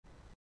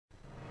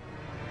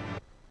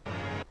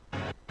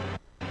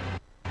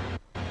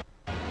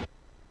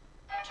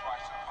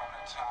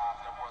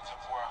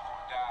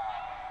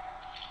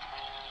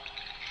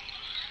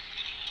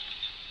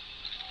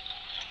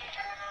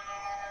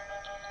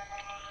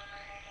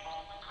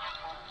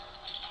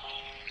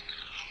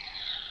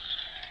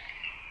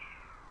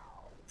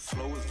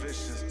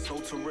ambitious, so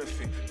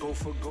terrific. Go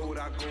for gold,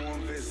 I go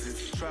on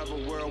visits.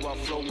 Travel world, I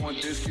flow on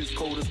discus.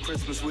 Cold as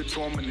Christmas with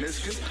torn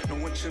meniscus. No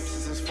one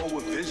chips is full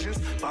with visions.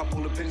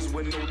 Bipolar opinions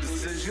with no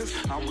decisions.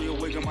 I'm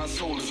reawakening, my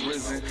soul is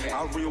risen.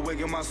 I'll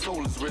reawaken, my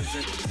soul is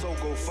risen. So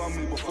go fund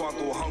me before I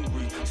go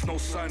hungry. Snow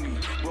sunny,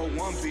 roll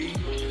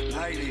 1B,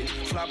 light it.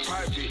 Fly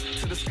private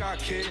to the sky,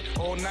 kid,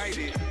 all night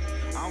it.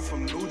 I'm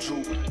from New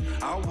Juke.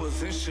 I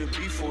was in shit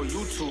before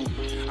YouTube.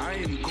 I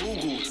ain't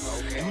Google.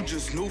 You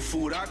just new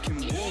food, I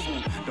can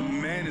Google. The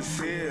man is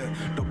here.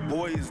 The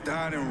boy is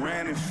died and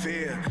ran in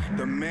fear.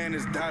 The man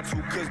is died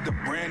too cause the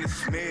brand is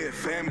smeared.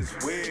 Fam is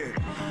weird.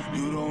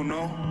 You don't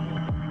know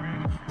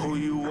who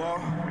you are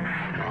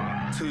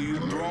till you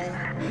thrown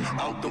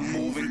out the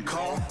moving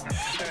car.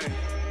 Hey,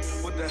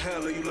 what the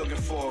hell are you looking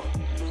for?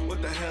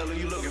 What the hell are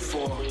you looking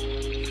for?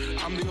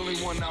 I'm the only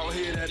one out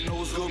here that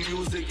knows good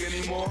music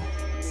anymore.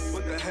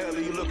 What the hell are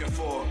you looking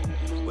for?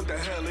 What the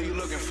hell are you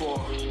looking for?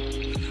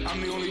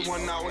 I'm the only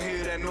one out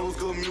here that knows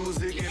good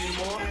music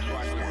anymore.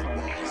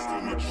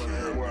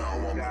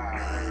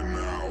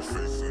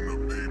 Facing the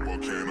people,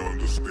 can't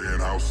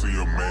understand how see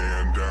a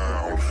man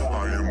down.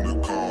 I am the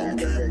calm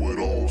king with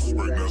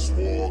offspring that's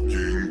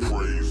walking.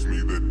 Praise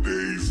me the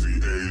daisy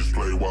age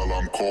play while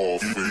I'm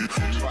coughing.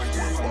 Went by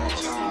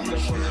still the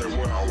share,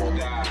 now I'm a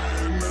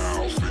man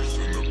now.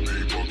 Facing the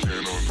people,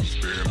 can't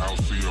understand how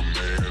see a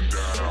man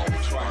down.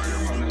 I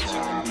am the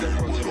calm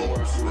king with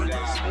offspring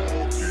that's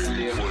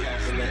walking.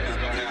 Praise me the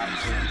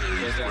daisy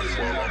age play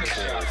while I'm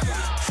coughing.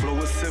 Flow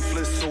is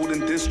syphilis, sold in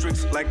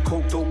districts like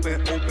coked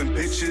open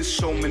bitches.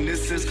 Showman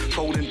this is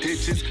folding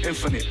ditches.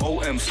 Infinite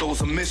OM,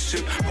 souls of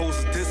mischief.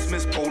 Poses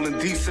dismissed, polling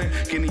decent.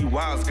 Guinea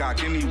wise got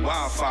guinea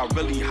Wi-Fi.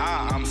 Really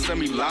high, I'm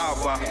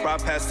semi-live. I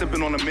ride past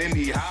sipping on a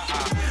mini.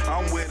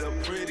 I'm with a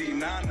pretty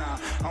nana.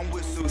 I'm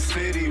with some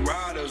city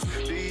riders.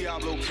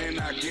 Diablo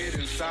cannot get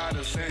inside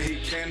us and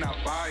he cannot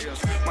buy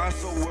us. My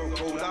soul work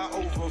gold, I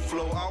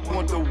overflow. I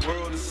want the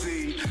world to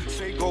see.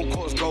 Say go,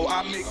 cause go,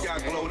 I make y'all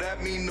glow.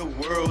 That mean the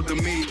world to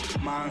me.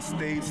 Mind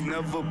states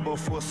never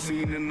before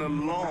seen in the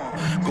lawn.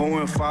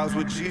 Going fives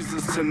with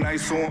Jesus tonight,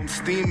 so I'm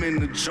steaming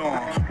the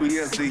jaw. We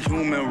as the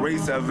human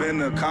race have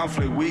in a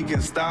conflict. We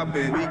can stop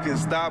it, we can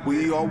stop.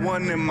 We all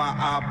one in my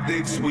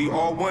optics. We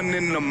all one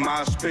in the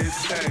mosh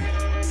pits. Hey,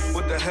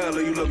 what the hell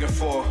are you looking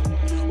for?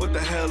 What the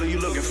hell are you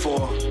looking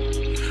for?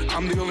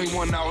 I'm the only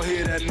one out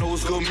here that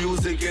knows good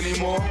music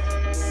anymore.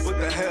 What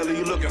the hell are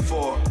you looking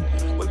for?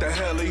 What the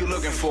hell are you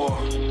looking for?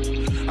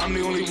 I'm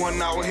the only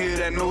one out here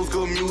that knows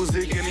good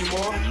music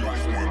anymore.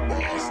 Went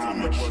by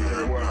still a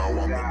share, now I'm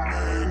a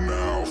man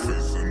now.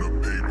 Facing the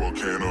people,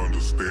 can't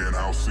understand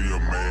how see a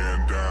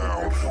man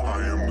down.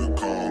 I am the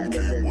calm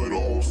king with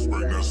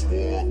offspring that's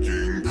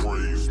walking.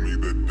 Praise me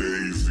the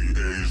daisy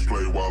age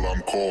play while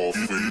I'm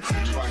coughing. Went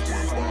by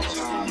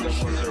still a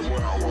share,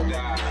 now I'm a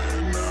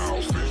man now.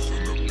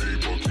 Facing the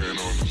people, can't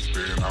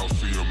understand how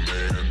see a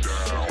man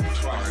down.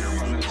 I am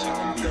the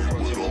calm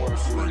king with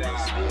offspring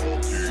that's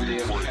walking.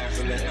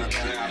 Praise me the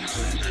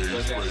daisy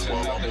age play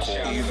while I'm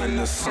coughing. Even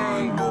the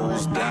sun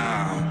goes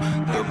down,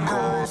 the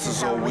cause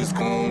is always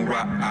gon'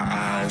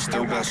 rise.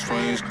 Still got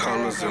strange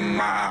colors in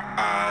my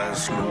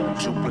eyes. New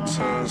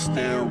Jupiter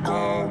still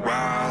gon'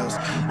 rise.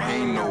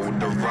 Ain't no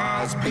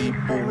divides,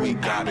 people, we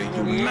gotta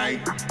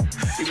unite.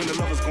 Even the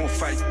lovers gon'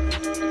 fight.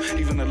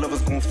 Even the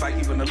lovers gon' fight.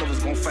 Even the lovers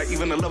gon' fight.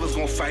 Even the lovers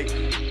gon' fight.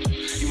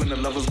 Even the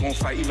lovers gon'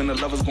 fight. Even the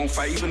lovers gon'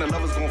 fight. Even the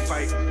lovers gon'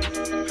 fight.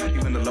 Even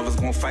the lovers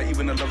gon' fight.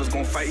 Even the lovers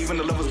gon' fight. Even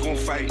the lovers gon'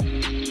 fight.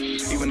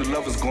 Even the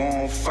lovers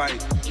gon'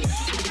 fight.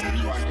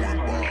 Went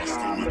by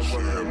still a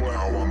share,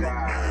 now I'm a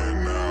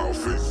man now.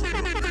 Facing the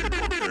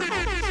people, can't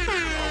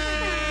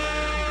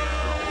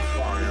understand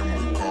how I am the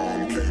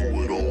calm king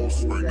with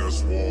offspring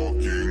that's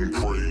walking.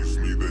 Praise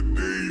me the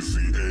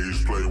daisy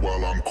age play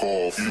while I'm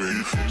coughing.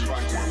 Went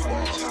by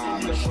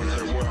still a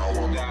share, now I'm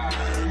a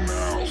man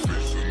now.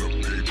 Facing the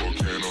people,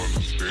 can't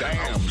understand.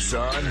 Damn,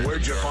 son,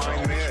 where'd you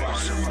find this? I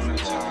am the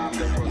calm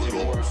king with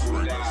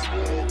offspring that's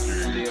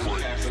walking.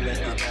 Praise me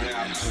the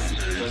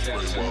daisy age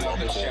play while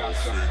I'm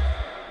coughing.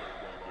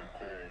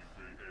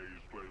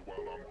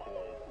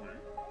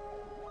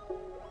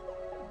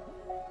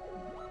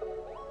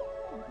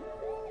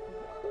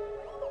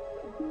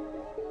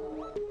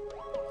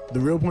 The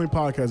Real Point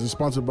Podcast is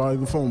sponsored by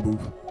The Phone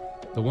Booth.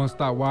 The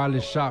one-stop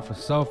wireless shop for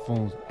cell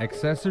phones,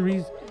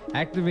 accessories,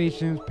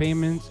 activations,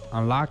 payments,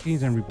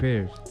 unlockings, and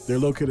repairs. They're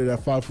located at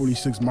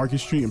 546 Market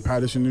Street in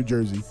Paterson, New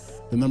Jersey.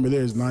 The number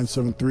there is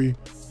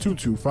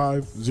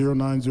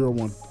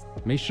 973-225-0901.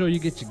 Make sure you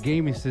get your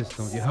gaming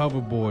systems, your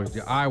hoverboards,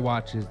 your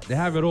iWatches. They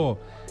have it all.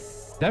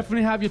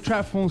 Definitely have your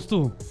trap phones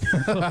too.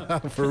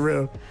 For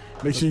real.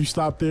 Make sure you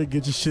stop there,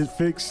 get your shit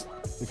fixed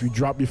if you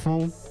drop your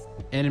phone.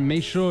 And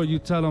make sure you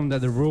tell them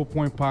that the Real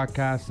Point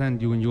Podcast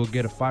sent you and you'll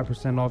get a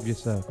 5% off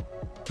yourself.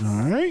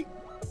 All right.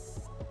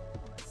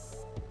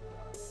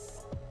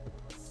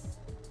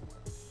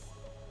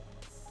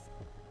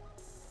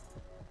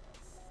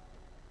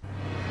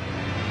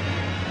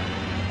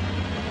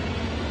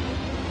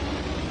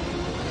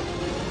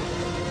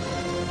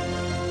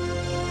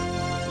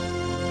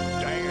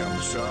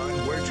 Damn,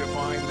 son, where'd you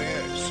find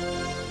this?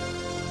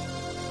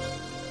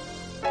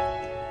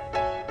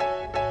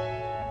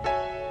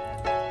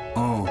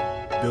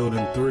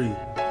 Building 3.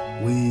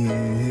 We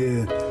in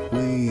here.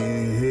 We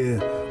in here.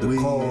 The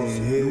cause.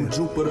 New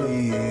Jupiter.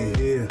 We in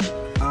here.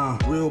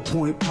 Real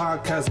Point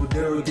Podcast with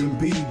Derek and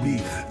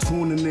BB.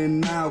 Tuning in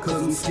now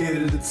cause I'm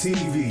scared of the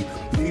TV.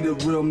 Need a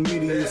real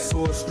media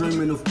source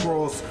streaming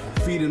across.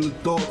 Feeding the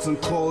thoughts and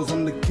calls.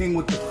 I'm the king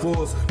with the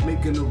force.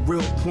 Making a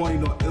real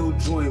point or ill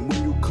joint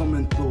when you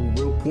coming through.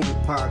 Real Point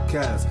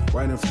Podcast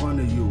right in front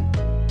of you.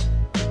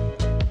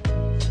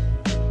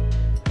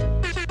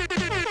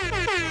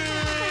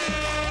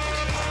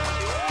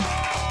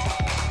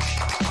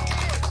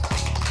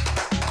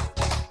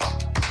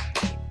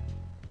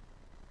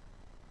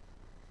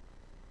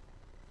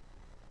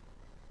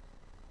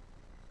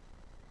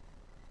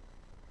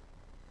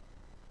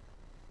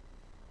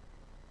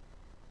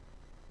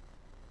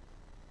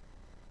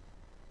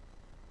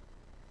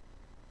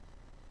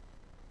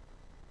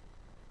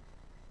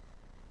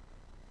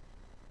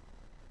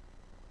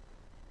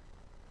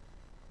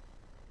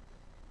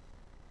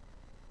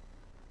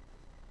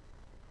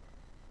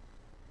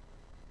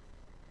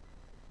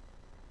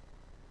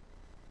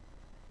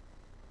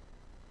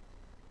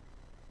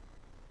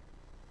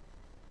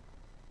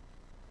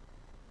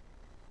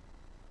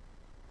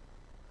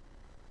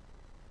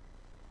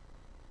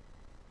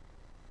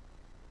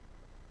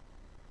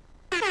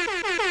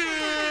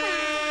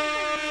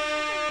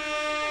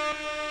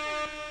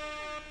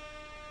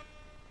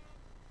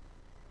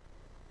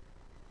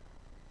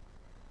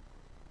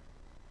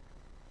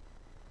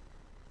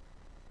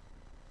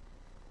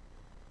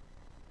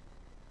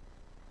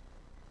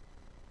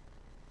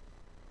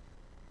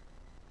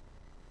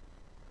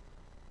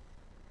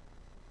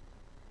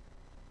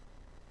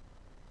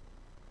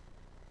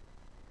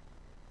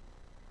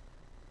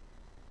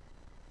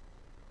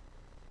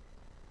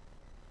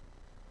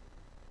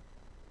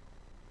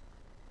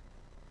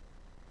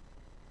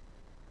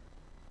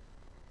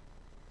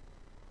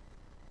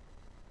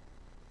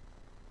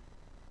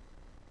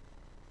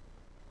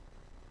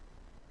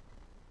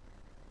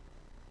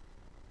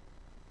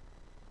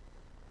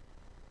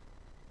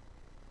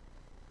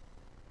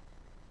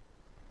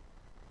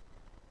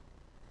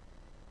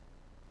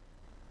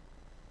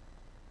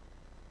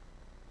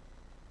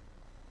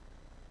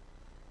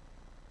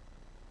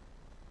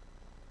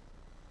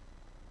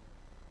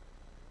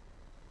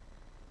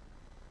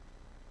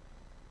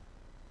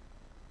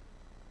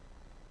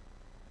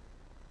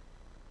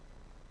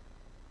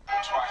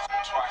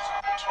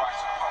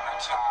 Twice upon a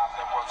time,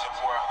 there was a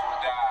boy who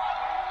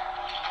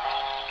died.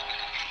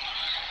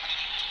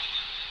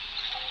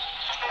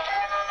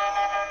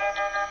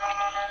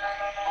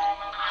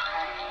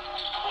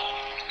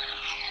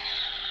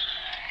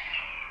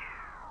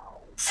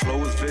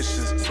 Flow is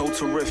vicious, so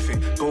terrific.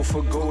 Go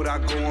for gold, I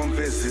go on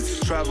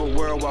visits. Travel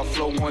world while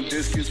flow on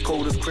discus.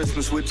 Cold as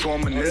Christmas with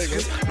torn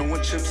meniscus. No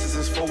one chips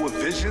is forward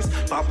visions.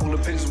 Bipolar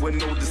opinions with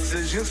no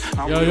decisions.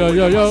 Yo.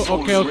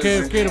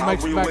 Okay. The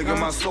mic's back on.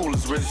 My soul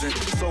is risen.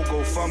 So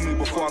go fund me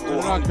before I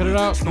go home. Cut it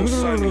out. No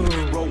sunny.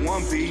 Roll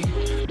 1B.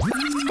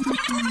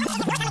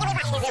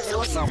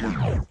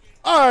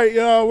 All right,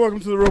 y'all. Welcome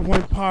to the Real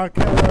Point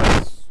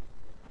Podcast.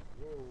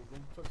 Whoa,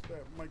 don't touch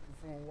that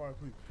microphone. Why,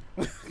 please?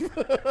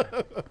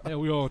 Yeah,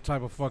 we all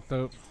type of fucked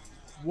up.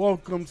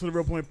 Welcome to the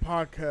Real Point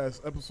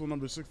Podcast, episode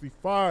number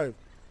 65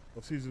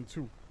 of season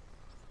 2.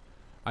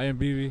 I am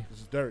BB. This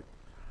is Derek.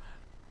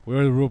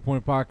 We're the Real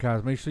Point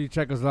Podcast. Make sure you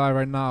check us live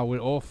right now with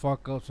all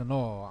fuck ups and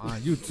all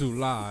on YouTube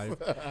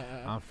live,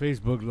 on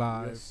Facebook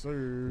live. Yes,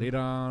 sir. Later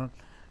on,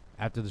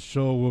 after the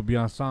show, we'll be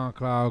on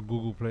SoundCloud,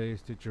 Google Play,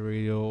 Stitcher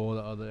Radio, all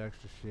the other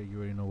extra shit. You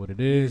already know what it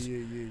is.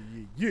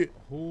 Yeah.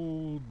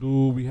 Who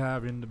do we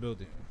have in the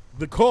building?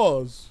 The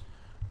cause.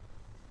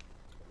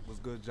 What's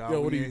good, y'all?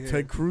 Yo, what are you,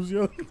 Ted Cruz,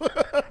 yo?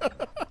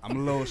 I'm a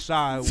little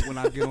shy when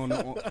I get on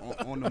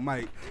the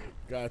mic.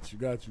 Got you.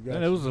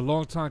 Man, it was a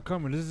long time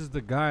coming. This is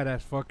the guy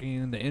that's fucking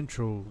in the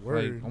intro.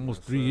 Word. Like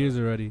almost 3 years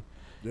already.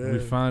 Yeah. We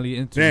finally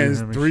interviewed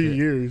him. It's 3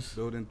 years.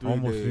 Building 3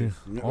 Almost days.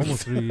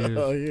 almost 3 years.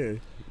 Oh, yeah.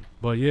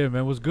 But yeah,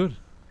 man, what's good?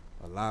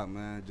 A lot,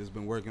 man. Just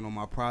been working on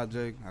my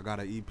project. I got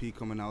an EP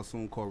coming out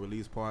soon called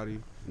Release Party.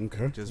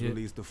 Okay. Just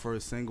released the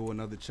first single,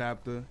 Another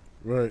Chapter.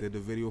 Right. Did the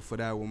video for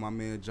that with my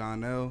man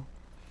John L.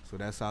 So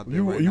that's out there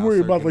You right now. worry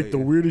about like the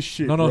circulating. weirdest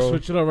shit, No, bro.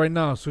 switch it up right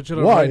now. Switch it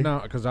up Why? right now.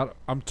 Because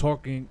I'm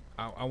talking.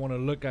 I want to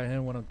look at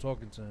him when I'm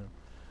talking to him.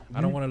 I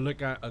don't want to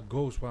look at a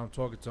ghost while I'm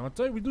talking to him. I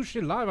tell you, we do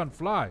shit live on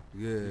fly.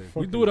 Yeah.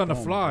 We do it on the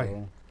Fucking fly.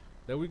 bro.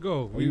 There we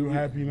go. Are you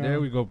happy now?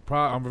 There we go.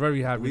 I'm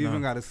very happy We now.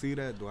 even got to see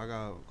that? Cause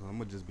I'm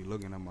going to just be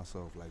looking at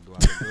myself like, do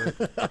I look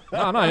good?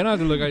 No, you're not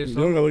to look at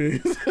yourself.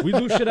 Look, We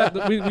do shit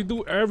at we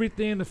do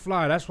everything in the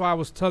fly. That's why I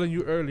was telling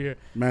you earlier.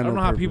 Man, I don't on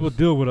know how purpose. people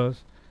deal with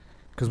us.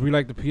 Because we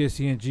like the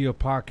PSC&G of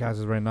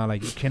podcasters right now.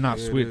 Like, you cannot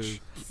Yeah, it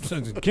switch.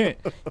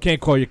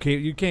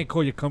 you can't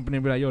call your company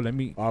and be like, yo, let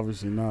me,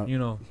 Obviously not.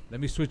 let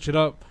me switch it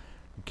up.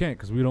 You can't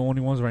because we're the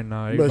only ones right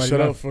now. You better Everybody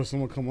shut up left. for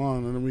someone come on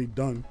and then we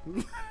done.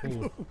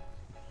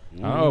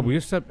 Oh, we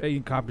accept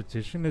any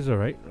competition. It's all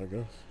right. I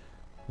guess.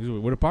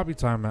 Where the Poppy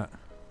time at?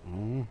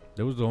 Oh,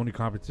 That was the only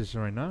competition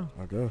right now.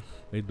 I guess.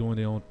 They doing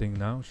their own thing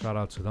now. Shout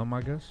out to them,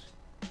 I guess.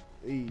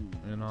 Hey.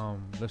 And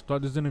let's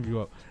start this interview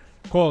up.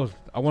 Calls.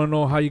 I want to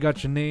know how you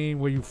got your name,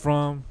 where you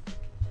from.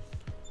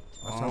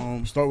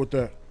 Start with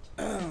that.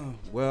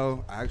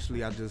 Well,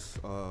 actually, I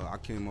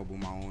came up with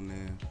my own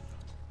name.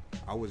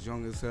 I was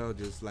young as hell,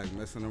 just like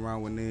messing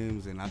around with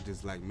names, and I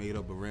just like made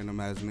up a random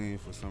ass name.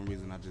 For some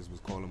reason, I just was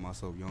calling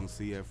myself Young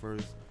C at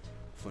first.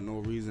 For no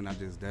reason, that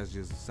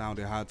just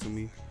sounded hot to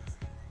me.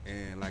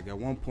 And like at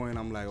one point,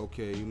 I'm like,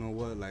 okay, you know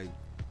what? Like,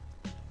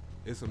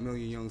 it's a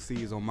million Young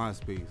C's on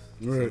MySpace.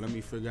 Right. So let me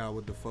figure out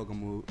what the fuck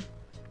I'm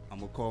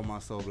gonna call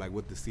myself, like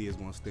what the C is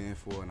gonna stand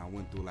for. And I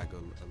went through like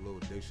a little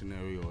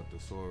dictionary or a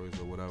thesaurus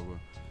or whatever,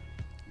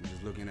 and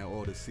just looking at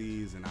all the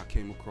C's, and I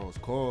came across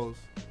Calls,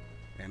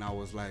 and I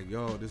was like,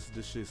 yo, this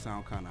shit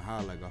sound kind of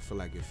hot. Like I feel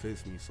like it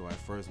fits me. So at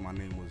first my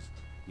name was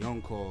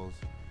Young Calls,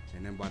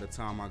 and then by the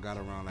time I got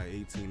around like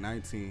 18,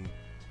 19,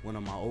 one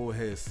of my old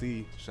heads,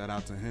 C, shout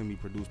out to him, he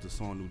produced the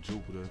song New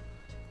Jupiter.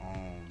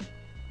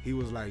 He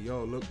was like,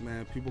 yo, look,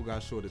 man, people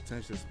got short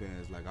attention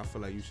spans. Like, I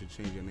feel like you should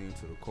change your name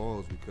to the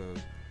Calls because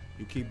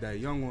you keep that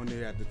Young on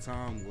there at the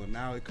time. Well,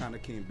 now it kind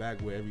of came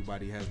back where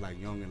everybody has like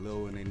Young and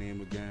Lil in their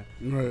name again.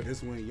 Right.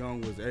 This when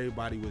Young was,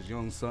 everybody was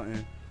Young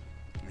something.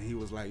 And he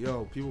was like,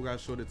 yo, people got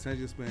short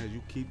attention spans.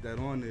 You keep that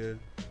on there,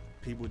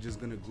 people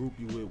just gonna group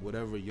you with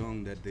whatever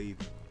Young that they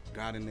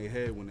got in their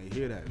head when they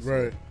hear that. So,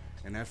 Right.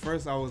 and at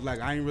first I was like,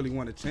 I ain't really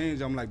want to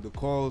change. I'm like, the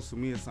Calls, to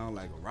me it sounded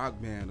like a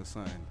rock band or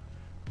something.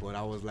 But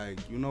I was like,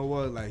 you know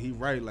what? Like, he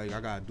right. Like,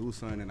 I gotta do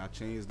something, and I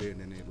changed it, and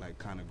then it like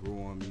kind of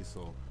grew on me.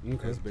 So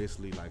that's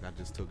basically like I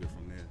just took it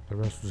from there. The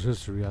rest was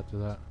history after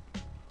that.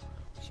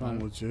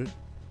 Sound legit.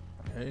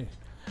 Hey,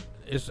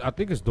 I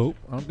think it's dope.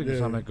 I don't think it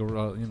sounds like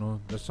a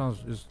that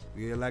sounds.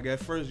 Yeah, like at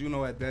first, you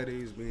know, at that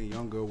age, being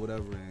younger or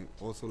whatever, and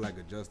also like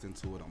adjusting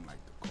to it, I'm like,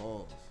 the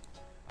Calls.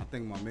 I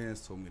think my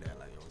mans told me that,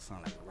 like, yo, it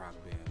sound like a rock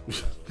band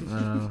or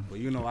whatever. But,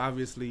 you know,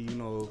 obviously, you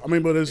know. I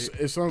mean, but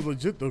it sounds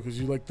legit, though, because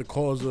you like the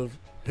cause of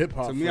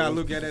hip-hop. To me, I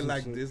look at it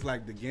like it's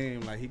like the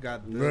game. Like, he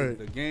got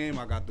the game,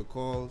 I got the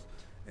Calls.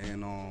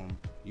 And,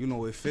 you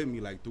know, it fit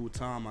me. Like, through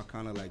time, I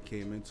kind of, like,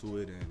 came into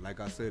it. And, like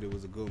I said, it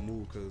was a good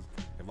move because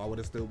if I would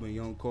have still been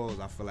Young Calls,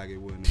 I feel like it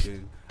wouldn't have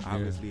been,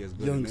 obviously, as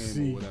good Young a name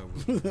C. or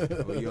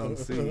whatever. Or Young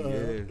C,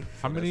 yeah.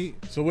 How many?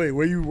 So, wait,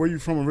 where you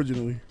from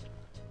originally?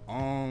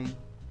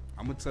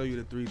 I'm gonna tell you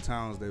the 3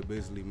 towns that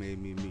basically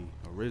made me me.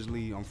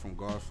 Originally, I'm from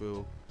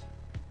Garfield.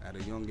 At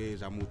a young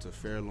age, I moved to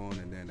Fairlawn,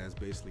 and then that's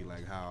basically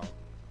like how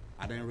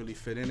I didn't really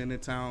fit in the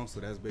town. So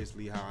that's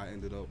basically how I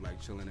ended up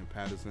like chilling in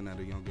Patterson at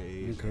a younger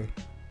age. Okay.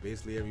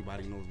 Basically,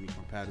 everybody knows me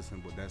from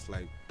Patterson, but that's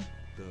like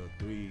the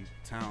 3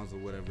 towns or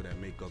whatever that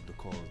make up the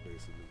Calls,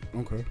 basically.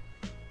 Okay.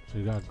 So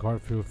you got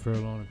Garfield,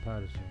 Fairlawn, and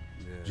Patterson.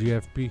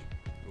 Yeah. GFP.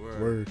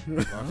 Word.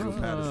 Garfield,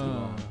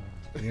 Patterson.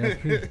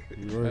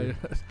 GFP.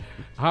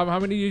 How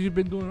many years you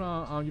been doing?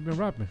 You been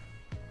rapping?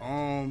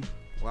 Well,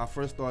 I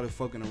first started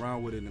fucking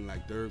around with it in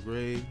like 3rd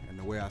grade, and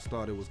the way I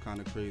started was kind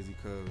of crazy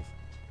because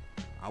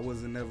I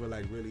wasn't never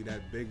like really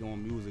that big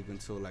on music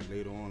until like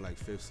later on, like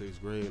 5th, 6th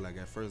grade. Like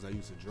at first I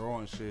used to draw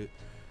and shit,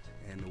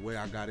 and the way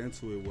I got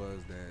into it was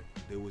that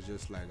it was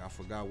just like I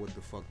forgot what the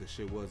fuck the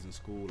shit was in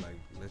school. Like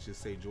let's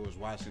just say George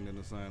Washington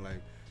or something.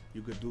 Like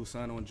you could do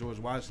something on George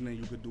Washington,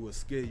 you could do a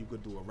skit, you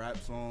could do a rap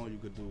song, you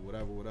could do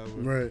whatever.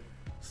 Right.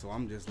 So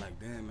I'm just like,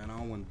 damn, man, I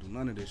don't want to do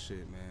none of this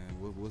shit, man.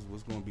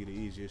 What's going to be the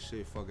easiest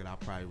shit? Fuck it, I'll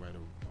probably write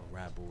a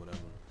rap or whatever.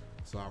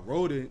 So I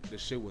wrote it. The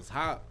shit was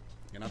hot.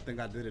 And I think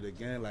I did it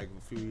again like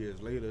a few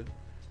years later.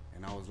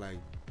 And I was like,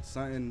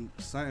 something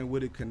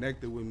with it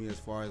connected with me as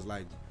far as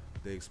like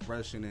the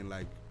expression and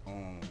like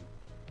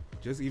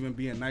just even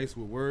being nice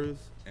with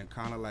words and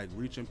kind of like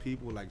reaching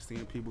people, like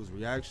seeing people's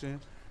reaction.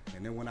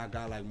 And then when I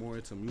got like more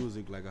into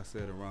music, like I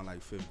said, around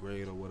like 5th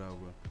grade or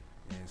whatever,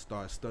 and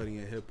started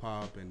studying hip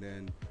hop, and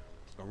then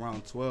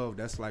around 12,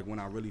 that's like when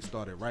I really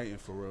started writing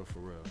for real.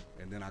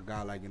 And then I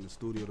got like in the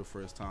studio the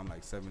first time,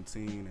 like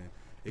 17, and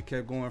it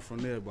kept going from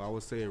there. But I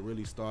would say it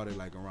really started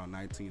like around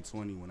 19,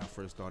 20 when I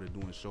first started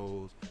doing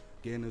shows,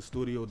 getting in the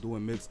studio,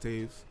 doing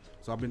mixtapes.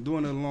 So I've been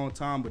doing it a long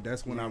time, but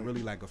that's when I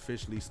really like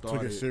officially started.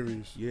 Took it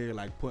serious. Yeah,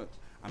 like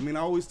I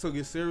always took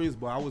it serious,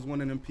 but I was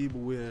one of them people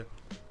where,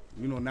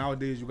 you know,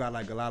 nowadays you got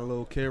like a lot of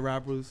little kid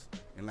rappers.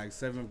 In like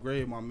 7th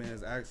grade, my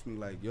mans asked me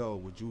like, yo,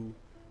 would you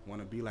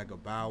want to be like a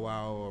Bow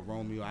Wow or a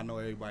Romeo? I know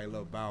everybody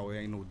love Bow Wow, it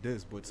ain't no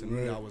diss, but to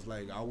me, I was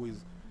like, I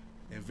always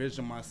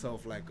envisioned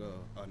myself like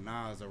a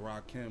Nas, a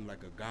Rakim,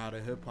 like a god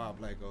of hip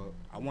hop. Like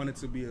I wanted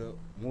to be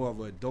more of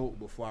an adult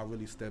before I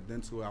really stepped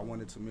into it. I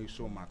wanted to make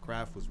sure my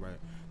craft was right.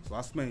 So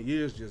I spent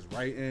years just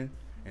writing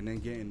and then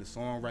getting the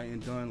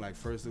songwriting done. Like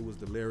first it was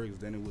the lyrics,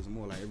 then it was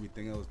more like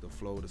everything else, the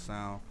flow, the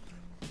sound,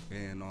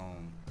 and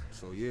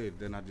so yeah,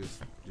 then I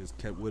just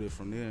kept with it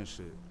from there and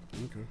shit.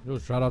 Okay. Yo,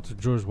 shout out to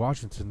George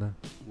Washington then.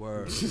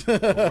 Word. What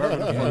the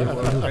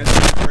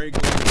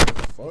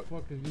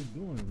fuck is you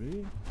doing,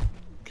 man?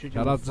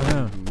 Shout out to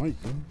him.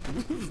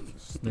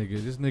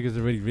 This nigga's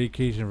already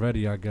vacation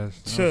ready, I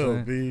guess.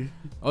 Chill, B.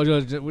 Oh, yo,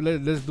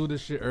 let's do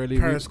this shit early.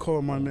 Parents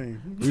calling my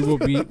name. We will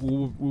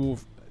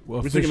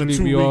We're taking a officially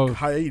 2 be week off.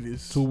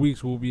 hiatus. 2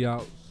 weeks we'll be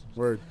out.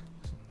 Word.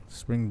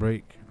 Spring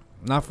break.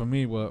 Not for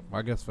me, but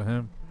I guess for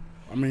him.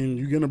 I mean,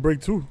 you getting a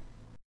break too.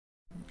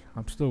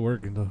 I'm still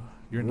working though.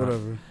 You're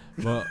Whatever. not.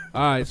 But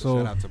all right, so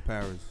Shout out to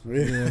Paris.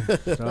 yeah,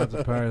 shout out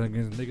to Paris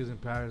against niggas in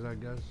Paris, I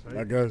guess. Right?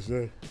 I guess,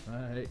 yeah. All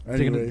right.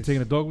 Anyways.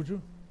 Taking a dog with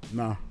you?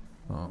 Nah,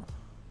 Oh,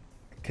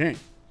 can't.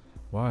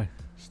 why?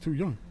 She's too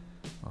young.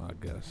 Oh,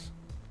 I guess.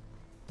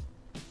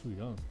 Too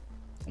young.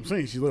 I'm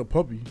saying she's a little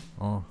puppy.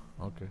 Oh,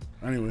 okay.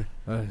 Anyway.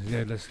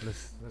 Yeah, let's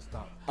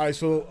stop. All right,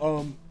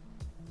 so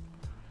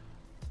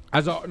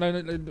As a,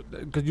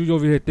 because you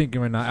over here thinking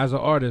right now, as an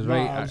artist, nah,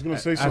 right? I was gonna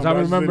say As something. I but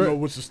I just didn't remember, know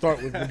what to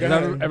start with. But go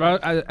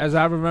ahead. as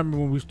I remember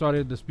when we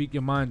started the Speak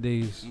Your Mind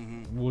days,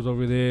 Mm-hmm. we was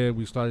over there.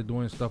 We started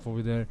doing stuff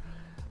over there.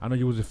 I know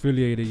you was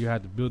affiliated. You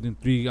had the Building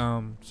 3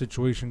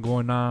 situation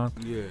going on.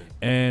 Yeah.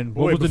 And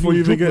what Wait, was the before new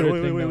you even get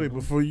Jupiter thing wait. that-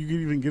 Before you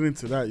even get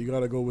into that, you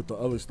gotta go with the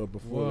other stuff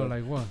before. What, that.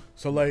 like what?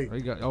 So like,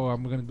 You got,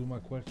 I'm gonna do my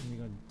question.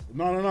 You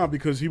no,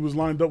 because he was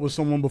lined up with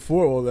someone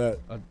before all that.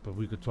 but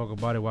we could talk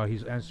about it while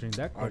he's answering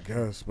that I question.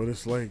 guess, but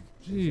it's like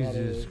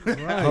Jesus Hold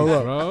Christ,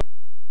 up. bro.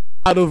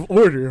 out of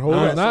order. Hold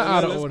Nah, up. not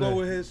out of let's order. go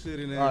with his shit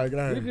and then. All right, go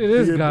ahead. Look at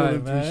this He guy, put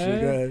into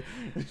shit, go man.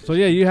 ahead. So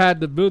yeah, you had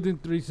the Building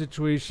 3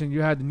 situation,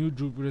 you had the new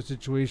Jupiter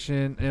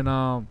situation,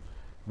 and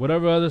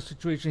whatever other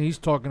situation he's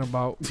talking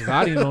about, 'cause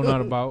I didn't know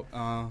nothing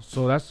about.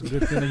 So that's a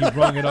good thing that you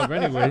brought it up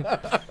anyway.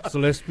 So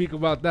let's speak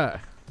about that.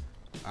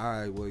 All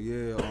right, well,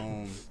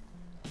 yeah.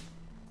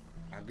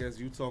 I guess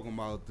you talking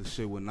about the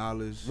shit with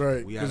Knowledge,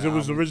 Right, We had because an it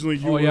was album- originally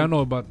you. Oh yeah, I and- know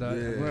about that.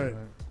 Yeah. Right.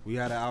 We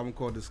had an album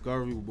called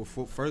Discovery.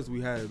 Before first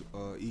we had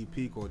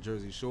EP called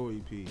Jersey Shore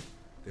EP.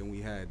 Then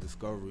we had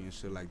Discovery and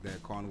shit like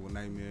that. Carnival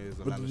Nightmares,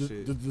 a lot But of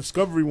shit. the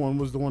Discovery one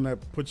was the one that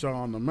put y'all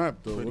on the map,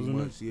 though, Pretty wasn't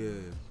much, yeah.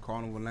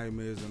 Carnival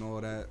Nightmares and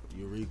all that.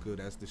 Eureka,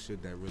 that's the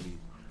shit that really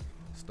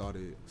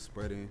started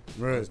spreading.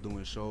 Right. Us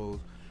doing shows.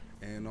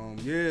 And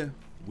yeah,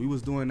 we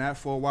was doing that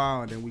for a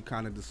while, and then we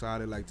kind of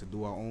decided like to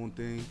do our own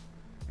thing.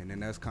 And then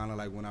that's kind of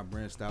like when I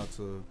branched out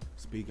to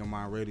Speaking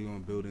My Radio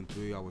and Building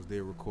 3. I was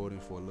there recording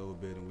for a little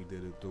bit, and we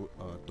did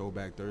a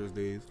Throwback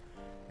Thursdays.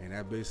 And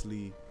that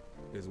basically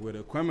is where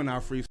the Criminal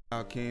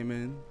freestyle came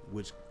in,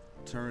 which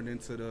turned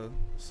into the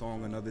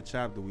song Another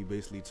Chapter. We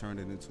basically turned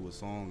it into a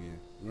song.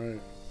 And it?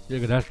 Right. Yeah,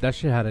 'cause that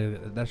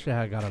shit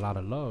had got a lot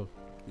of love.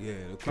 yeah,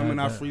 the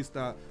Criminal that.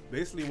 freestyle.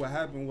 Basically, what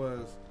happened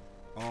was,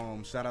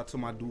 shout out to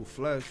my dude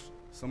Flesh,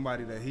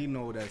 somebody that he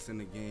know that's in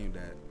the game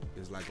that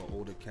is like an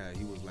older cat.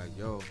 He was like,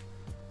 yo,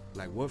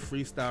 like what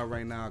freestyle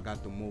right now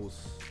got the most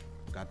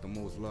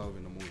love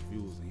and the most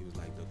views? And he was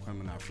like, the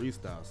Criminal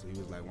freestyle. So he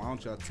was like, why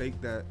don't y'all take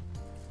that,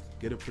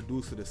 get a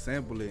producer to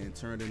sample it and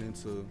turn it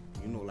into,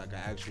 like an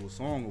actual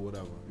song or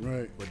whatever.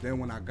 Right. But then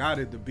when I got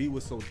it, the beat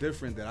was so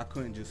different that I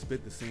couldn't just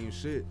spit the same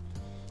shit.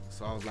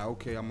 So I was like,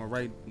 okay, I'm gonna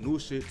write new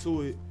shit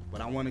to it, but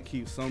I want to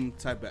keep some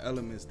type of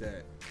elements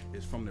that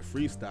is from the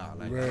freestyle.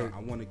 Like Right. I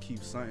want to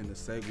keep something to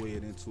segue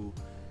it into,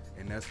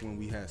 and that's when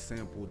we had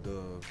sampled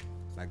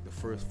the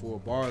first 4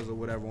 bars or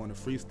whatever on the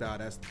freestyle.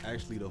 That's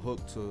actually the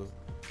hook to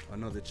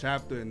Another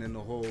Chapter, and then the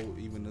whole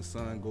even the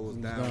sun goes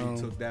down. We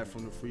took that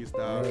from the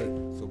freestyle.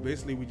 Right. So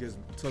basically, we just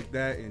took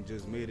that and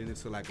just made it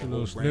into like a The whole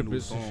little brand new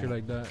snippets song. and shit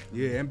like that.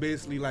 Yeah, and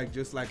basically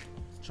just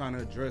trying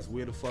to address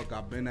where the fuck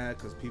I've been at,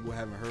 because people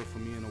haven't heard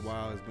from me in a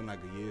while. It's been like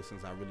a year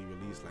since I really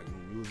released like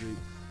new music,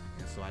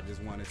 and so I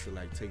just wanted to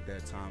like take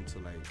that time to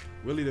like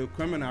really the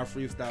Criminal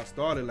freestyle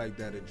started like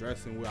that,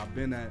 addressing where I've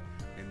been at,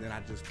 and then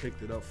I just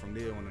picked it up from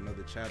there on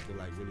Another Chapter,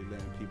 like really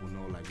letting people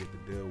know like what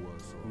the deal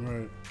was. So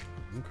Right.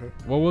 Okay.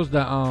 What was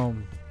that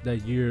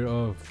year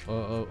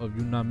of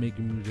you not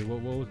making music?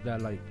 What was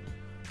that like?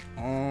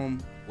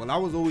 well, I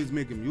was always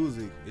making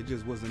music. It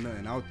just wasn't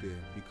nothing out there,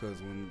 because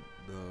when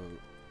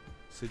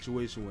the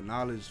situation with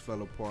Knowledge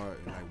fell apart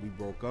and like we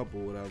broke up or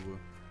whatever,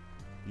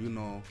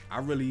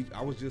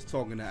 I was just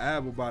talking to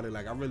Ab about it.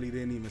 Like I really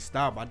didn't even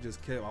stop. I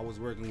was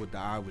working with the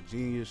Iowa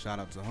Genius, shout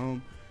out to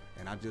him,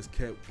 and I just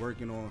kept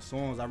working on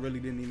songs. I really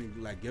didn't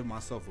even like give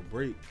myself a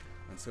break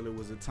until it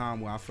was a time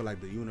where I feel like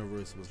the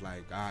universe was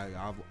like,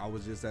 I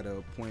was just at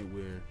a point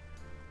where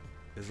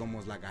it's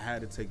almost like I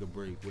had to take a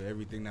break with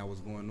everything that was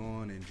going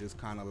on and just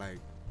kind of like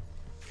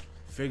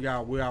figure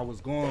out where I was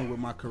going with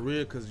my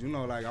career, because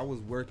like I was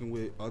working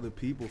with other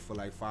people for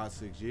like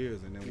 5-6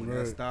 years, and then when that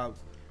Right. stopped,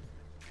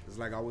 it's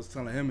like I was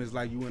telling him, it's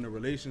like you in a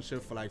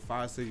relationship for like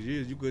 5-6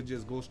 years, you could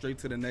just go straight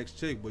to the next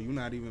chick, but you're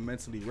not even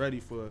mentally ready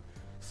for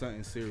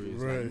something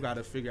serious. Like, Right. you got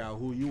to figure out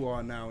who you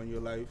are now in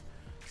your life.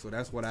 So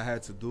that's what I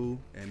had to do.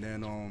 And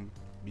then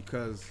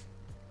because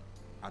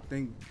I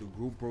think the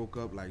group broke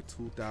up like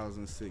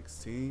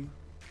 2016,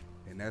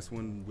 and that's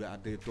when I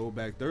did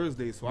Throwback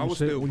Thursday. So I was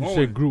still when going. you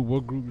say group,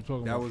 what group you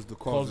talking That about? was the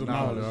Cause of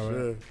Knowledge.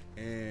 Knowledge.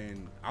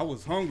 And I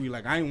was hungry.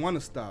 Like, I didn't want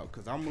to stop,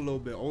 because I'm a little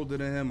bit older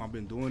than him. I've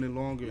been doing it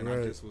longer. And I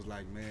Right. just was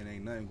like, man,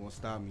 ain't nothing going to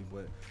stop me.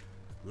 But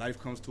life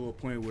comes to a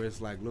point where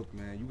it's like, look,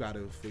 man, you got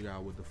to figure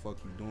out what the fuck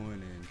you doing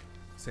and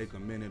take a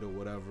minute or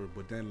whatever.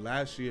 But then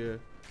last year,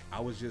 I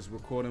was just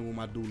recording with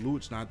my dude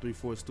Lordz,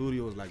 934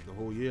 Studios. Like, the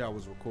whole year I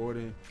was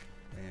recording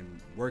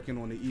and working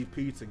on the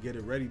EP to get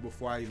it ready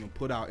before I even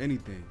put out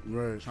anything.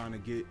 Right. Trying to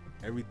get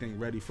everything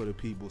ready for the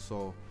people.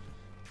 So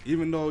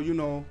even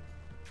though,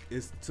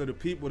 it's to the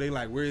people, they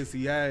like, where is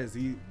he at? Is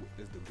the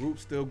group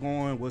still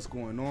going? What's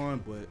going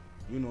on? But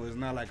you know, it's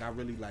not like I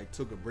really like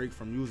took a break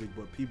from music,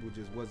 but people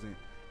just wasn't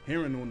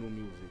hearing no new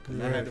music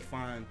because I had to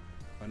find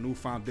a new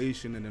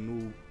foundation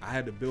and I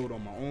had to build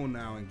on my own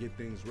now and get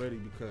things ready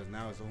because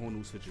now it's a whole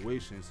new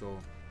situation. So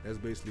that's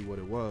basically what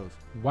it was.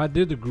 Why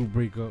did the group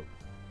break up?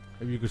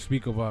 If you could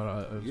speak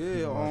about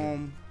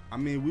I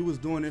mean, we was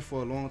doing it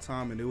for a long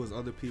time, and there was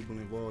other people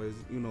involved.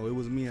 You know, it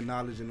was me and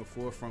Knowledge in the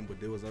forefront,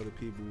 but there was other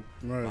people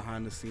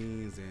behind the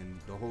scenes, and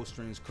the whole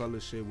Strange Color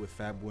shit with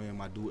Fat Boy and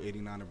my dude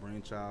 89 the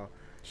Brainchild.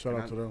 Shout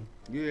out to them.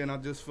 Yeah, and I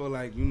just feel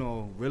like, you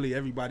know, really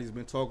everybody's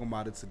been talking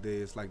about it today.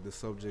 It's like the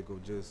subject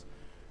of just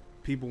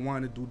people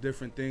wanting to do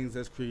different things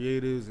as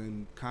creators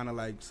and kind of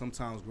like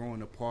sometimes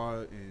growing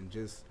apart, and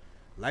just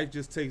life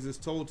just takes its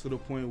toll to the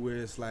point where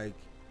it's like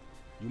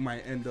you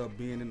might end up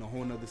being in a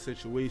whole nother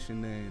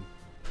situation than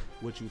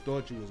what you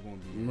thought you was going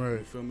to be. Right.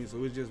 You feel me?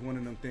 So it's just one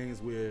of them things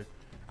where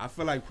I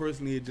feel like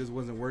personally it just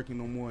wasn't working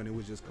no more, and it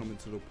was just coming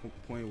to the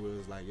point where it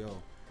was like, yo,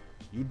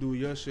 you do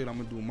your shit, I'm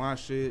going to do my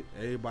shit.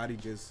 Everybody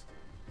just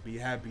be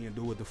happy and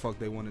do what the fuck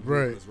they want to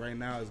do. Because right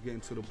now it's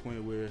getting to the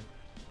point where,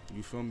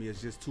 you feel me,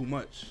 it's just too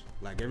much.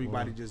 Like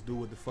everybody just do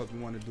what the fuck you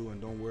want to do and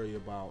don't worry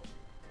about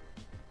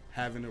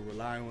having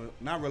to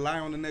not rely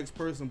on the next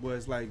person, but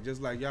it's like,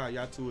 just like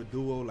y'all two a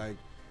duo, like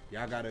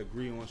y'all got to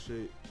agree on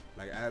shit.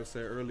 Like Ab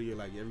said earlier,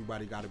 like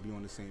everybody got to be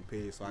on the same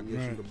page. So I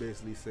guess you could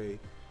basically say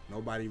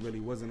nobody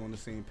really wasn't on the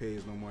same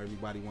page no more.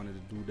 Everybody wanted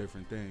to do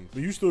different things.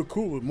 But you still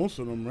cool with most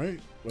of them, right?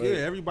 Like, yeah,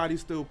 everybody's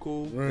still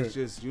cool. Right. It's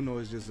just, you know,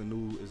 it's a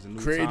new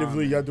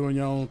creatively time, y'all doing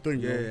your own thing.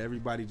 Yeah, bro.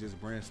 Everybody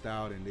just branched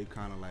out, and they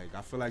kind of like,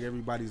 I feel like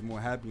everybody's more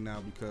happy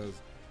now because,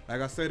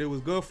 like I said, it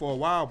was good for a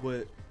while,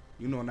 but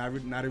you know,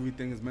 not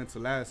everything is meant to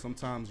last.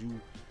 Sometimes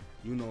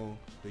you know,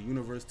 the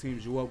universe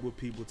teams you up with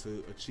people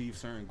to achieve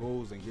certain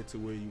goals and get to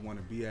where you want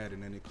to be at,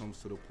 and then it comes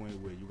to the point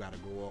where you got to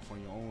go off on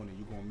your own and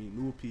you're going to meet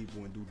new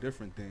people and do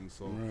different things.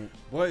 So,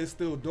 but it's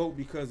still dope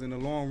because in the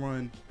long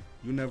run,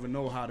 you never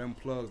know how them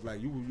plugs,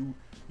 like you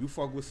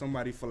fuck with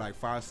somebody for like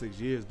 5-6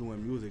 years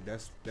doing music,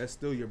 that's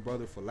still your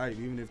brother for life.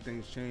 Even if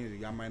things change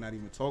and y'all might not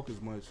even talk as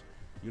much,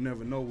 you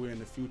never know where in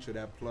the future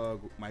that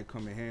plug might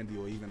come in handy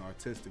or even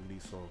artistically.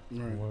 So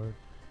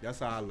that's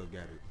how I look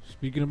at it.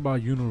 Speaking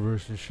about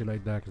universe and shit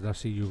like that, because I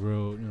see you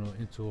real, you know,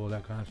 into all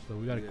that kind of stuff.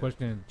 We got a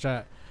question in the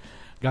chat.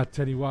 Got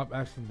Teddy Wap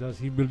asking, does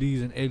he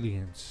believes in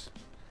aliens?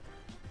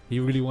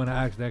 He really want to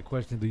ask that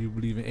question. Do you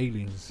believe in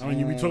aliens? I mean,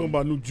 you be talking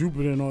about New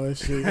Jupiter and all that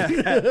shit.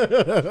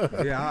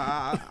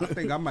 Yeah, I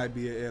think I might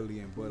be an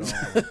alien,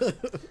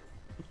 but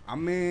I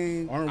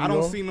mean, I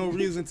don't see no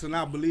reason to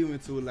not believe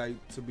into it.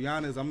 Like, to be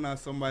honest, I'm not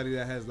somebody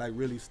that has like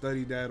really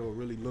studied that or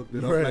really looked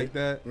it up like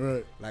that.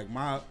 Right. Like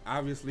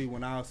obviously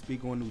when I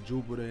speak on New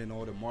Jupiter and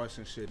all the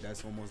Martian shit,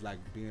 that's almost like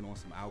being on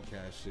some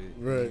outcast shit.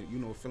 Right. You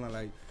know, feeling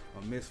like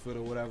a misfit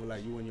or whatever,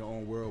 like you in your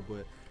own world.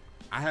 But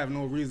I have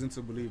no reason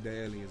to believe that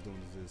aliens don't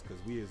exist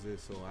because we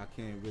exist. So I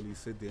can't really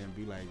sit there and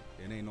be like,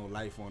 there ain't no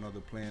life on other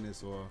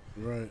planets or,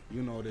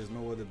 you know, there's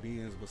no other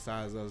beings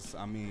besides us.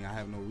 I mean, I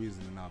have no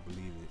reason to not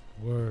believe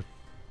it. Word,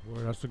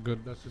 that's a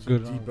good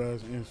deep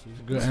ass answer. That's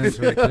a good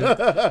answer right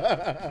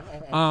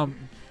there.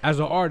 As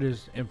an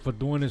artist and for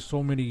doing this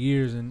so many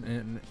years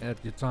and at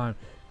your time,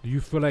 do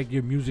you feel like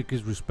your music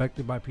is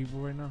respected by people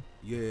right now?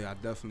 Yeah, I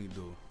definitely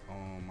do.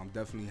 I'm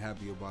definitely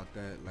happy about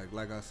that.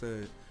 Like I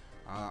said,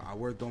 I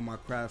worked on my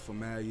craft for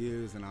mad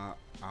years, and I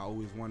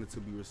always wanted to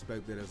be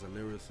respected as a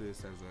lyricist,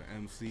 as an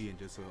MC, and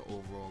just an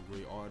overall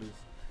great artist.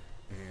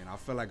 And I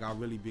feel like I've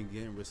really been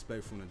getting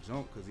respect from the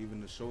jump, because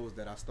even the shows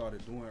that I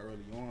started doing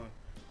early on,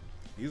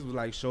 these were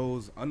like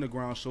shows,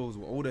 underground shows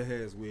with older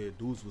heads where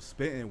dudes was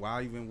spitting, while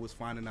I even was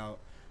finding out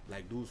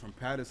like dudes from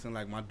Patterson,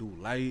 like my dude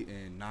Light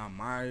and Nam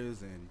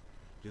Myers, and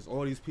just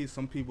all these people,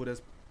 some people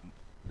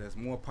that's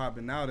more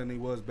popping now than they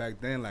was back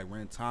then, like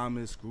Ren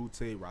Thomas, Screw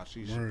Tate,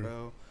 Rashid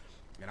Chappelle.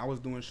 And I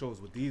was doing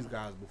shows with these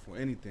guys before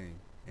anything,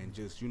 and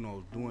just, you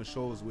know, doing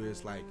shows where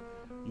it's like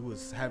you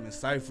was having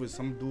ciphers.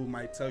 Some dude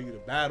might tell you to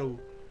battle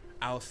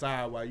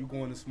outside while you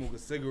going to smoke a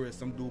cigarette.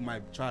 Some dude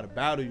might try to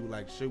battle you,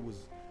 like shit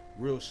was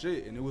real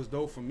shit. And it was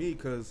dope for me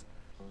because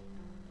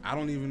I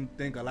don't even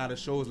think a lot of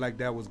shows like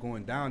that was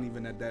going down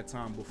even at that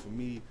time. But for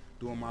me,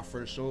 doing my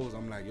first shows,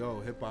 I'm like, yo,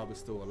 hip hop is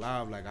still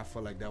alive. Like, I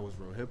felt like that was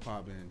real hip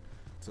hop, and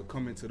to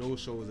come into those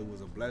shows, it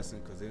was a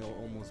blessing because it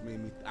almost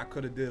made me, I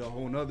could have did a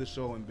whole nother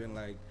show and been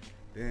like,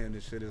 damn,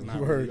 this shit is not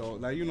really all,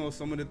 like, you know,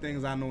 some of the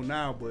things I know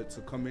now, but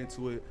to come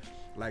into it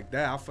like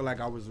that, I feel like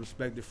I was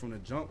respected from the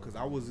jump because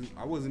I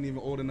wasn't even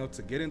old enough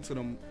to get into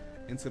them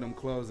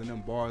clubs and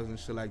them bars and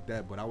shit like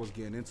that, but I was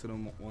getting into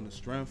them on the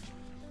strength.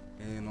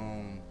 And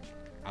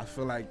I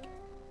feel like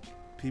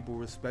people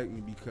respect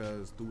me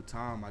because through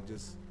time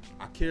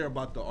I care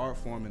about the art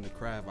form and the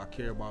craft. I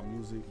care about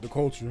music, the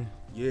culture.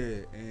 Yeah,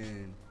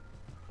 and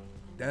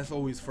that's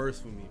always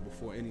first for me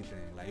before anything.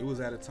 Like, it was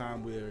at a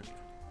time where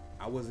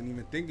I wasn't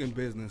even thinking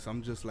business.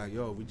 I'm just like,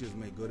 yo, we just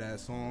make good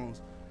ass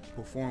songs,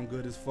 perform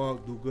good as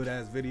fuck, do good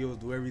ass videos,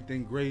 do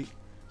everything great.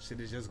 Shit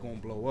is just gonna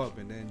blow up.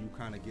 And then you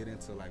kind of get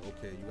into like,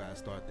 okay, you gotta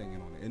start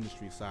thinking on the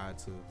industry side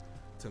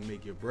to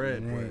make your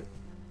bread. Right.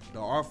 But the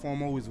art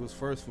form always was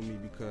first for me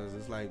because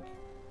it's like,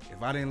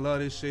 if I didn't love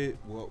this shit,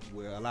 well,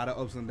 with a lot of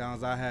ups and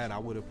downs I had, I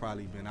would have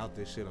probably been out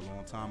this shit a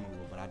long time ago.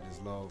 But I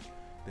just love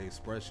the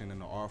expression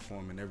and the art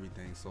form and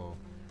everything. So,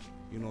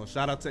 you know,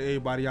 shout out to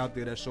everybody out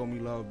there that show me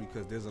love,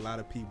 because there's a lot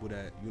of people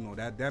that, you know,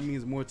 that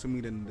means more to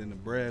me than the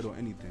bread or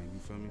anything. You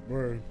feel me?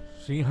 Word.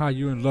 Seeing how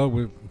you're in love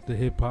with the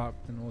hip hop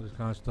and all this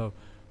kind of stuff,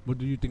 what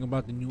do you think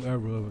about the new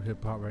era of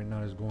hip hop right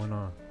now that's going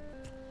on?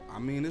 I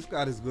mean, it's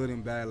got its good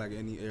and bad like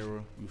any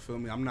era. You feel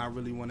me? I'm not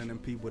really one of them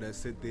people that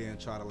sit there and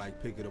try to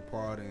like pick it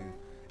apart and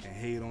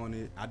hate on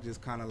it. I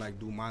just kind of like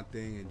do my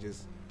thing, and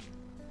just,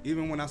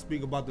 even when I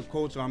speak about the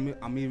culture,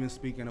 I'm even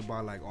speaking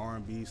about like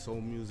R&B,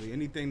 soul music,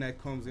 anything that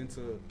comes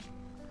into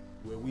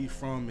where we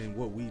from and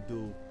what we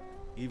do.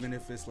 Even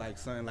if it's like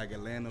something like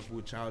Atlanta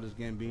with Childish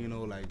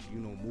Gambino, like, you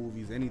know,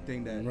 movies,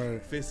 anything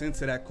that fits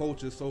into that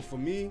culture. So for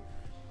me,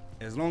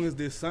 as long as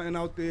there's something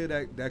out there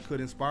that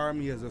could inspire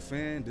me as a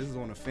fan, this is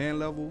on a fan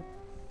level,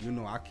 you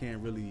know, I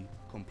can't really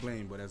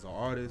complain. But as an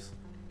artist,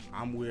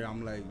 I'm where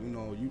I'm like, you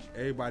know,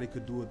 everybody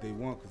could do what they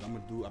want, because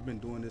I've been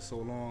doing this so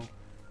long,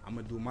 I'm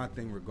gonna do my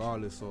thing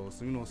regardless. So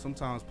you know,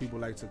 sometimes people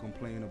like to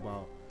complain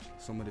about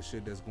some of the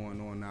shit that's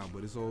going on now,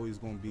 but it's always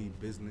gonna be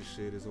business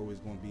shit, it's always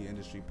gonna be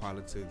industry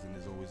politics, and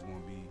there's always gonna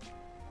be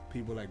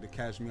people like the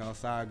Catch Me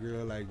Outside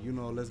girl, like, you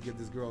know, let's get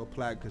this girl a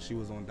plaque because she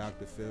was on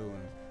Dr. Phil,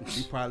 and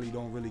she probably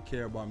don't really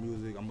care about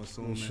music, I'm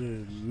assuming.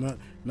 Shit,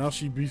 now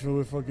she beefing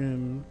with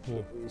fucking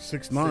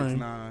 6ix9ine.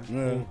 6ix9ine.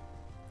 Yeah.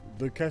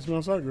 The Catch Me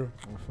Outside girl.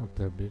 Oh, fuck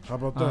that bitch. How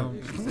about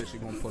that? She said she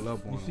gonna pull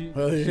up on You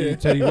her. see,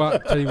 Teddy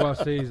Watt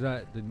says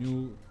that the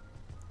new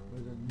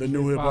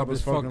hip hop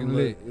is fucking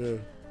lit. Yeah.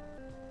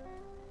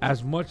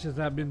 As much as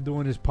I've been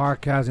doing this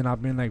podcast and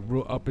I've been like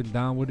real up and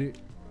down with it,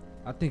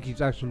 I think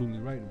he's absolutely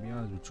right, to be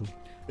honest with you.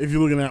 If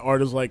you're looking at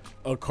artists like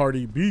a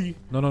Cardi B,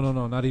 No,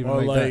 not even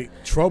or like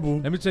that. Trouble.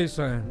 Let me tell you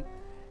something.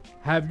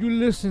 Have you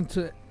listened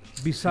to,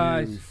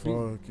 besides,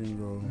 fucking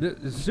go.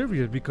 it's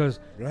serious, because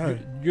Right.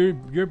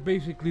 you're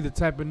basically the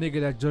type of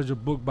nigga that judge a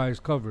book by its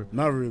cover.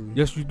 Not really.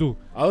 Yes, you do.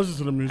 I listen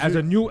to the music.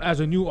 As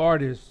a new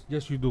artist,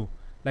 yes, you do.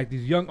 Like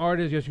these young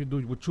artists, yes, you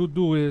do. What you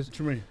do is, What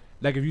you mean?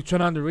 like, if you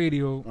turn on the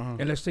radio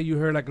and let's say you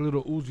heard like a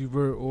little Uzi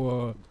Vert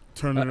or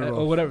Turning it off.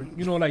 or whatever,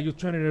 you know, like you're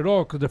turning it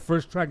off because the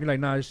first track you're like,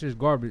 nah, this shit's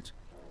garbage.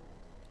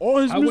 All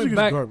his I music went is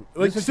back- garbage.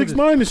 Like listen to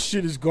 6ix9ine, this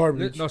shit is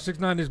garbage. No,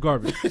 6ix9ine is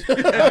garbage.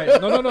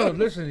 Alright, no.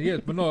 Listen, yes,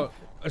 but no,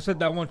 I said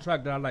that one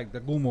track that I like, the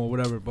Gumo or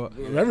whatever. But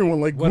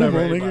Everyone like whatever,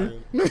 Gumo,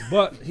 nigga.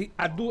 but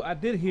I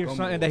did hear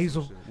something that he's.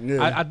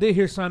 Yeah. I did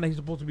hear something that he's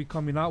supposed to be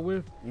coming out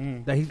with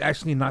that he's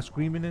actually not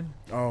screaming in,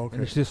 Oh, and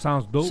okay. it just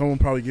sounds dope. Someone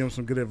probably gave him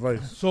some good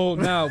advice. So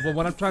now, but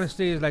what I'm trying to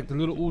say is like the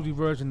little Uzi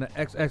version, the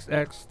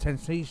XXX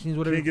Sensations,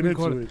 whatever Can't you get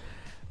call into it. it.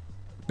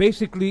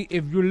 Basically,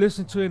 if you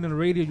listen to it on the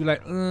radio, you're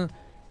like,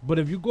 but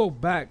if you go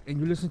back and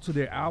you listen to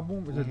their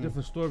album, it's a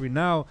different story.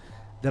 Now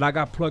that I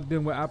got plugged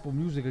in with Apple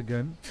Music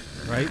again,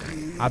 right?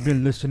 I've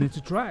been listening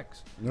to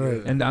tracks.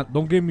 Right. And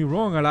don't get me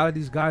wrong, a lot of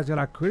these guys that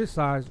I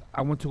criticize,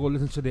 I went to go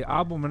listen to their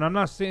album, and I'm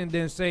not sitting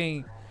there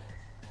saying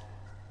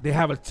they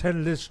have a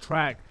 10 list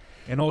track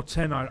and all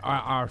 10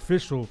 are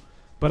official.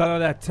 But out of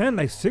that 10,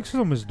 like 6 of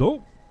them is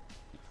dope.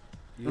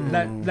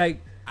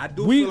 Like I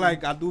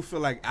do feel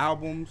like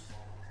albums,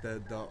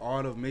 the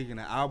art of making an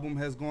album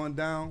has gone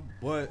down,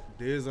 but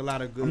there's a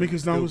lot of good. I mean,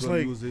 because now it's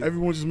like music.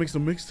 everyone just makes a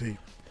mixtape.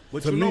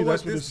 But to you me, know what?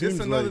 that's what it This seems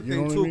another like, you thing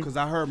know what I too, mean? because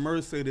I heard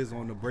Murs say this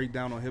on the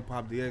breakdown on Hip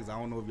Hop DX. I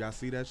don't know if y'all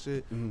see that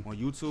shit on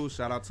YouTube.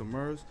 Shout out to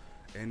Murs,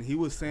 and he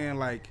was saying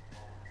like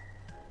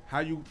how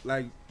you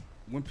like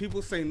when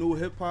people say new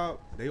hip hop,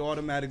 they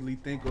automatically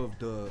think of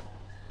the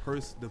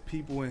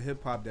people in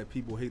hip hop that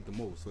people hate the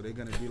most. So they're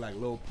gonna be like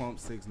Lil Pump,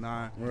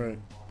 6ix9ine. Right.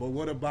 But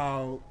what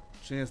about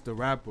Chance the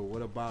Rapper?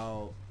 What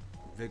about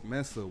Vic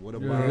Mensa? What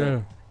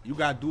about you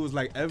got dudes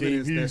like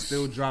Evidence Dave that's East.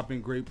 still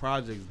dropping great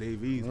projects,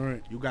 Dave East.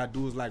 Right. You got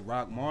dudes like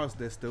Rock Mars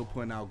that's still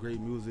putting out great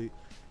music.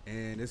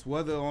 And it's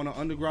whether on an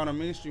underground or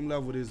mainstream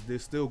level,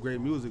 there's still great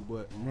music,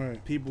 but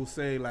people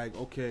say like,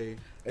 okay,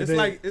 it's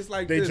like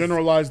they this.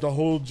 generalize the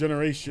whole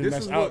generation This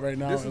that's is out what- right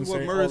now this and is what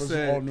say, Murs this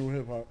said. is all new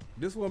hip hop.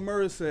 This is what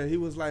Murs said. He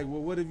was like,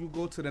 well, what if you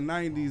go to the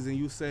 90s and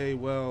you say,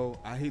 well,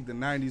 I hate the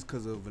 90s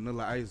because of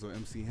Vanilla Ice or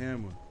MC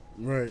Hammer.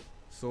 Right.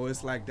 So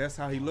it's like that's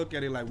how he look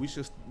at it. Like we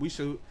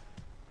should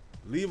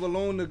leave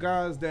alone the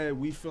guys that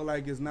we feel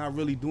like is not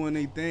really doing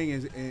their thing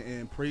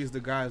and praise the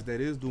guys that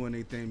is doing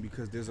their thing,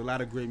 because there's a lot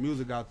of great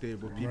music out there,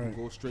 but people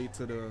go straight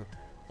to the,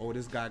 oh,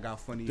 this guy got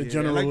funny The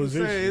hair. And like you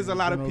generalization. said, it's a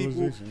lot of people.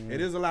 Generalization, yeah.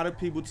 It is a lot of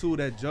people too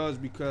that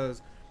judge,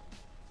 because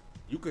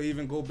you could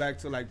even go back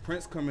to like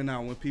Prince coming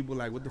out when people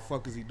like, what the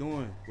fuck is he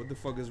doing? What the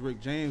fuck is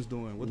Rick James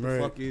doing? What the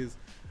fuck is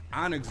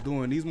Onyx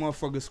doing? These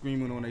motherfuckers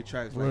screaming on their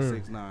tracks like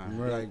 6ix9ine.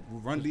 Like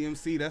Run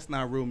DMC, that's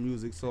not real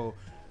music. So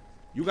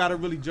you gotta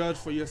really judge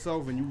for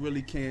yourself, and you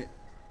really can't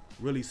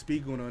really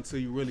speak on it until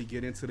you really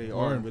get into their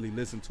art and really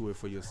listen to it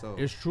for yourself.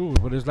 it's true,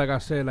 but it's like I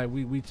said, like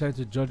we tend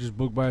to judge his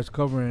book by its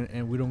cover,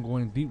 and we don't go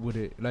in deep with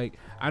it. Like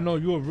I know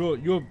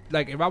you're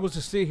like, if I was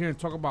to sit here and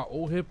talk about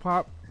old hip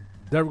hop,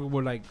 Derek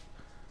would like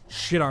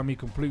shit on me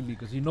completely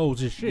because he knows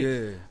his shit.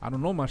 Yeah. I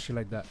don't know my shit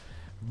like that.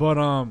 But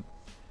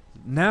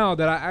now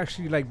that I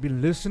actually like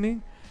been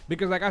listening,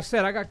 because like I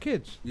said, I got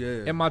kids.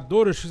 Yeah. And my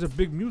daughter, she's a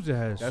big music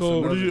head. That's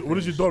So What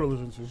does your daughter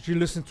listen to? she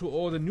listened to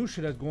all the new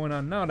shit that's going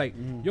on now. Like,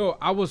 yo,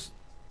 I was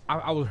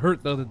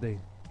hurt the other day.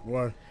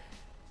 Why?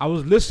 I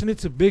was listening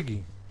to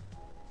Biggie.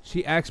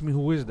 She asked me,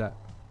 who is that?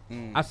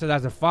 I said,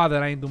 as a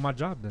father, I ain't do my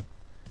job then.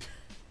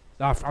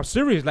 I'm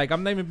serious. Like,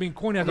 I'm not even being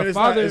corny. As a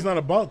father, it's not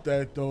about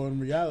that though.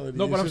 In reality,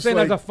 no, but It's I'm just saying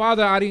like, as a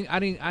father, I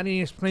didn't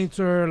explain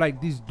to her like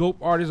these dope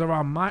artists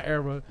around my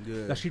era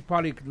Yeah. that she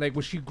probably like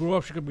when she grew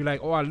up, she could be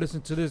like, oh, I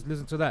listen to this,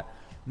 listen to that.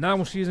 Now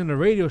when she's in the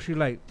radio, she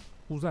like,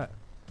 who's that?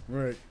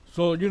 right.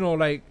 So you know,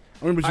 like,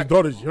 I mean, but your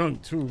daughter's young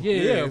too. yeah,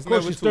 of it's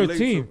course never she's too late to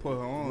 13. put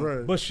her on.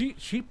 Right. But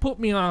she put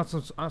me on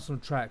some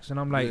tracks, and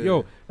I'm like, Yeah.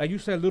 yo, like you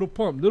said, Little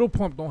Pump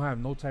don't have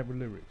no type of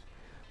lyrics.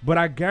 But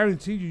I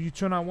guarantee you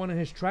turn on one of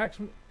his tracks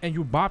and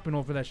you bopping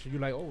off of that shit. You're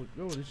like, oh,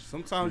 yo, this.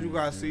 Sometimes you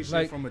gotta see shit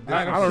Like, from a I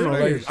different I don't know.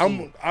 Like,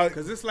 perspective.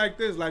 Cause it's like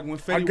this, like when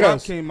Fetty Wap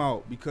guess. came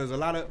out. Because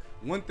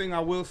one thing I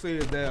will say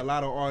is that a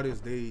lot of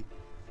artists,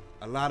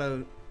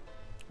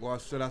 well,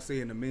 should I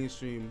say in the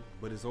mainstream,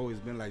 but it's always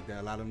been like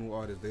that. A lot of new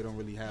artists, they don't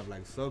really have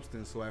like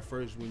substance. So at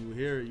first, when you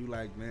hear it, you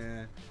like,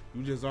 man,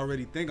 you just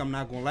already think I'm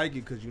not gonna like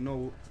it because you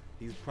know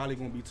he's probably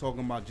gonna be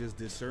talking about just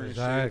this certain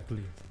shit.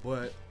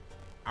 But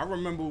I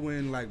remember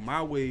when like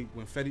My Way,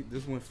 when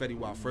Fetty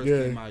Wap first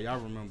came out, y'all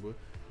remember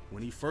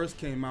when he first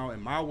came out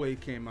and My Way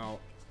came out,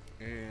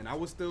 and I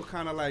was still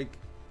kind of like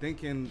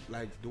thinking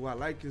like, do I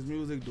like his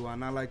music? Do I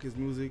not like his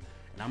music?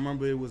 And I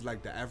remember it was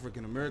like the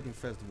African American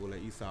Festival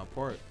at Eastside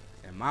Park,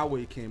 and My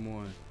Way came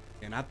on,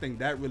 and I think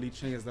that really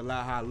changed a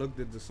lot how I looked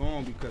at the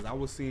song because I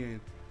was seeing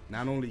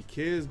not only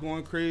kids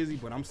going crazy,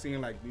 but I'm seeing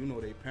like, you know,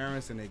 their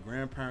parents and their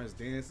grandparents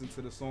dancing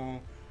to the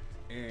song.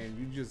 And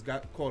you just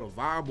got caught a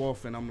vibe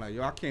off, and I'm like,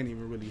 yo, I can't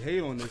even really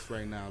hate on this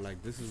right now.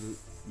 Like, this is,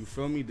 you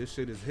feel me? This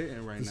shit is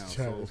hitting right now.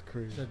 So is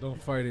crazy. Said,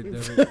 don't fight it,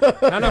 Devin.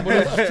 No, but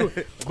it's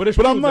true. But it's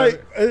But true, I'm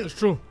like, it's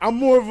true. I'm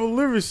more of a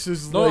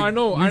lyricist. No, like, I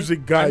know.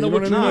 music guy. I know you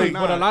what know you what I mean,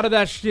 mean? but a lot of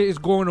that shit is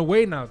going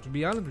away now. To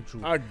be honest with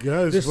you, I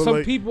guess there's but some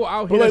like, people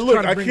out but here like, that's look,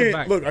 trying to I bring it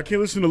back. I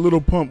can't listen to Little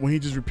Pump when he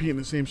just repeating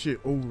the same shit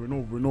over and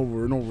over and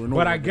over and over and over.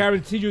 But I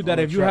guarantee you that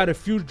On if you track. had a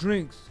few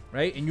drinks,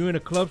 right, and you're in a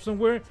club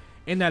somewhere,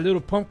 and that Little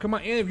Pump come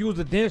out, and if you was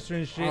a dancer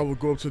and shit, I would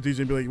go up to the DJ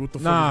and be like, "What the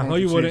Nah, fuck?" no,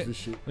 you wouldn't. This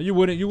shit? no, you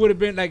wouldn't. You would have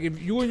been like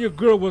if you and your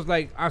girl was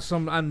like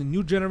on the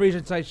new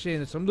generation type shit,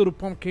 and some Little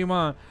Pump came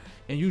on,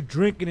 and you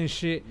drinking and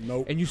shit,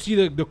 Nope. and you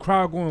see the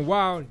crowd going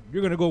wild,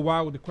 you're gonna go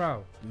wild with the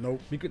crowd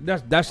Nope.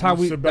 because that's how I'ma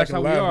we sit back that's how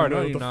and we laugh are. and be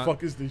No, like, you're what the not.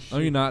 fuck is this shit? No,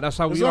 you're not. That's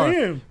how we Yes, are. I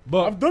am.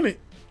 But I've done it.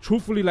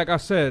 truthfully, like I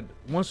said,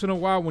 once in a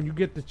while when you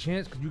get the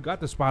chance, because you got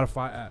the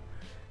Spotify app,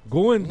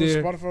 go in I'm on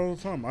there, Spotify all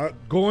the time.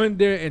 go in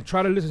there and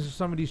try to listen to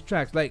some of these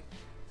tracks. Like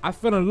I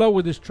fell in love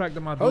with this track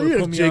that my Oh daughter yeah,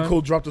 put if me J. on.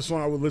 Cole dropped a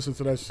song, I would listen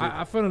to that shit.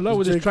 I fell in love It's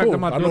with J. this track Cole. that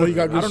my I know daughter. he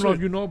got I good don't know if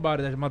shit. you know about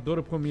it. That my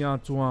daughter put me on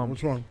to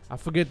Which one? I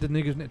forget the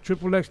nigga's name.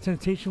 Triple X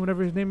Temptation,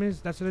 whatever his name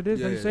is. That's what it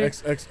is. Let me Yeah. say.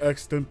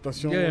 XXX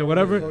Tentacion. Yeah,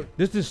 whatever.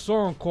 This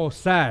song called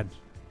Sad.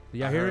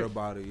 Y'all I hear heard it?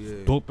 about it, yeah.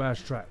 Dope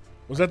ass track.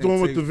 Was that I the think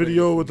one with the Tape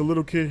video Fade. with the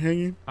little kid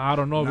hanging? I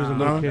don't know if it's a Nah,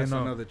 little kid. that's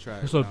No. another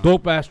track. It's a nah.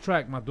 dope ass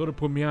track. My daughter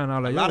put me on. I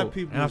was like, A lot yo. of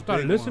people And I is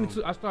started big listening on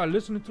to. I started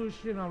listening to his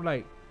shit, and I'm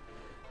like,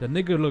 the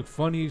nigga look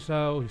funny as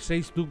hell. He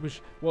say stupid.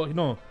 Well, you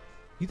know,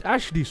 he's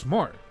actually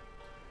smart.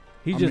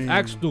 He I just mean-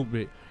 acts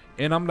stupid,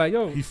 and I'm like,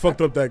 yo, He fucked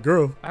up that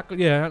girl. I could,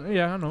 yeah,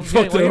 I know. He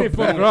Fucked didn't, her he up. didn't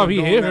fuck her up. He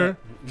Doing hit that. her.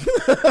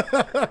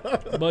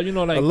 But you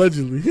know, like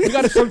Allegedly. we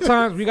gotta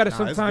sometimes Nah, it's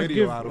sometimes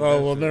video give. out of Oh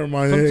that well, shit. never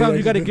mind. Sometimes Yeah,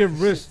 you gotta yeah.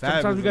 give risks. Fab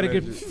Sometimes is you gotta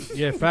a give.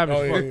 Yeah, Fab as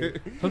Oh, fuck. yeah,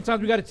 yeah.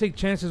 Sometimes we gotta take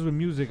chances with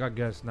music, I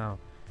guess now.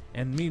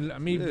 And me,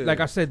 Yeah. like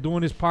I said,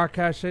 doing this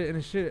podcast shit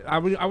and shit, I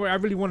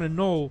really want to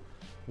know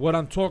what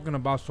I'm talking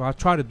about, so I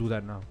try to do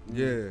that now.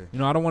 Yeah. You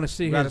know, I don't want to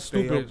sit You here gotta and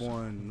stay stupid. up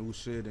on new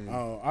shit and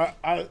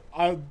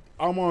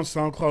I'm on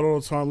SoundCloud all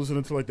the time,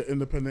 listening to like the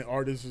independent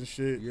artists and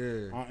shit.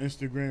 yeah. On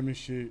Instagram and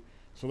shit.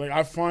 So like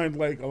I find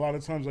like a lot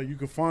of times like you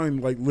can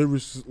find like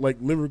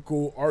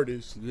lyrical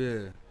artists Yeah,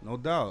 no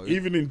doubt.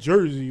 even in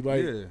Jersey,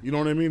 like Yeah. you know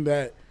what I mean,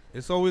 that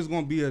It's always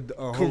gonna be a can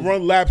whole,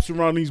 run laps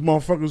around these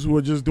motherfuckers who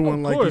are just doing Of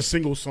like course. these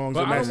single songs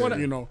But and I that's don't it,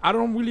 want you to. know. I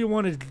don't really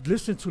want to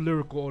listen to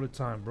lyrical all the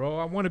time, bro.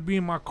 I want to be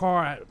in my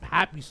car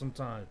happy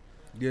sometimes.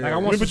 Yeah. Like, I I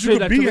want mean, to but say you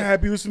could that be to the-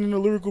 happy listening to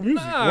lyrical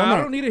music. Why Nah, not?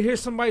 I don't need to hear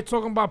somebody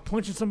talking about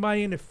punching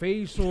somebody in the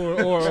face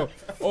or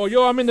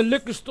yo, I'm in the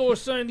liquor store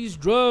selling these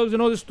drugs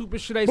and all this stupid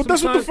shit. Like But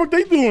that's what the sometimes-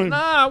 fuck they doing.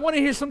 Nah, I want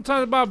to hear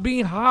sometimes about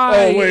being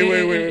high. Oh, wait, and- wait,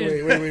 and- wait, and-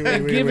 wait, wait, wait,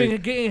 and wait, giving wait.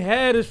 and getting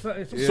head is some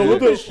Yeah. So what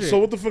stupid the shit. so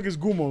what the fuck is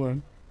Gumo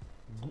then?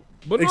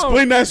 But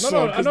explain that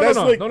song, No, 'cause no, that's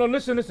no, like- no,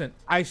 listen.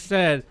 I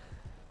said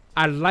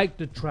I like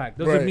the track.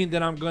 Doesn't Right. mean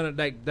that I'm gonna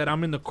like that.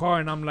 I'm in the car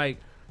and I'm like,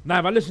 nah.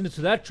 If I listen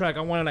to that track,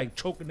 I want to like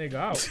choke a nigga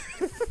out.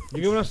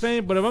 You get what I'm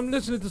saying? But if I'm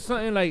listening to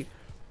something like,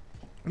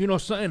 you know,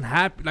 something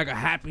happy, like a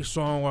happy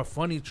song or a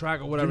funny track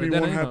or Give whatever, me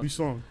then one ain't happy no-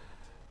 song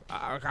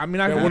I mean,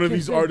 I that one of can't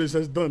these say- artists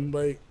has done.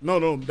 Like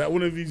no, that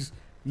one of these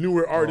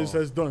newer artists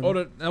has done.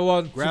 Oh,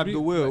 well, Grab the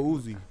wheel,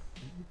 Uzi.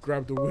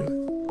 Grab the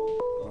wheel.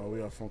 Oh, we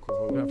got a phone call.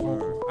 Hold We on. got a phone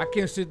call. I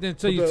can't sit there and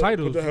tell Put you the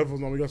titles. Put the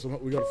headphones on.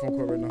 We got a phone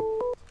call right now.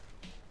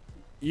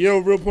 Yo,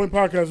 Real Point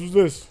Podcast. Who's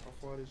this? How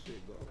far this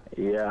shit go?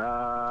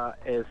 Yeah,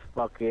 it's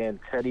fucking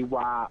Teddy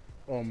Wop.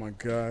 Oh my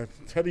God,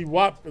 Teddy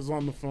Wop is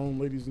on the phone,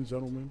 ladies and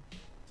gentlemen.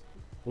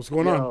 What's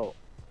going on?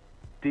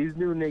 These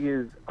new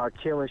niggas are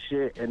killing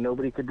shit and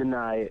nobody could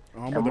deny it.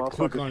 I'm and about to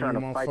click motherfuckers on trying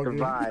you, to fight the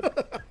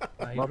motherfucker.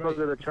 vibe.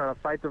 Motherfuckers are trying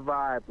to fight the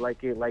vibe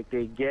like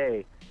they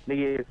gay.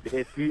 Nigga,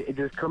 if you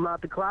just come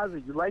out the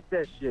closet, you like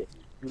that shit.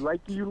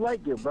 You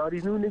like it, bro.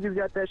 These new niggas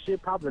got that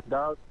shit popping,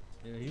 dog.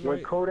 Yeah,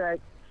 When Kodak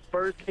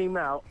first came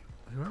out,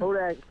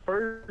 Kodak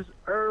first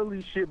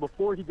early shit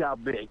before he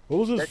got big. What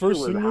was his that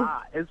first shit was single?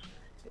 hot.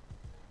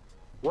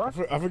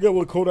 What? I forget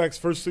what Kodak's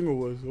first single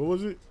was. What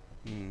was it?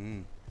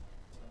 Mm-hmm.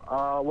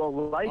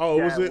 Well, like Oh,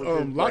 that was it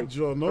his,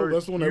 Lockjaw? No, first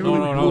that's the one that few- really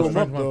No, blew it's him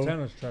up French though.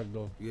 Montana's track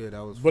though. Yeah,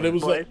 that was. But it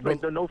was But like, it's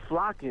like the no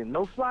flocking,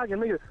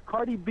 nigga.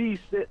 Cardi B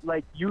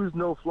used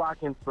no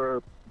flocking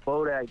for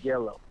Bodak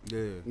Yellow. Yeah,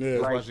 Yeah.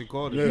 that's Like, why she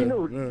called Yeah. it. You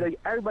know, yeah. like,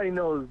 everybody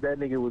knows that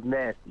nigga was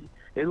nasty.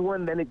 It was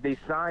one that they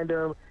signed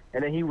him,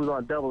 and then he was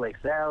on Double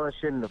XL and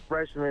shit in the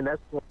freshman.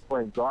 That's when he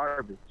went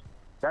garbage.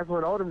 That's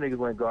when all them niggas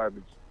went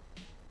garbage.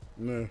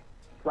 yeah.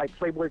 Like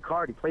Playboy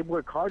Cardi.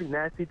 Playboy Cardi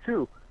nasty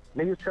too.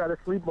 Niggas try to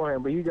sleep on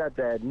him, but you got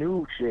that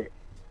new shit.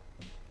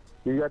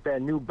 You got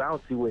that new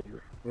bouncy wave.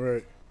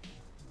 Right.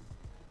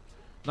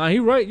 Nah,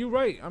 you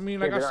right. I mean,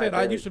 like Yeah, I said, I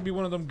right. used to be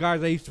one of them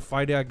guys that used to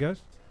fight it, I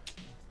guess.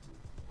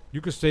 You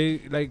could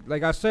say,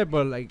 like I said,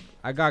 but like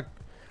I got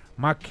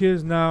my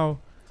kids now,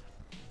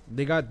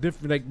 they got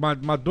different,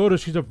 like my daughter,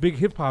 she's a big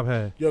hip hop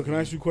head. Yo, can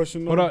I ask you a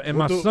question? Though? Hold up, and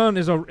What my the- son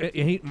is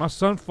my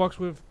son fucks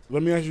with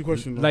Let me ask you a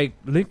question. Though. like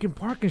Linkin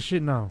Park and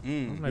shit now. Mm.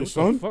 I'm like, Your what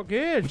son? the fuck?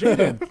 Yeah,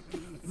 Jaden.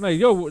 I'm like,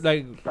 yo,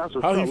 like, That's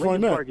what's How up. he Linkin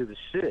find that? Park is a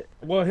shit.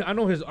 well, I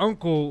know his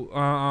uncle,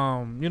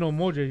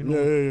 Mojo, you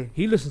know, yeah.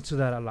 he listens to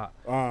that a lot.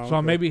 So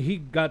Okay. maybe he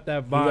got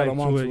that got vibe him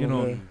to onto it, you him,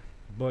 know. yeah.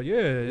 But yeah,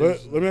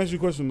 it's- Let me ask you a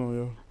question though,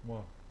 yo.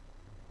 well,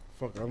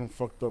 Fuck, I done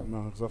fucked up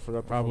now because I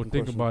forgot the I would fucking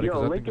think question. about it. Yo,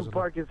 I think Linkin it's a-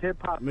 Park is hip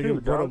hop too,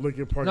 Nigga brought up dog.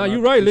 Linkin Park. No, and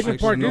you're I- right. Like Linkin you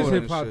Park know is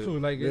that hip hop shit. too.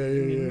 Like Yeah,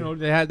 you know,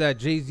 they had that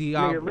Jay-Z Nigga,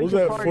 album. What was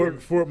Linkin that? Park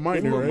is- Fort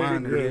Minor, They Fort right?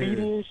 Minor, Yeah.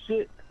 graffiti and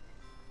shit.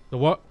 The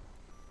what?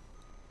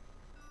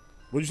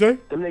 What'd you say?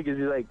 Them niggas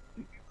is like,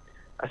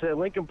 I said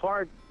Linkin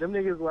Park. Them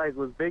niggas like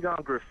was big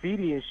on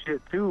graffiti and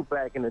shit too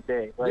back in the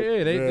day. Like,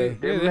 Yeah, they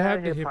they're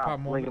had mad the hip hop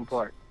Linkin moments.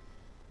 Park.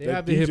 They That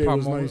had the DJ hip hop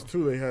was nice moments.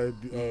 too. They had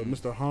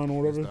Mr. Han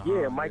or whatever. Mr.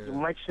 Yeah, Han,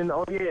 Mike Shin.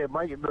 Oh yeah,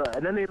 Mike.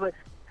 And then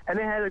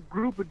they had a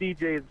group of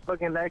DJs,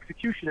 fucking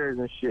executioners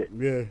and shit.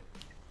 Yeah.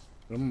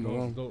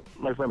 Dope.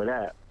 Like remember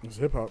that? It's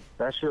hip hop.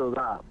 That shit was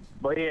hot.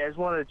 But yeah, I just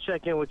wanted to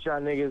check in with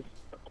y'all niggas.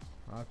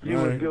 I You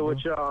Alright, was good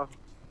with y'all.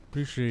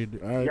 appreciate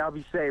it. All right. Y'all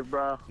be safe,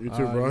 bro. You too,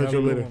 bro. I'll Alright, hit you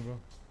have a good later. one, bro.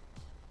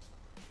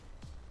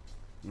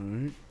 All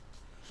right.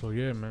 So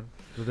yeah, man.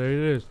 So there it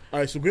is. All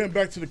right. So getting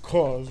back to the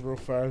cause real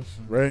fast,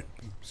 right?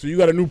 So you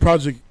got a new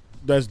project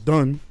that's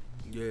done.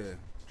 Yeah,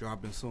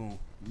 dropping soon.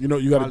 You know,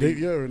 you got Probably- a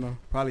date yet or no?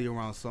 Probably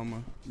around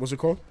summer. What's it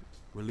called?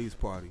 Release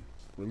party.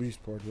 Release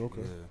party.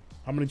 Okay. Yeah,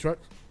 How many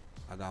tracks?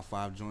 I got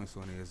 5 joints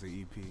on it as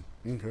an EP.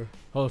 Okay.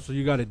 Oh, so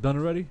you got it done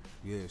already?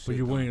 Yeah, But shit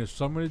you done. waiting the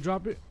summer to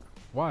drop it?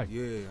 Why?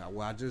 Yeah,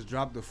 well, I just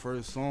dropped the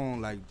first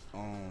song like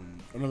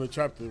Another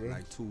chapter, right?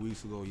 like 2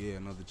 weeks ago. Yeah,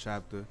 another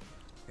chapter,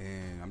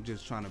 and I'm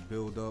just trying to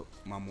build up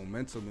my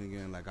momentum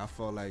again. Like I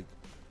felt like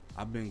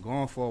I've been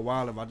gone for a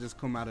while. If I just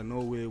come out of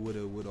nowhere with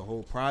a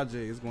whole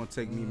project, it's gonna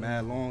take me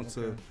mad long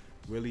to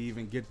really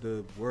even get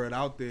the word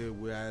out there.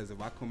 Whereas if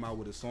I come out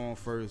with a song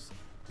first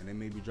and then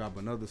maybe drop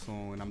another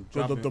song, and I'm Build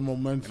dropping up the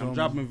momentum. and I'm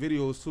dropping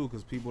videos too,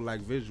 because people like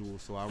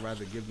visuals, so I'd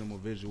rather give them a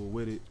visual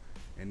with it.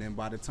 And then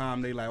by the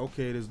time they like,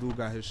 okay, this dude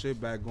got his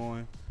shit back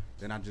going,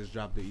 then I just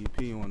drop the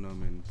EP on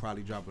them and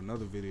probably drop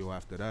another video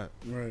after that.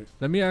 Right.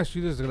 Let me ask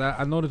you this. 'Cause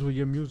I noticed with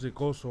your music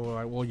also,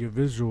 like, well, your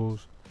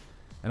visuals,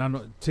 and I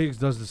know Tiggs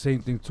does the same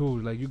thing too.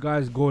 Like you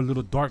guys go a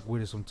little dark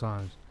with it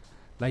sometimes.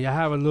 Like you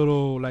have a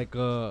little like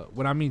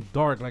what I mean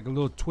dark, like a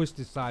little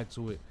twisted side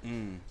to it.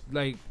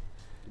 Like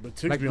But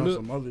Tiggs Like be on look-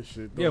 some other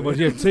shit. Though. yeah, but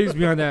yeah, Tiggs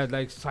be on that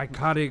like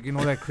psychotic and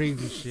all that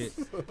crazy shit.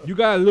 You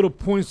got little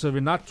points of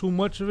it, not too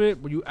much of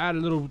it, but you add a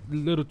little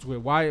to it.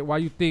 Why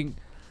you think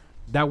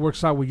that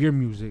works out with your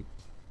music?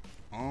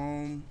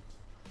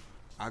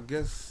 I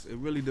guess it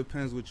really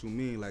depends what you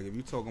mean. Like if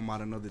you're talking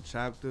about another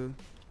chapter,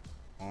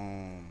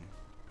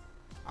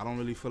 I don't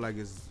really feel like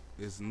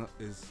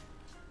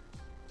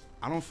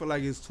I don't feel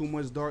like it's too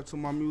much dark to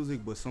my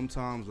music, but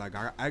sometimes like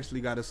I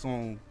actually got a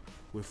song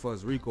with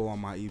Fuzz Rico on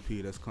my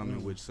EP that's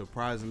coming, which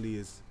surprisingly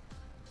is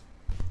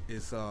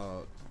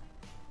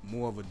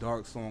more of a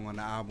dark song on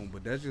the album,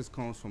 but that just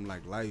comes from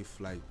like life.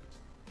 Like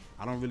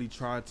I don't really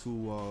try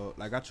to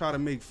like I try to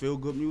make feel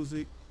good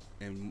music,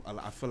 and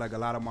I feel like a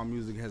lot of my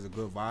music has a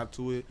good vibe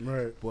to it.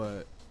 Right.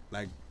 But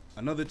like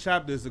another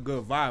chapter is a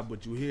good vibe,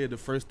 but you hear the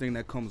first thing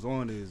that comes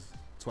on is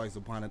Twice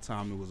Upon a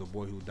Time It Was a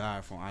Boy Who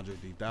Died from Andre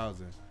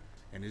 3000,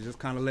 and it's just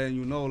kind of letting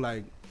you know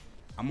like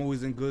I'm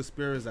always in good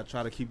spirits. I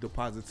try to keep the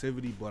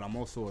positivity, but I'm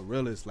also a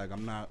realist. Like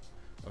I'm not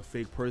a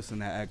fake person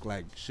that act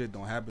like shit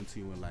don't happen to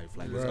you in life.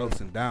 Like there's Right. ups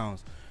and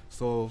downs.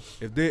 So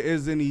if there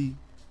is any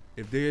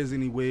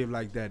wave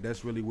like that,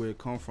 that's really where it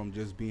comes from,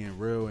 just being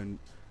real and,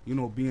 you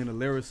know, being a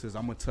lyricist.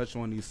 I'm gonna touch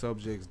on these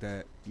subjects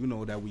that, you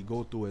know, that we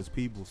go through as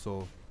people.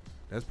 So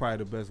that's probably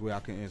the best way I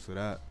can answer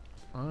that.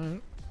 All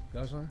right.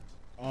 That's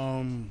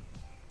fine.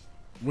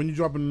 When you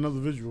dropping another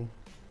visual?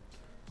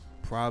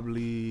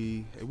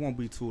 Probably, it won't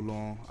be too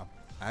long.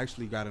 I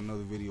actually got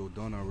another video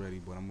done already,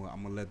 but I'm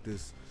gonna let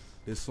this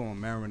song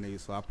marinate.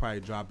 So I'll probably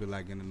drop it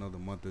like in another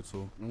month or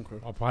two. Okay.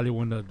 Or probably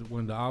when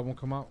the album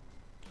come out.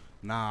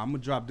 Nah, I'm gonna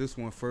drop this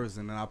one first,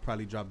 and then I'll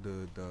probably drop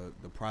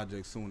the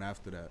project soon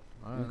after that.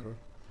 All right. Okay.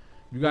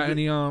 You got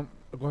any Go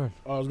ahead.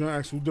 I was gonna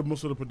ask who did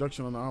most of the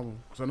production on the album,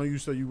 because I know you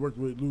said you worked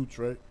with Lordz,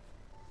 right?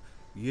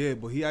 Yeah,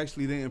 but he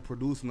actually didn't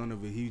produce none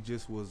of it. He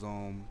just was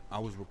I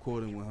was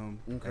recording with him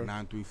at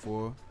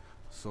 934.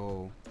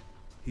 So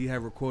he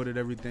had recorded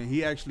everything.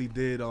 He actually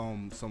did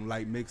some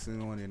light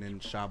mixing on it and then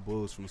shot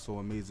Bulls from So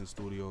Amazing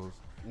Studios.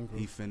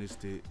 Okay. He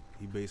finished it.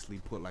 He basically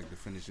put like the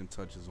finishing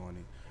touches on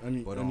it.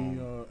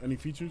 Any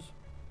features?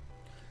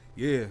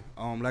 Yeah,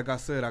 like I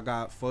said, I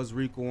got Fuzz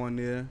Rico on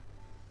there.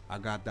 I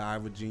got the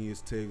Ivor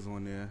Genius Tiggs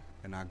on there,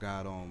 and I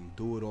got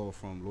Do It All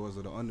from Lords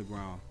of the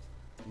Underground.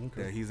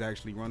 Okay. That he's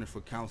actually running for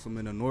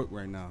councilman of Newark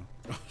right now.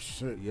 Oh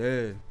shit.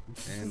 Yeah,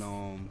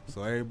 and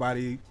so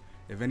everybody,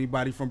 if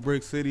anybody from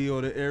Brick City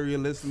or the area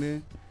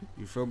listening,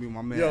 you feel me?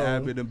 My man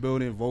Abbott in the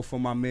building. Vote for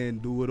my man.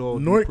 Do It All.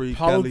 Newark Dupree,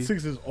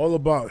 politics is all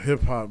about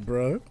hip hop,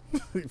 bro.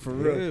 For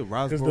real. Yeah,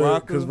 Ras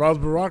Baraka. Because Ras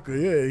Baraka,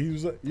 yeah, he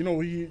was. You know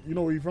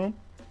where he from?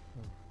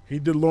 He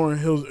did Lauryn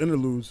Hill's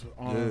interludes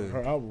on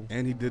her album,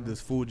 and he did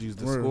this Fuji's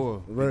the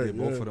score. Right, he did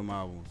both of them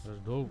albums. That's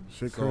dope.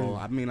 Shit So crazy.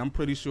 I mean, I'm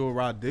pretty sure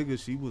Rod Digger,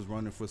 she was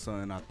running for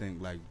something. I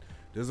think like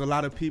there's a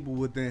lot of people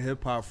within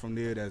hip hop from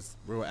there that's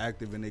real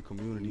active in their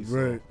community. So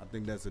Right. I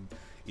think that's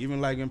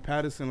even like in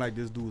Patterson, like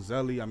this dude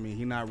Zelly. I mean,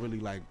 he not really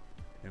like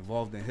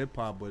involved in hip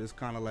hop, but it's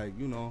kind of like,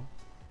 you know,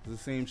 it's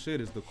the same shit.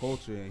 It's the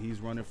culture, and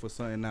he's running for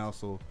something now.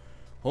 So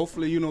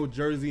hopefully, you know,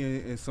 Jersey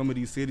and some of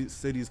these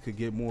cities could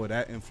get more of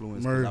that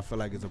influence. 'Cause I feel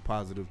like it's a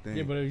positive thing.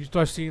 Yeah, but if you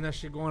start seeing that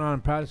shit going on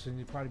in Patterson,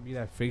 it'd probably be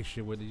that fake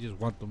shit where they just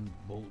want them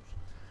votes.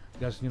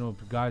 That's, you know,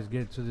 guys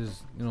get to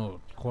this, you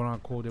know, quote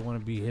unquote, they want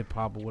to be hip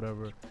hop or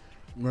whatever.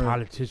 Right.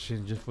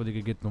 Politicians just for they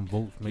could get them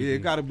votes. Maybe. Yeah, it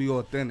got to be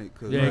authentic.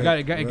 Cause yeah,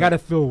 it got to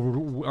feel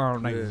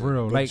like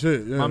real. Like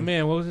Legit, yeah. my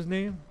man, what was his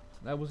name?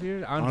 That was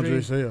here,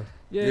 Andre Saya.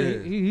 Yeah,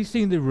 he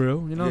seemed it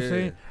real. You know what I'm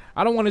saying?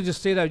 I don't want to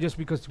just say that just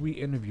because we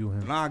interview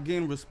him. Nah, I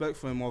gained respect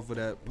for him off of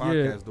that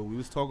podcast though. We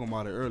was talking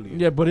about it earlier.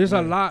 Yeah, but there's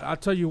a lot. I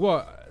tell you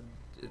what,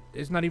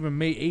 it's not even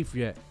May 8th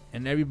yet,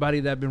 and everybody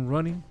that been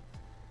running,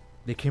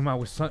 they came out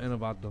with something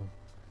about them.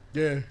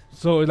 Yeah.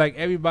 So like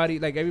everybody,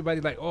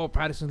 oh,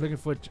 Patterson's looking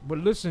for. But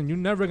listen, you're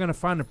never gonna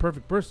find the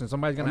perfect person.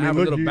 Somebody's gonna have a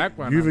little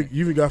background. You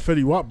even got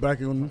Fetty Wap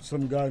backing on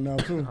some guy now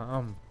too.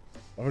 I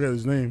forget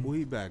his name. Who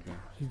he backing?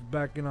 He's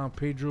backing on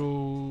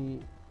Pedro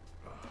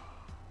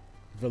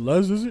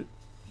Velez, is it?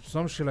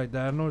 Some shit like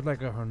that. I know it's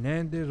like a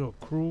Hernandez or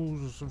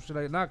Cruz or some shit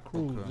like not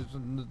Cruz. Okay. It's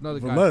another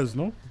guy. Velez,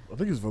 no? I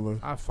think it's Velez.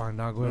 I'll find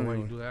out. Go ahead while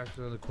you do that. Ask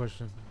the other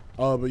question.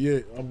 But yeah,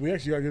 we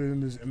actually gotta get in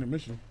this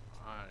intermission.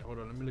 Alright, hold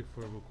on. Let me look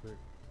for it real quick.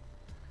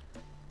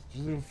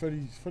 Just little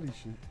Fetty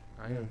shit.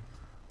 I am.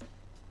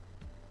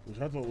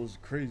 Which I thought was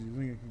crazy.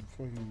 Nigga,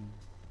 fucking.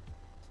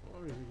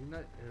 Oh, he's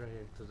not right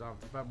here because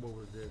Fat Boy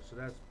was there. So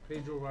that's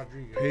Pedro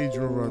Rodriguez.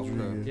 Pedro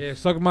Rodriguez. Yeah,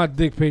 suck my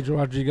dick, Pedro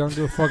Rodriguez. I don't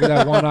give a fuck if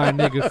that one-eyed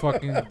nigga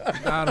fucking.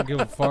 I don't give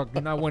a fuck.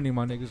 You're not winning,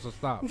 my nigga, so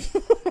stop.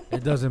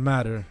 It doesn't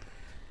matter.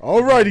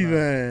 Alrighty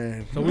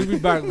then. So we'll be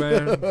back,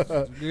 man. We're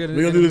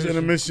gonna do this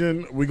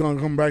intermission. We're gonna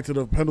come back to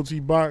the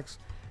penalty box.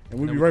 And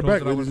we'll be right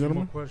back, ladies and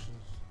gentlemen. We'll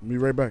be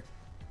right back.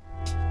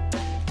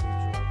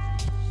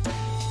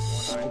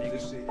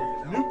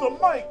 Mute the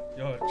mic.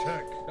 Yo,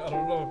 check. I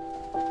don't know.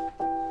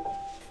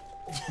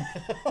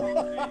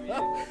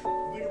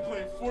 Nigga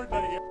playing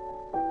Fortnite.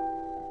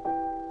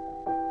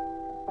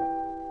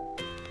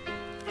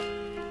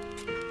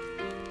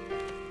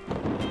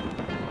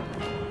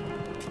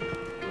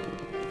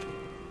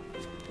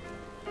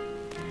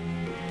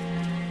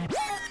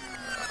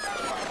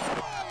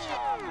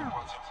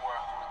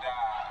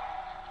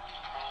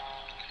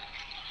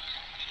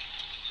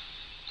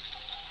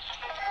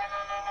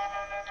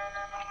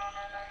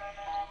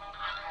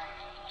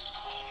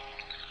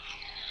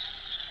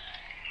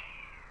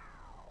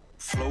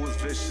 Flow is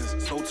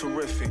vicious, so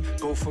terrific.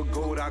 Go for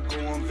gold, I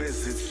go on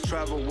visits.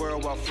 Travel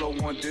world while flow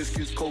on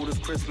discus. Cold as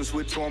Christmas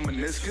with torn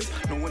meniscus.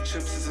 No one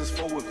chips is as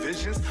full with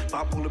visions.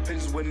 Bipolar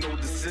pigeons with no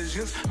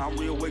decisions. I'm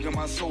reawakening,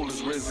 my soul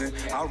is risen.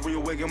 I'll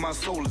reawaken, my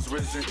soul is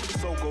risen.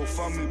 So go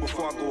fund me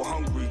before I go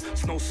hungry.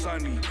 Snow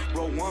sunny,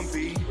 roll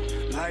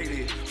 1B, light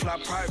it. Fly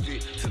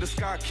private to the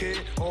sky, kid,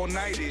 all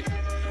nighted.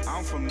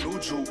 I'm from New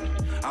Juke.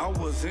 I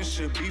was in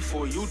shit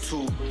before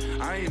YouTube.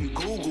 I ain't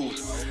Google.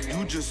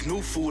 You just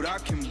new food, I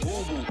can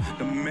boo-boo.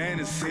 The man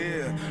is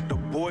here. The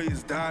boy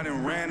is died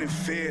and ran in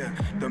fear.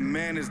 The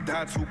man is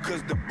died too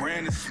cause the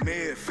brand is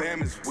smeared.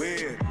 Fam is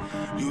weird.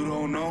 You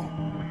don't know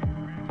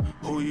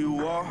who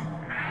you are.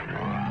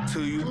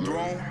 till you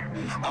thrown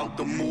out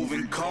the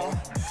moving car.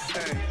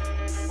 Hey,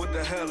 what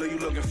the hell are you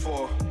looking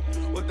for?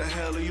 What the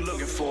hell are you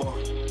looking for?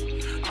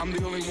 I'm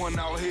the only one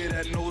out here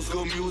that knows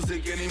good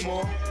music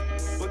anymore.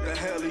 What the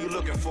hell are you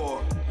looking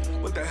for?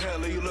 What the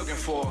hell are you looking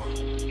for?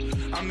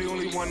 I'm the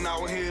only one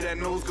out here that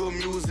knows good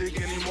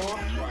music anymore.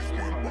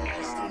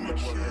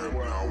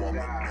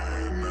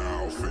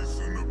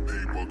 Facing the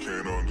people,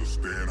 can't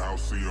understand how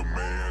see a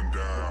man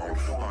down.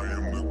 I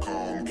am the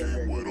calm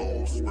king with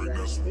offspring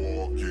that's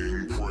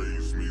walking.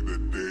 Praise me the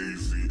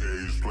daisy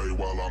age play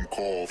while I'm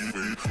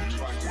coughing.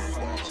 Now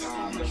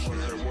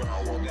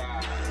I'm a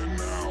man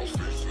now.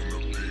 Facing the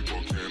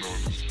people, can't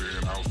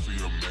understand how see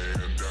a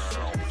man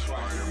down. I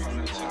am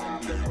the calm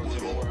king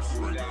with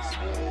offspring that's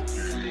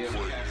walking.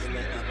 Praise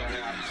me the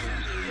daisy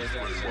age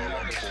play while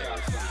I'm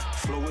coughing.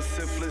 Flow is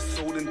syphilis,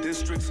 sold in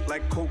districts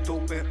like coke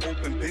open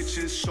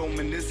bitches.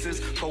 Showman this is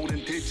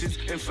folding digits,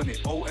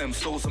 infinite OM,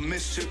 souls of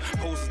mischief.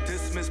 Post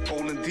dismiss,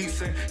 polling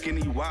decent.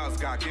 Guinea wise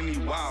got Guinea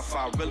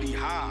Wi-Fi, really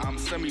high. I'm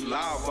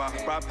semi-lava,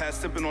 ride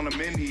past sipping on a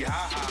mini,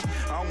 ha.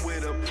 I'm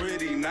with a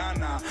pretty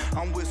nana,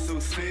 I'm with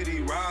some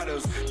city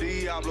riders.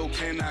 Diablo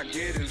cannot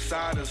get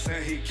inside us,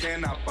 and he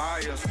cannot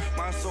buy us.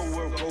 My soul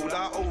work gold,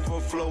 I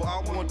overflow.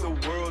 I want the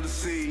world to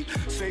see.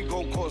 Say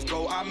go, cause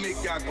go, I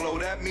make y'all glow.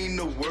 That mean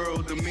the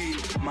world to me.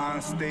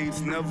 Mind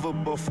states never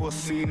before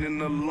seen in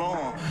the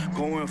lawn.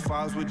 Going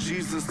fives with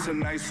Jesus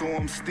tonight, so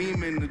I'm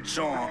steaming the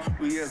jaw.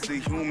 We as the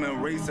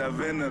human race have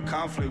in a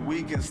conflict.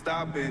 We can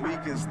stop it, we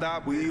can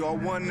stop. We all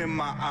one in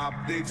my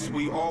optics.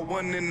 We all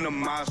one in the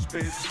mosh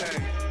pits.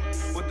 Hey,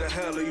 what the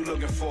hell are you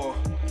looking for?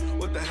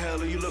 What the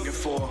hell are you looking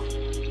for?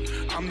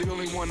 I'm the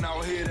only one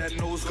out here that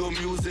knows good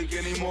music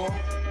anymore.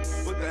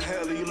 What the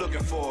hell are you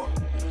looking for?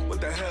 What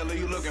the hell are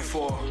you looking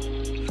for?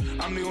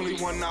 I'm the only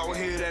one out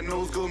here that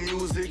knows good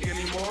music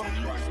anymore.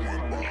 Now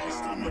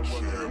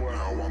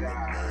I'm a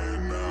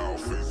man now.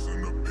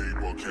 Facing the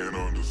people, can't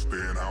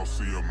understand how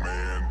see a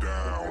man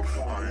down.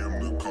 I am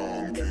the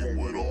calm king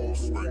with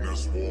offspring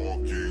that's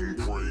walking.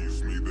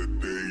 Praise me the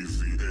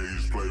daisy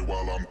age play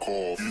while I'm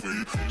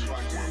coughing. Now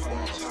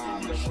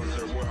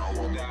I'm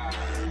a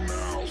man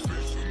now.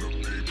 Facing the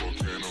people,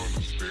 can't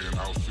understand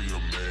how see a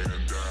man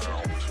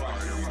down. I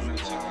am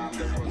the calm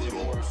king with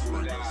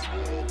offspring that's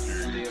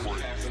walking.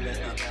 Praise me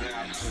the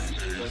daisy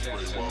age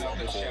play while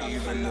I'm coughing.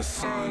 Even the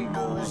sun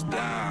goes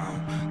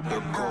down, the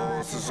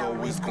cause is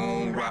always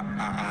gon'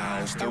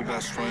 rise. Still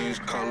got strange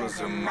colors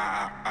in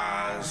my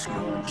eyes.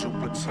 New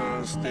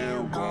Jupiter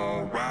still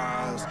gon'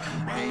 rise.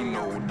 Ain't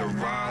no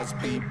divide,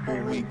 people,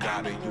 we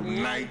gotta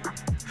unite.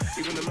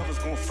 Even the lovers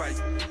gon'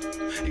 fight.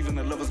 Even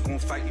the lovers gon'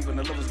 fight. Even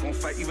the lovers gon'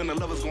 fight. Even the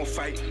lovers gon'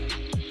 fight.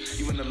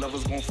 Even the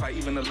lovers gon' fight.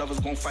 Even the lovers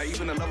gon' fight.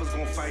 Even the lovers gon'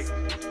 fight.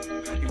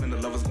 Even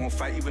the lovers gon'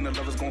 fight. Even the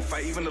lovers gon' fight.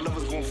 Even the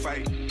lovers gon'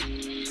 fight.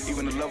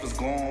 Even the lovers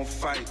gon'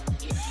 fight.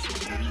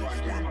 Now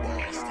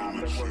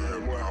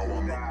I'm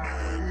a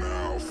man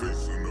now.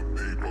 Facing the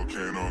people,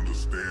 can't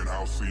understand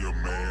how see a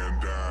man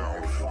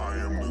down. I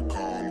am the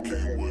calm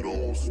king with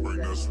offspring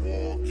that's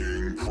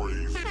walking.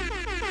 Praise me.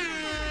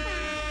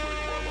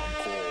 While I'm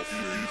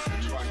coughing.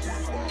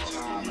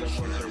 Now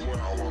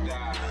I'm a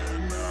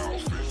man now.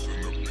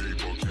 Facing the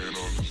people, can't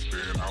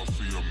understand how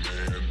see a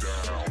man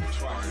down.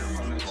 I am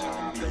the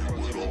calm king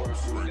with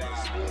offspring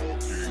that's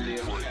walking.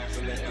 Praise me.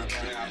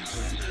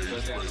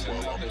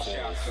 While I'm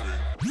coughing.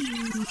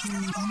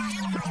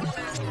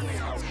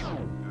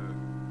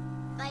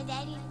 My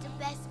daddy's the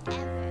best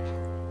ever.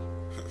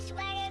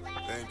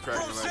 They ain't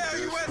cracking like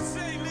this.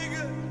 USA,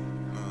 nigga.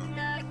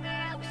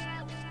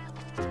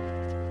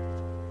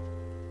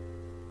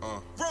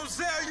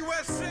 Roselle,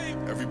 USA.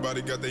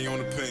 Everybody got their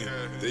own opinion.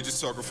 They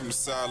just talking from the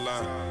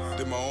sideline.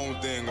 Did my own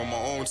thing on my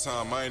own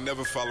time. I ain't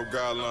never followed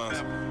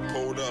guidelines.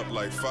 Pulled up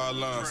like 5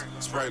 lines.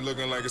 Sprite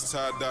looking like it's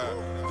tie-dye.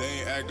 They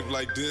ain't active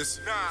like this.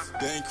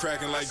 They ain't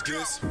cracking like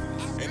this.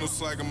 Ain't no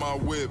slack in my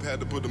whip. Had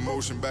to put the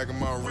motion back in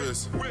my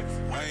wrist.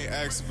 I ain't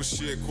asking for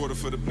shit. Quarter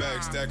for the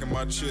bag, stacking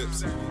my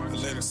chips.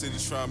 Atlantic City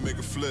trying to make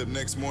a flip.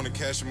 Next morning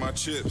cashing my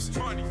chips.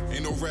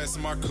 Ain't no rats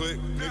in my clique,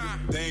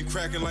 nigga. They ain't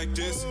cracking like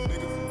this,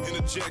 nigga.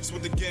 Interjects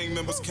with the gang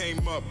members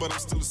came up, but I'm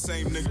still the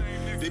same nigga.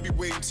 They be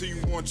waiting till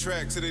you on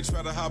track till they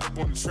try to hop up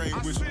on the train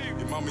with you.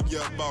 Your mama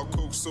yell about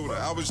coke soda,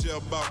 I was yell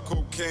about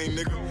cocaine,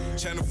 nigga.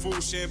 Channel full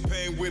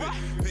champagne with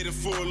it, paid in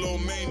full low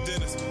main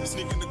dinners.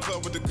 Sneak in the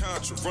club with the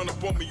contra, run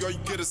up on me, all you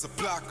get is a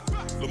block.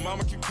 Lil'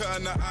 mama keep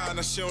cutting her eye,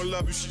 now she don't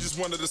love you, she just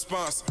wanted a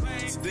sponsor.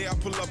 Today I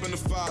pull up in the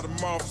fire,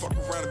 tomorrow fuck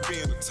around and be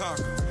in the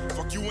Tonka.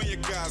 Fuck you and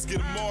your guys, get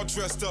them all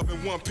dressed up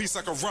in one piece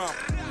like a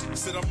romper.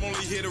 Said I'm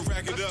only here to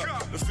rack it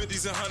up, the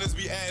 50s and 100s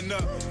be adding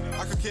up.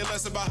 I could care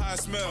less about how it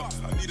smell.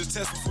 I need a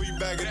test before you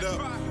bag it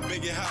up.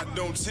 Make it hot,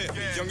 don't tempt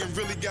me. Youngin'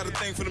 really got a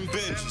thing for them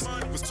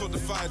binges. Was taught to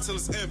fire till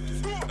it's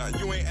empty. Now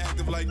you ain't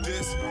active like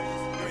this.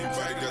 You ain't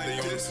Everybody got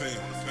their own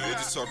opinion. They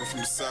just talking from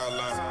the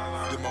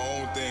sideline. Did my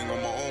own thing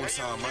on my own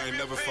time. I ain't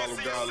never follow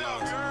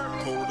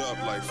guidelines. Pulled up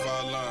like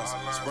 5 lines.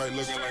 Sprite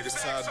looking like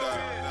it's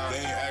tie-dye. They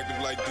ain't active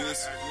like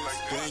this.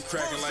 They ain't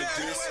cracking like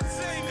this.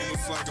 Ain't no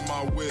slack in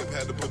my whip.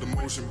 Had to put the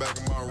motion back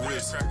in my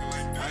wrist. I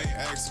ain't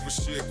asking for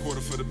shit.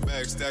 Quarter for the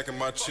bag. Stacking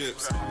my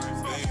chips. They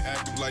ain't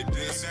active like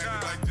this.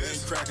 They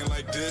ain't cracking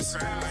like this.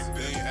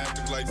 They ain't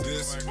active like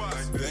this.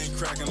 They ain't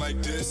cracking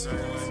like this.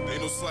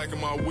 Ain't no slack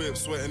in my whip.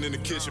 Sweating in the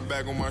kitchen.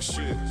 Back on my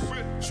shit.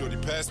 Shorty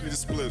pass me the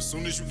split.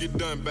 Soon as you get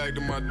done, back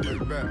to my dick.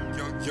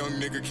 Young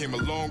nigga came a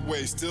long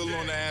way. Still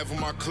on the half of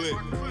my clip.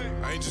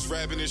 I ain't just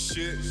rapping this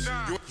shit.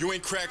 You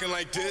ain't cracking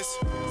like this.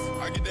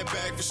 I get that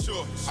bag for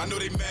sure. I know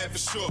they mad for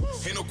sure.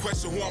 Ain't no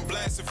question who I'm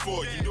blasting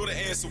for. You know the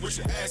answer, what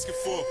you asking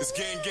for. It's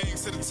gang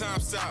to the time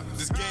stop.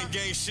 This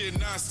gang shit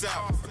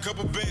non-stop. A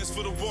couple bands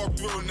for the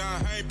walkthrough. Nah,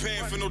 I ain't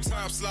paying for no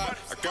time slot.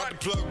 I got the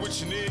plug what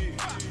you need.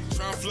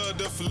 Tryna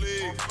flood up for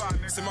league.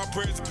 Send my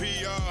prayers to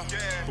PR.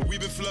 But we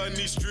been flooding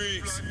these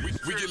streets.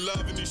 We get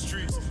love in these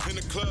streets. In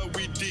the club,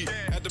 we deep.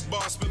 At the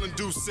bar, spilling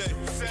Douce.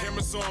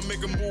 Cameras on,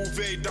 make a move.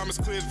 Diamonds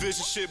clear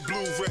vision, shit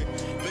Blu-ray.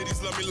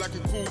 Ladies love me like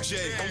I'm Cool J.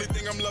 Only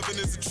thing I'm loving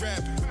is the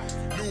trap.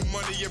 New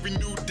money every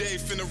new day.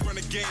 Finna run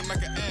a game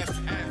like an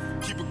athlete.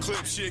 Keep a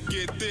clip, shit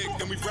get thick.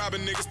 Then we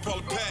robbing niggas, Paul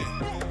a pack.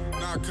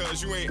 Nah,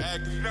 cuz you ain't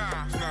acting.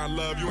 Nah,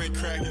 love, you ain't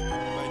cracking.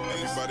 Like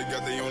everybody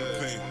got their own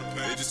opinion.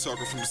 They just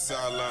talking from the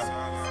sideline.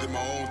 Did my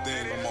own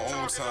thing on my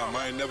own time.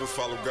 I ain't never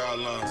follow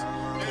guidelines.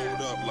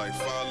 Pulled up like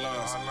 5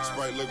 lines.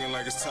 Sprite looking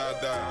like it's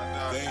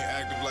tie-dye. They ain't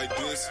active like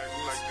this.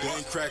 They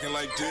ain't cracking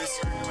like this.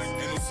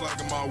 Ain't no slack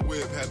in my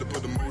whip. Had to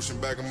put the motion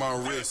back in my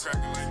wrist.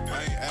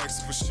 I ain't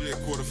asking for shit.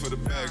 Quarter for the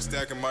bag.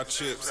 Stacking my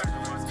chips.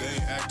 They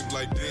ain't active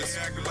like this.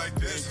 They ain't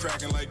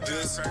cracking like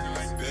this. They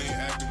ain't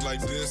active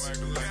like this.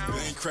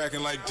 They ain't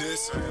cracking like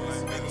this.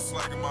 Ain't no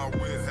slack in my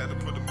whip. Had to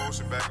put the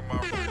motion back in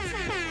my wrist.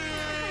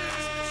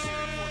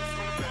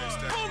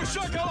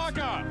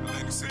 Shakalaka!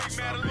 Big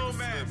mad, a little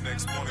mad.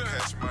 Next morning,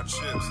 catching my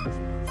chips.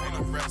 Ain't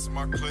no rats in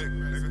my clique,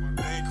 nigga.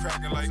 They ain't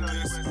cracking like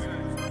this.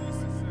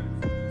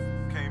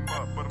 Came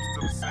up, but I'm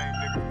still the same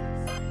nigga.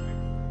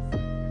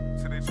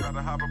 Till they try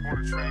to hop up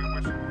on the train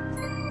with you.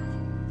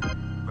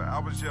 But I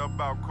was yell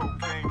about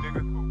cocaine,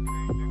 nigga.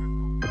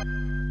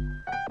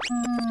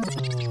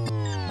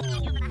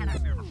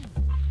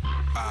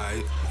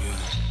 Alright,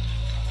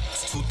 yeah.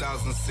 It's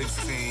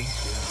 2016.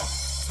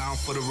 Time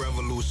for the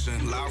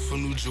revolution. Live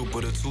from New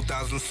Jupiter,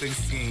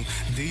 2016.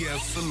 DF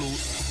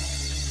salute.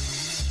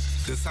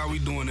 This how we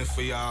doing it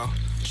for y'all.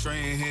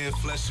 Train here,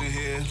 flesh in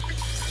here.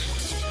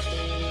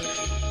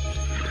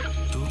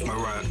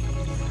 Alright.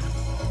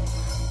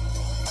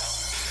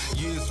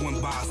 Years went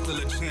by, still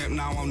a champ,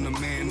 now I'm the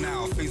man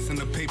now. Facing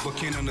the paper,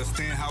 can't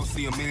understand how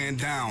see a man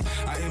down.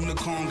 I am the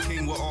calm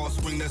king with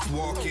offspring that's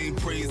walking.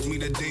 Praise me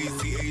the days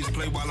the age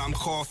play while I'm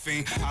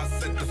coughing. I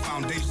set the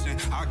foundation,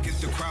 I get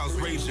the crowds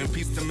raging.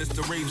 Peace to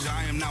Mr. Ranger,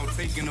 I am now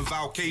taking a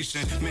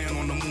vacation. Man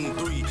on the moon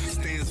 3,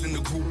 stands in the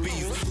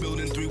groupies.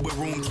 Building 3 with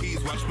room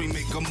keys, watch me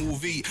make a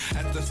movie.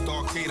 At the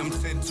Starcade, I'm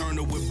Ted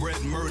Turner with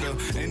bread murder.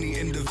 Any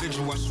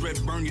individual I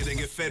shred, burn you, they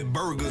get fed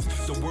burgers.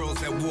 The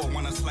world's at war,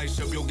 wanna slice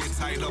up, you'll get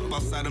tied up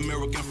outside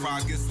American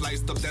fry, get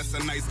sliced up, that's a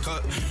nice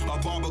cut. A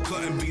barber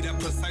couldn't be that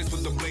precise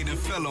with the blade and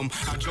film.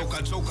 I joke,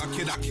 I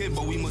kid,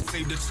 but we must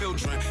save the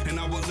children. And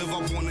I will live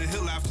up on the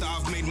hill after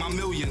I've made my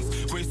millions.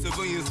 Great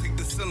civilians take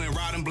the ceiling,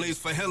 riding blades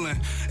for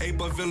healing.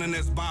 Ape a villain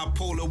that's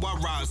bipolar, I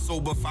ride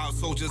sober. 5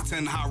 soldiers,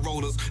 10 high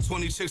rollers,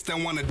 20 chicks that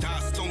wanna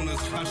die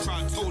stoners. I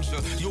tried, told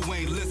you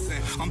ain't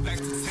listen. I'm back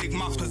to take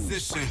my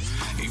position.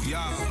 If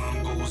y'all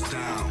sun goes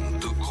down,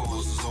 the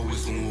cause is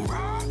always gonna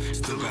rise.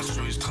 Still got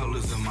strange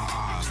colors in my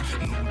eyes.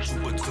 No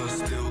Jupiter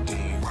still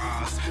gonna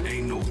rise.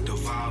 Ain't no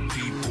divide,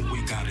 people,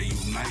 we gotta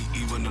unite.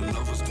 Even the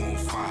lovers gon'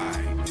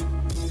 fight.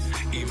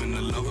 Even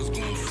the lovers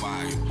gon'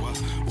 fight. What?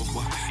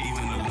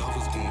 Even the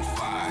lovers gon'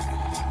 fight.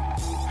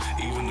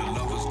 Even the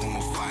lovers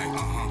gon'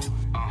 fight.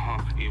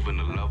 Even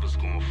the lovers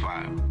gon'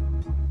 fight.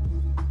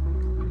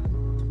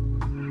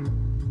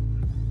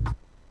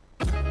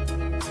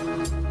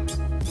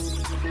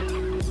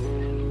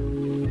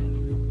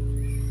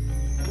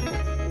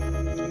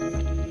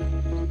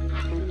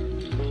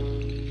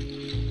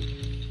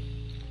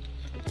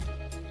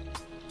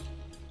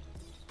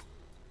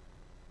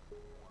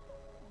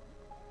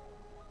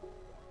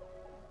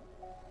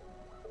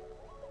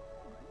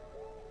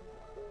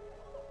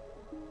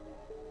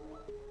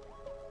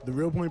 The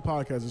Real Point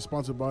Podcast is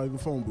sponsored by The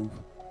Phone Booth.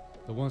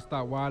 The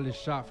one-stop wireless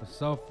shop for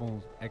cell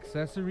phones,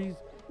 accessories,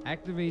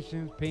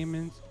 activations,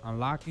 payments,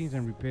 unlockings,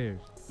 and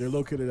repairs. They're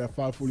located at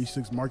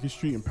 546 Market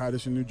Street in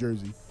Paterson, New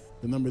Jersey.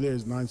 The number there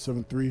is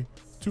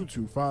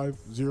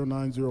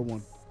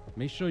 973-225-0901.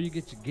 Make sure you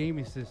get your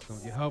gaming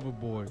systems, your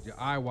hoverboards, your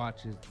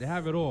iWatches. They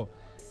have it all.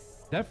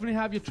 Definitely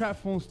have your trap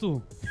phones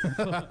too.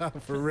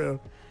 For real.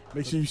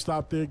 Make sure you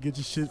stop there, get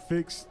your shit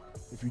fixed.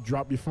 If you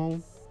drop your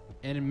phone.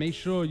 And make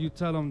sure you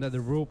tell them that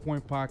the Real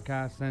Point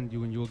Podcast sent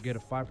you and you'll get a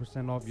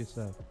 5% off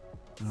yourself.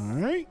 All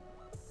right.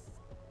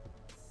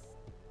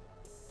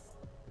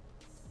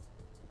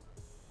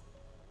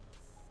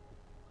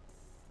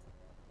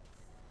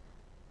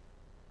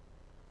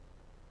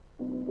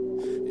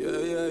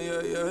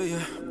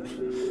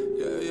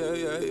 Yeah, yeah,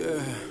 yeah,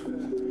 yeah.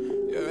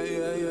 Yeah,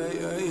 yeah, yeah,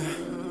 yeah, yeah.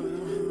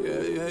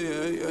 Yeah, yeah,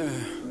 yeah, yeah.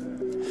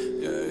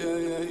 Yeah, yeah,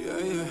 yeah,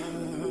 yeah, yeah.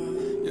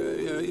 Yeah,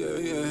 yeah, yeah,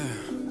 yeah.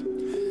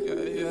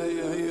 Yeah, yeah,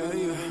 yeah, yeah,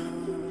 yeah.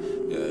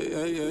 Yeah,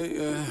 yeah, yeah,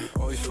 yeah.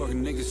 All these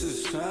fucking niggas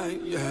is the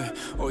same, yeah.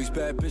 All these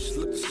bad bitches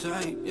look the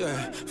same,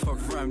 yeah. Fuck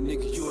around,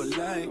 nigga, you a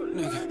lame,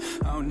 nigga.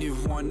 I don't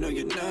even wanna know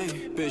your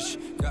name, bitch.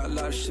 Got a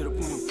lot of shit up on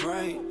my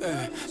brain,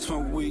 yeah.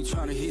 Smoke weed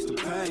tryna ease the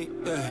pain,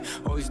 yeah.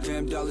 All these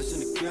damn dollars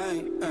in the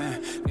game, yeah.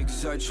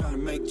 Niggas out tryna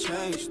make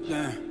change,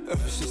 yeah.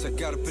 Ever since I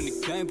got up in the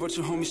game, bunch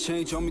of homies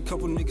change on me,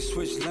 couple niggas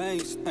switch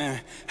lanes,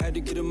 had to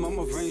get them on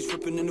my range,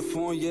 ripping in the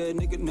phone, yeah.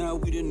 Nigga, now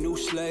we the new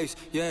slaves,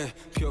 yeah.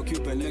 Pure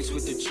Cuban links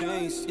with the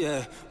chains,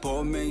 yeah.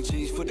 Ball main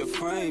jeans for the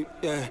frame,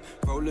 yeah.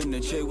 Rolling the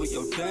J with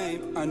your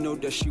dame. I know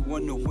that she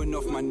wanna win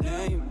off my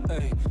name,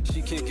 hey.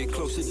 She can't get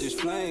close to this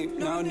flame.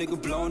 Now a nigga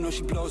blowing on,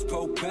 she blows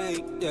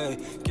propane, yeah.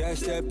 Gas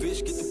that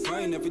bitch, get the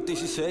brain, everything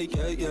she say,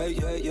 yeah, yeah,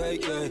 yeah, yeah,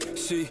 yeah.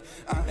 See,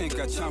 I ain't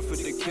got time for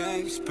the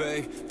games,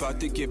 babe. About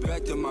to get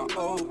back to my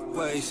old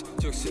ways.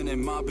 Juxing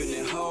and mobbing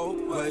in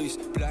hallways.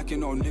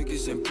 Blacking on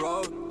niggas in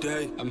broad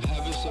day. I'm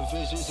having some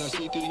visions, I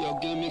see through your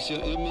gimmicks.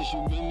 Your image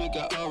you mimic,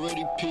 I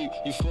already peep.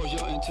 You force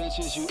your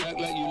intentions, you act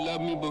like you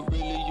love me, but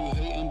really you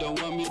hate and don't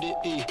want me to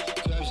eat.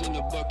 Crabs in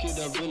the bucket,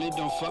 I really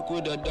don't fuck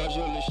with. I dodge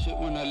all this shit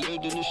when I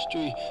lived in the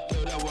street.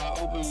 Throw that while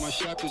I open my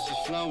chakras is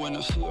flowing.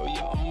 I see all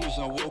your homies,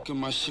 I woke in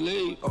my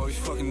sleep. All these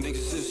fucking niggas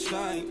is the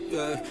same,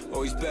 yeah.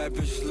 All these bad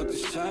bitches look the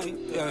same,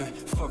 yeah.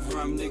 Fuck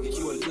around, nigga,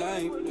 you a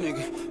lame,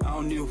 nigga. I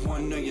don't even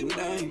wanna know your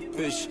name,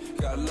 bitch.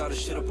 Got a lot of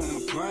shit up on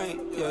my brain,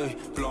 yeah.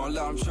 Blowing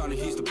loud, I'm tryna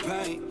ease the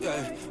pain,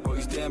 yeah. All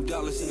these damn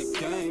dollars in the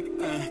game,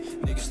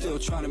 niggas still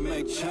tryna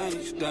make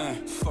change,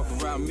 damn. Fuck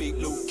around, meet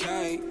Luke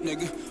Kane,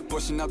 nigga.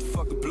 Busting out the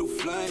fucking blue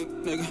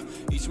flame, nigga.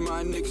 Each of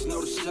my niggas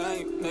know the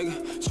same,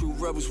 nigga. True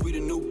rebels, we the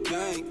new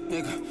gang,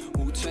 nigga.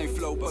 Wu-Tang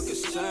flow, bucket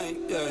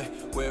same, yeah.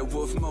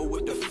 Werewolf mode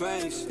with the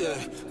fangs, yeah.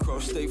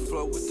 Cross state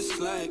flow with the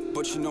slang,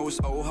 but you know it's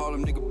old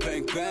Harlem, nigga,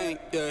 bang, bang,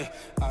 yeah.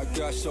 I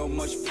got so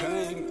much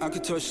pain, I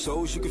can touch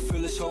souls, you can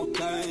feel this whole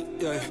thing,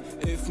 yeah.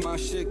 If my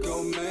shit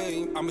go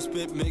main, I'ma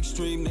spit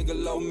mid-stream, nigga,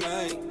 low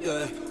main,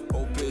 yeah.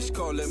 Old bitch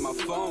calling my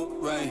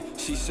phone ring.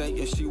 She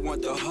saying she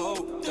want the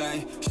whole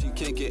thing. She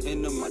can't get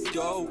into my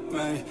dough,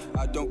 man.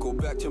 I don't go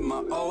back to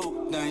my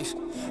old days.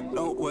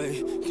 No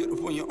way, get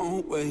up on your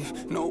own way.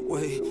 No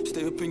way,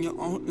 stay up in your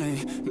own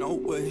lane. No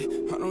way,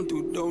 I don't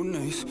do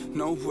donates.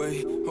 No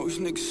way, all these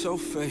niggas so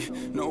fake.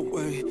 No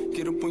way,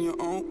 get up on your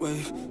own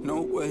way.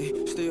 No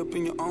way, stay up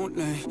in your own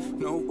lane.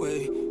 No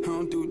way, I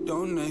don't do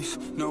donates.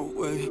 No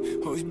way,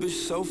 all these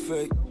bitches so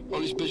fake. All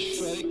these bitches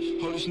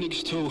fake, all these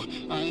niggas too.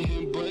 I ain't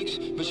hitting brakes,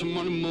 bitch, I'm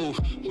on the move.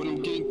 When I'm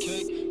getting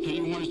cake, then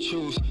you wanna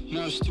choose.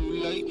 Now it's too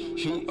late,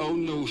 you old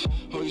news.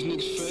 All these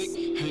niggas fake,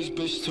 and these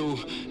bitches too.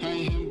 I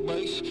ain't hitting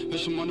brakes,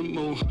 bitch, I'm on the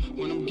move.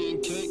 When I'm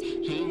getting cake,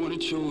 then you wanna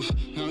choose.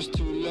 Now it's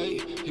too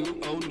late, you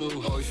old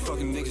news. All these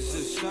fucking niggas is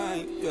the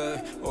same,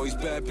 yeah. All these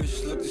bad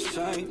bitches look the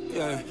same,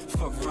 yeah.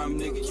 Fuck around,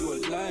 nigga, you a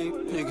lame,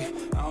 nigga.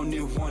 I don't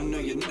even wanna know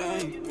your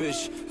name,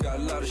 bitch. Got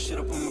a lot of shit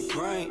up on my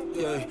brain,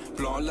 yeah.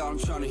 Blowing loud, I'm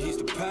tryna ease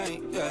the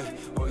pain, yeah.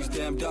 All these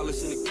damn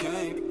dollars in the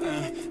game,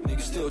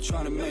 niggas still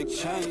trying to make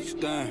change,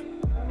 damn.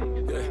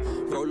 Yeah.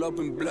 Roll up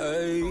and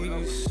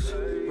blaze,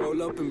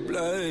 roll up and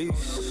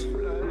blaze,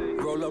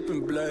 roll up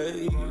and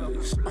blaze,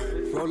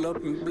 roll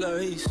up and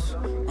blaze,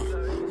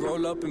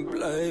 roll up and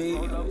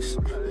blaze,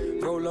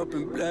 roll up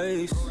and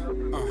blaze,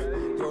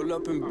 roll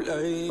up and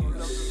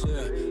blaze,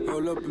 yeah.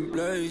 Roll up and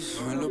blaze,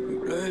 roll up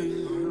and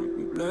blaze, roll up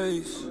and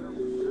blaze,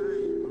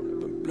 roll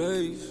up and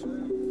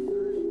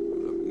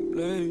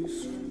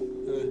blaze,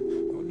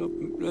 roll up and blaze. Up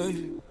and play.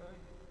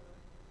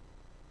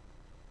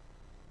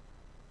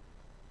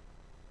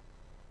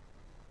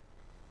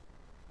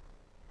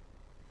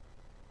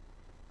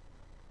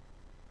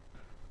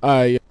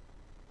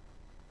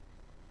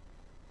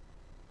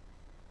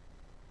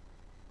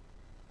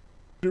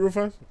 Real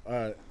fast?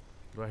 Alright.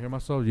 Do I hear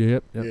myself?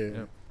 Yep. Yeah.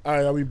 Yep.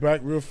 Alright, are we back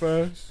real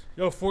fast?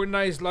 Yo,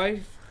 Fortnite's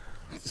life.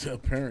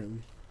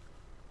 Apparently.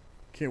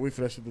 Can't wait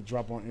for that shit to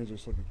drop on Android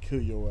so I can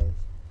kill your ass.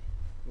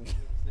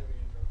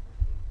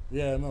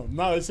 Yeah, no.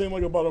 Nah, it seemed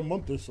like about a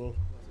month or so.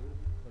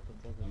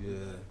 Yeah.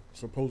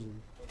 Supposedly.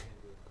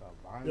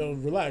 Yo,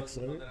 relax,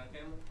 right?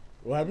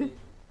 What happened?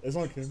 It's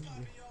on camera.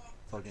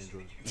 Fuck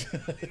Android.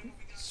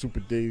 Super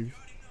Dave.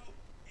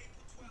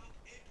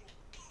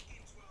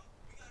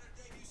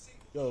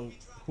 Yo,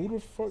 who the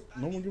fuck?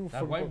 No one give a fuck.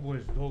 That white boy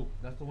is dope.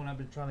 That's the one I've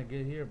been trying to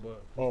get here,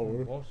 but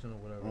really? Boston or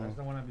whatever. That's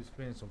the one I've been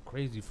spinning some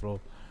crazy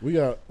flow. We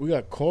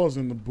got Cause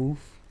in the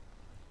booth.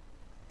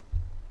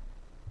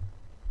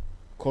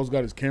 Cause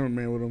got his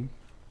cameraman with him.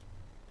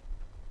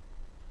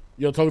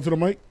 Yo, talking to the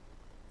mic?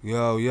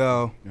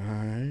 Yo.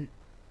 Alright.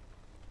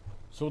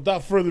 So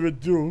without further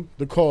ado,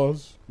 the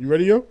Cause. You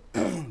ready, yo?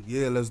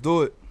 Yeah, let's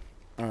do it.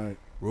 Alright.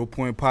 Real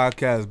Point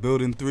Podcast,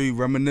 Building 3,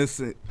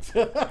 Reminiscent.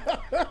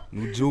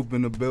 New Jupe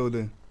in the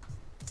building.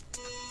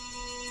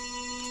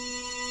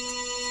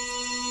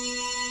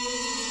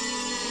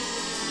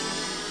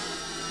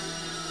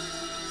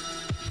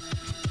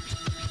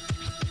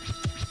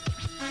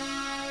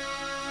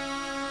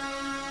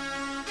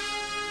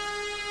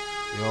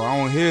 Yo, I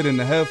don't hear it in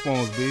the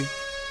headphones, B.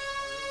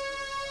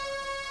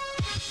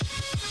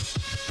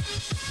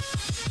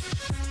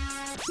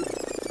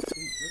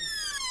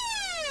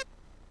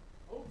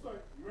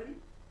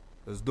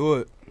 Let's do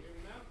it.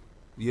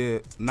 Yeah.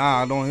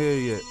 Nah, I don't hear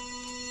it yet.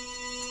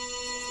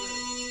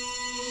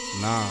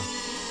 Nah.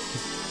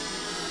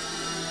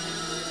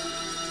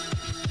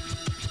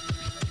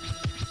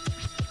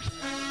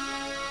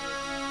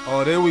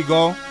 Oh, there we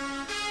go.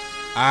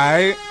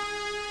 Alright.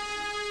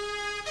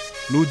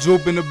 New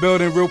Jupe in the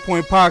building, Real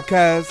Point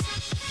Podcast.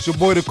 It's your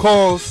boy The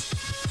Cause.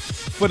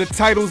 For the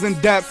titles and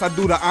daps, I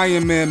do the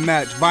Iron Man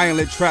match.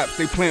 Violent traps,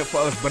 they plant for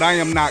us, but I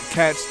am not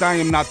catched. I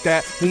am not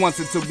that. Who wants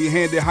it to be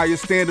handed? Higher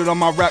standard on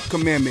my rap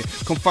commandment.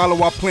 Come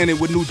follow our planet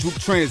with New Juke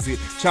Transit.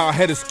 Child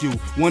head askew,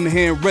 one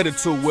hand ready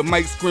to. With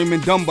Mike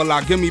screaming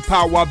Dumbledore, give me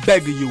power, I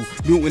beg of you.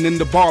 Mutant in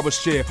the barber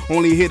chair,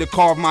 only here to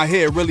carve my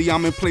hair. Really,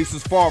 I'm in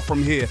places far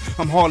from here.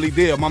 I'm hardly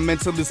there, my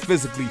mental is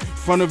physically.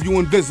 Front of you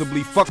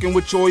invisibly, fucking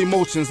with your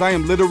emotions. I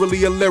am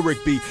literally a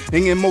lyric beat.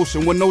 In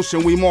motion, with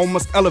notion, we all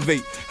must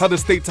elevate. Held the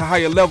state to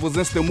higher levels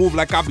and still move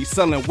like I be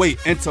selling weight.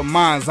 Enter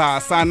mind's eye,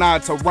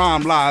 cyanide to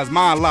rhyme lies,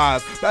 my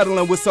lies.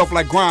 Battling with self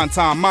like grind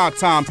time, my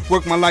time.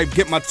 Work my life,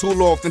 get my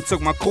tool off, then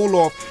took my cool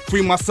off.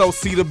 Free myself,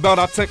 see the belt,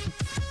 I take.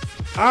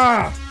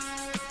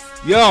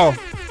 Yo,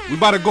 we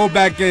about to go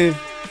back in.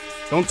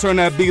 Don't turn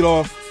that beat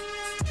off.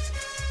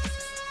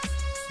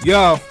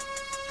 Yo,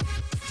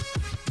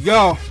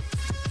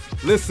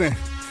 listen.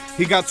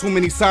 He got too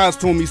many sides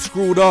to him, he's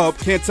screwed up.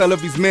 Can't tell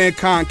if he's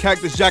mankind,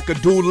 Cactus Jack or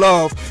do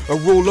love. A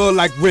ruler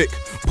like Rick,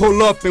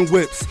 pull up in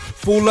whips.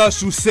 Fool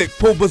us, you sick,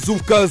 pull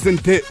bazookas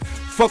and dip.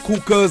 Fuck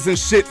hookahs and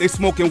shit, they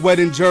smoking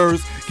wedding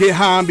jers. Get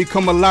high and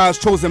become Allah's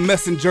chosen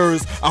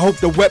messengers. I hope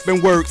the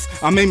weapon works,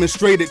 I'm aiming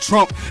straight at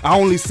Trump. I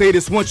only say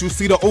this once, you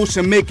see the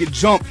ocean, make it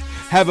jump.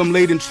 Have him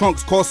laid in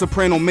trunks, call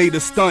Soprano made a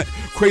stunt.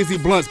 Crazy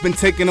blunts, been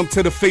taking them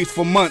to the face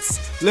for months.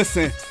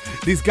 Listen,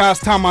 these guys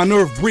time my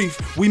nerve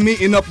brief. We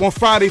meeting up on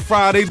Friday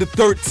the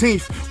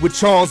 13th. With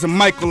Charles and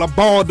Michael, I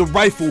borrowed the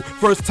rifle.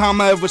 First time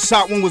I ever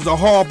shot one was a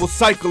horrible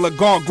cycle. A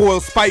gargoyle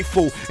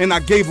spiteful, and I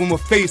gave him a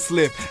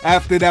facelift.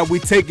 After that, we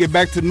take it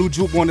back to New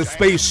Juke on the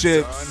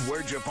spaceship. Son,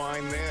 where'd you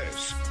find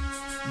this?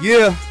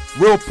 Yeah,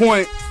 Real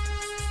Point.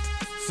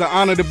 It's an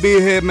honor to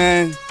be here,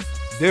 man.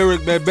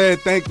 Derek, baby,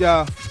 thank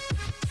y'all.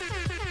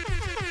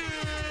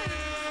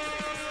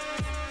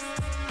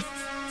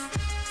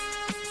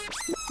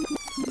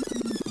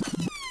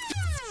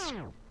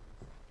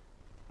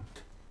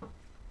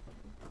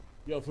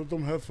 Yo, flip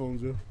them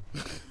headphones, yo.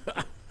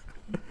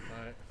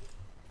 Alright.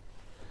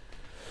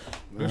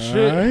 Good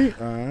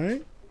shit.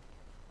 Alright.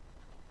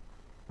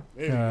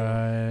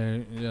 Yeah,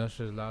 that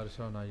shit's loud as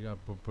hell now. You gotta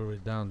put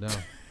it down.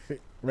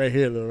 Right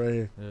here, though, right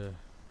here. Yeah.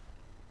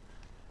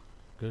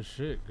 Good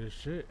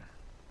shit.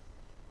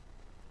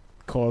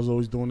 Car's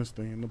always doing his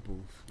thing in the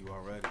booth. You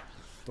already.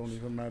 Don't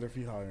even matter if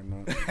he high or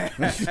not.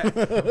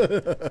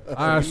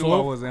 Alright, so I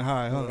wasn't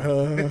high,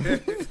 huh?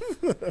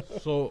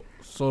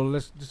 So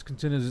let's just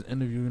continue this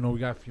interview. You know, we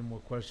got a few more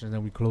questions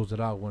and we close it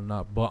out,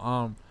 whatnot. But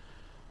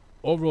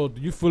overall,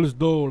 do you feel as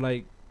though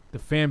like the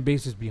fan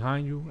base is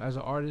behind you as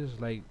an artist?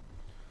 Like,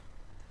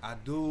 I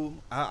do.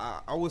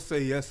 I would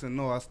say yes and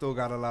no. I still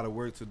got a lot of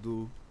work to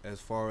do as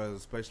far as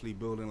especially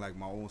building like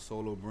my own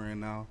solo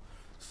brand now.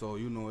 So,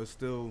 you know, it's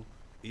still,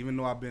 even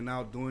though I've been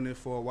out doing it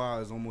for a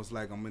while, it's almost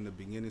like I'm in the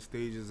beginning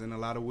stages in a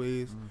lot of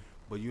ways.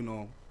 But, you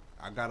know,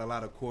 I got a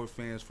lot of core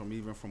fans from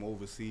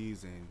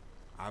overseas and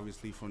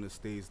obviously from the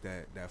States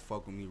that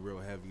fuck with me real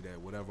heavy,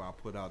 that whatever I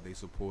put out, they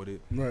support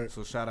it. Right.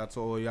 So shout out to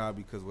all y'all,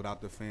 because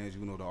without the fans,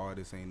 you know, the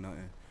artist ain't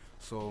nothing.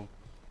 So,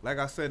 like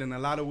I said, in a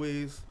lot of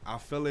ways, I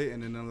feel it,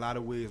 and in a lot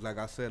of ways, like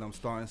I said, I'm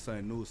starting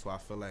something new, so I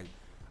feel like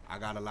I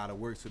got a lot of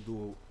work to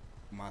do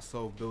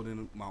myself,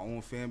 building my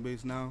own fan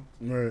base now.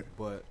 Right.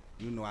 But,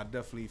 you know, I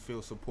definitely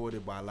feel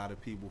supported by a lot of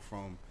people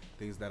from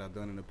things that I've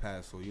done in the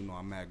past, so, you know,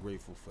 I'm mad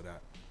grateful for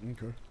that.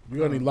 Okay. You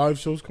got any live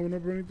shows coming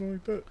up or anything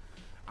like that?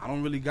 I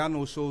don't really got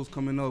no shows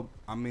coming up.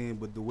 I mean,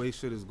 but the way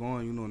shit is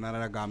going, you know, now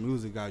that I got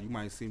music out, you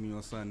might see me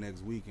on something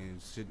next week and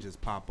shit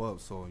just pop up,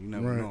 so you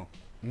never know.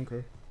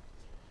 Okay.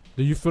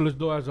 do you feel as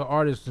though as an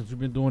artist, since you've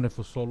been doing it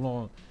for so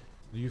long,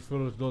 do you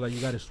feel as though that you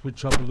got to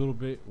switch up a little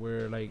bit,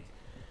 where like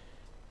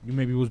you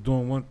maybe was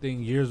doing one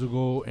thing years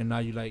ago and now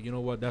you like, you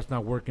know what, that's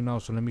not working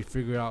out, so let me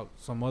figure out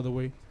some other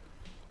way?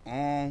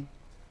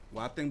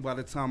 Well, I think by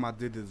the time I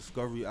did the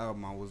Discovery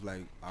album, I was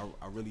like,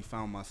 I really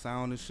found my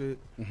sound and shit.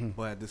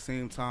 But at the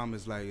same time,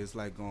 it's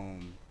like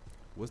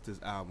what's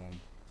this album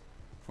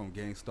from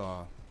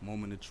Gangstar,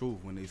 Moment of Truth,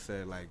 when they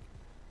said like,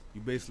 you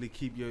basically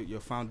keep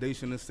your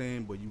foundation the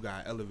same, but you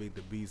gotta elevate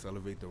the beats,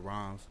 elevate the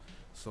rhymes.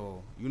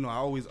 So, you know, I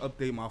always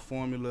update my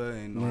formula,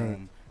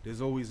 and there's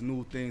always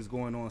new things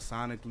going on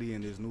sonically,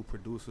 and there's new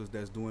producers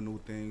that's doing new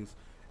things,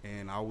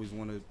 and I always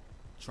want to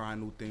try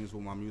new things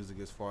with my music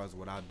as far as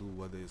what I do,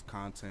 whether it's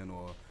content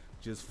or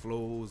just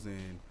flows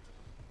and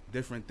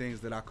different things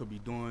that I could be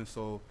doing.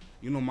 So,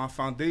 you know, my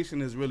foundation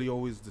is really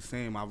always the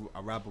same. I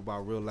rap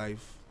about real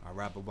life. I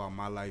rap about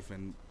my life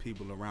and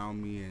people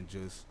around me, and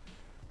just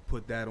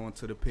put that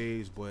onto the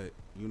page, but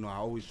you know, I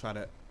always try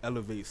to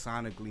elevate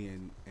sonically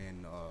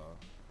and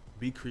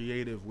be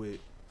creative with,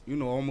 you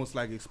know, almost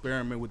like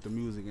experiment with the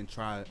music and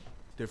try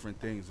different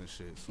things and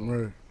shit. So.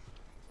 Right.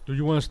 Do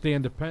you want to stay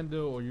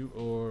independent,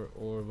 or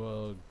if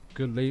a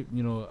good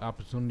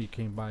opportunity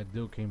came by,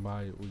 deal came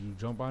by, would you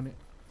jump on it?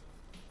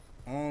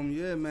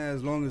 Yeah, man,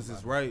 as long as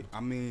it's right.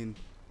 I mean,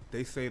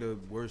 they say the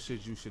worst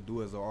shit you should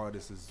do as an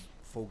artist is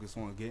focus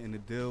on getting the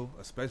deal,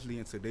 especially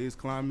in today's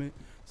climate.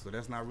 So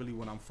that's not really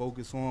what I'm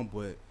focused on,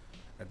 but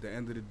at the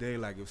end of the day,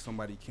 like if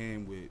somebody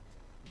came with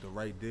the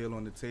right deal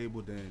on the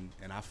table, then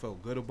and I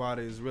felt good about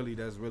it,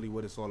 that's really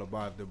what it's all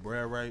about. If the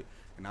bread right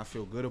and I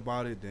feel good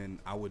about it, then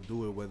I would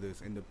do it, whether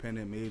it's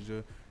independent,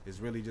 major. It's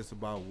really just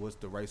about what's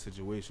the right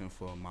situation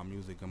for my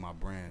music and my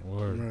brand.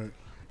 Word. Right.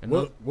 And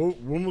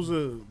when was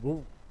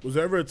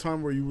there ever a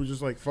time where you were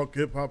just like, fuck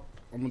hip hop,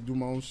 I'm gonna do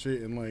my own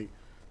shit, and like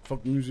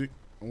fuck music,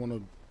 I wanna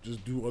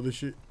just do other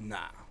shit?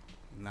 Nah,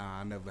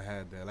 I never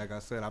had that. Like I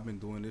said, I've been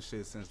doing this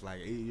shit since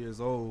like 8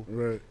 years old.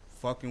 Right.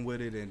 Fucking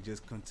with it and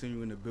just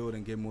continuing to build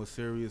and get more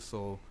serious.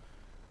 So,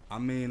 I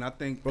mean, I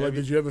think. But like,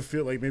 did you ever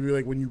feel like maybe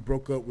like when you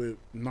broke up with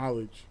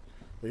Knowledge,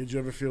 like, did you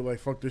ever feel like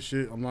fuck this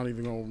shit, I'm not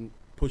even gonna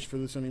push for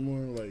this anymore?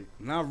 Like,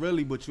 not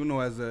really, but you know,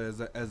 as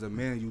a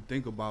man, you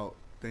think about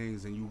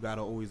things and you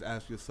gotta always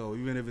ask yourself,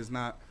 even if it's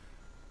not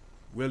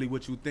really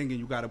what you thinking,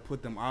 you gotta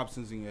put them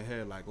options in your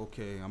head. Like,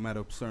 okay, I'm at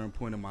a certain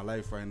point in my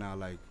life right now.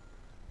 Like,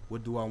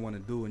 what do I want to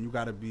do? And you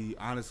got to be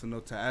honest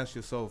enough to ask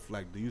yourself,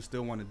 like, do you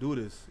still want to do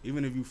this?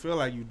 Even if you feel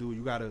like you do,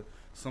 you got to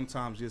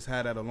sometimes just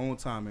have that alone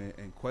time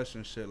and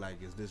question shit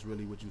like, is this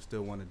really what you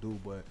still want to do?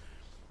 But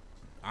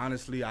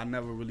honestly, I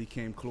never really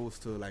came close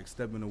to, like,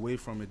 stepping away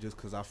from it just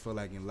because I feel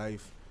like in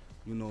life,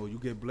 you know, you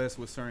get blessed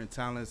with certain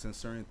talents and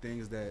certain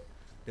things that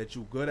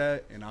you good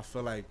at, and I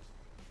feel like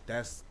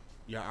that's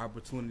your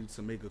opportunity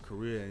to make a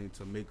career and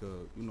to make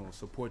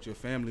support your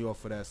family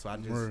off of that. So I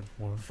just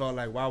felt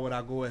like, why would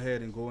I go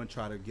ahead and go and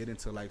try to get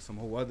into like some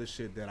whole other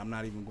shit that I'm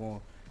not even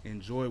going to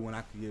enjoy when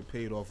I can get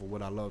paid off of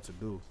what I love to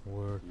do.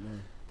 Word.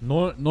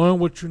 Knowing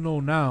what you know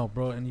now,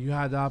 bro, and you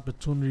had the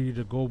opportunity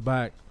to go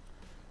back,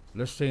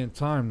 let's say in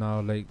time now,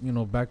 like,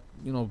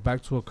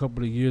 back to a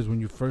couple of years when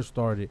you first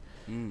started,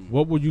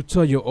 what would you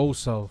tell your old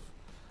self?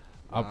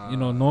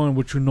 Knowing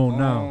what you know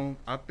now.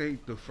 I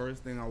think the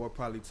first thing I would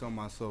probably tell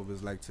myself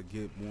is like to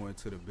get more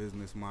into the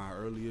business mind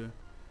earlier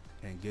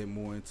and get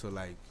more into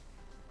like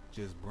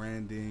just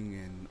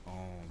branding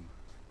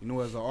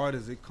and as an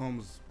artist, it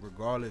comes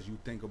regardless. You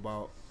think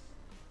about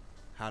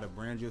how to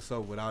brand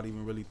yourself without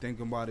even really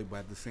thinking about it, but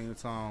at the same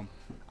time,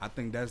 I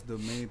think that's the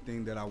main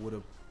thing that I would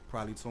have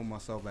probably told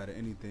myself out of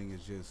anything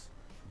is just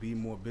be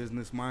more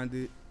business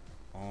minded,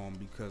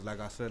 because like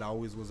I said, I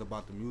always was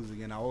about the music,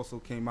 and I also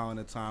came out in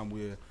a time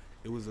where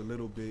it was a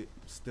little bit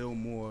still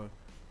more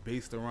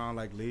based around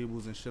like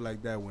labels and shit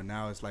like that, when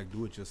now it's like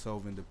do it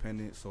yourself,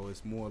 independent. So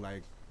it's more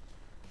like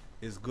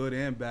it's good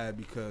and bad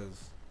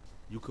because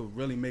you could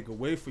really make a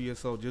way for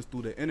yourself just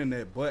through the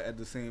internet, but at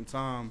the same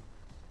time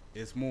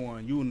it's more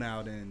on you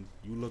now than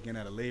you looking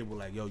at a label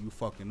like, yo, you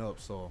fucking up.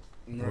 So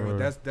but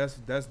that's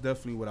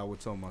definitely what I would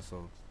tell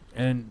myself.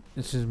 And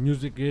since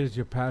music is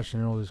your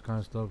passion and all this kind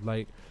of stuff,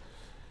 like,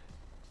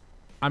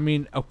 I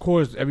mean, of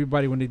course,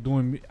 everybody when they're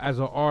doing as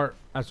an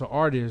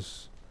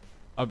artist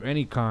of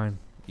any kind,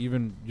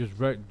 even just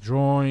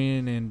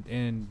drawing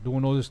and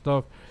doing all this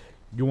stuff,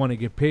 you want to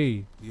get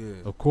paid. Yeah,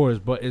 of course.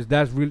 But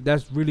that's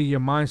really your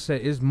mindset?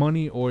 Is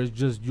money, or is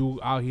just you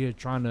out here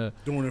trying to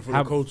doing it for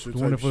the culture,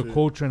 the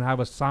culture, and have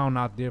a sound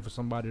out there for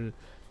somebody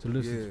to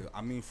listen to? Yeah,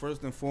 I mean,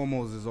 first and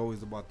foremost, it's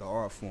always about the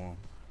art form.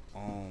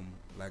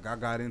 Like I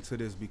got into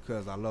this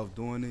because I love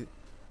doing it.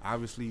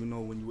 Obviously,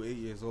 when you're 8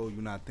 years old,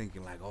 you're not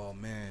thinking like, oh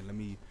man, let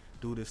me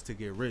do this to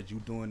get rich.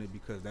 You doing it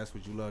because that's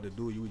what you love to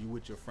do. You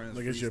with your friends,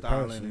 like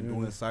freestyling and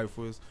doing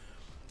ciphers.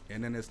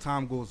 And then as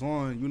time goes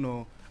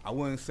on, I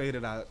wouldn't say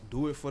that I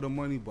do it for the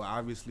money, but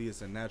obviously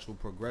it's a natural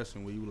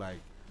progression where you like,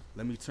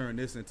 let me turn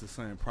this into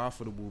something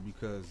profitable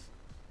because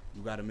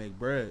you got to make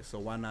bread. So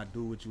why not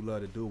do what you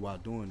love to do while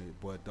doing it?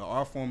 But the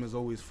art form is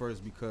always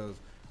first because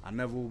I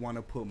never want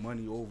to put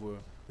money over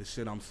the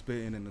shit I'm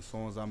spitting and the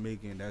songs I'm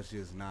making. That's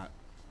just not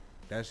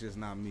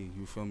me.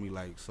 You feel me?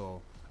 Like,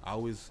 so I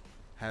always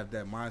have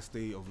that mind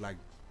state of like,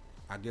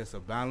 I guess a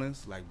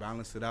balance, like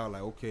balance it out.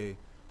 Like, okay,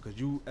 because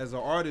you as an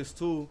artist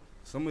too,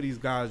 some of these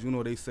guys,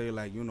 they say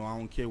like, I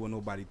don't care what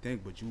nobody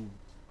think, but you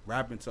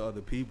rapping to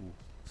other people.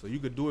 So you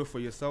could do it for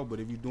yourself, but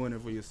if you're doing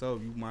it for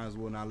yourself, you might as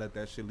well not let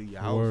that shit leave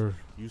your house. Word.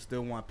 You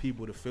still want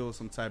people to feel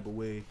some type of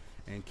way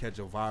and catch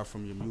a vibe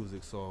from your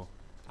music. So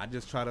I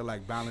just try to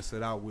like balance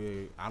it out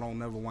where I don't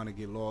never want to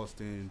get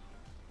lost in,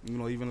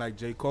 even like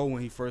J. Cole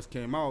when he first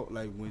came out,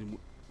 like when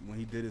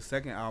he did his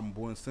second album,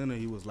 Born Sinner,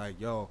 he was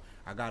like, yo,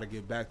 I got to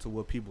get back to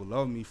what people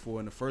love me for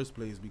in the first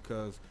place,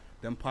 because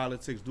them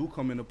politics do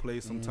come into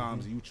play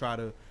sometimes.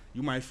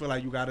 You might feel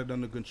like you got it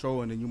under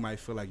control, and then you might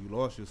feel like you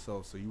lost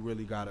yourself. So you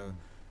really got to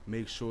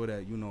make sure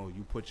that,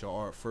 you put your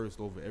art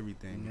first over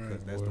everything,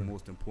 because that's the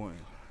most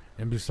important.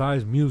 And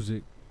besides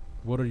music,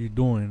 what are you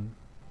doing,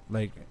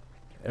 like,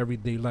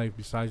 everyday life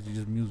besides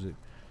just music?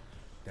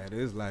 That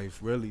is life,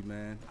 really,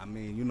 man. I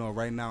mean, you know,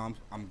 right now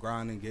I'm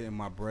grinding, getting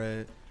my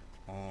bread,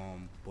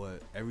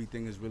 but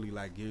everything is really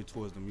like geared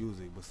towards the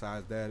music.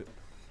 Besides that,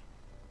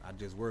 I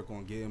just work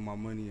on getting my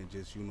money and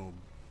just, you know,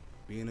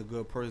 being a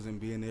good person,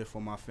 being there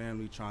for my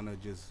family, trying to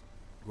just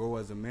grow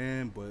as a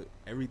man. But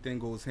everything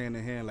goes hand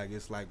in hand. Like,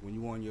 it's like when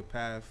you on your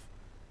path,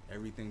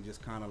 everything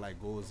just kind of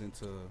like goes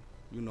into,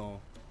 you know,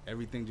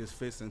 everything just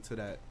fits into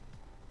that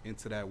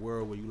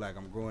world where you like,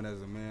 I'm growing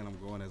as a man, I'm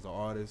growing as an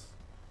artist,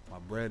 my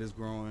bread is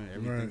growing,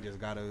 everything just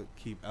gotta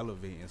keep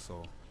elevating.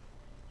 So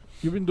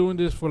you've been doing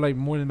this for like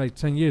more than like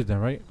 10 years then,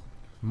 right?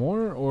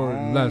 More or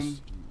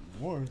less?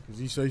 More, because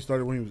he said he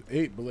started when he was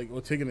 8, but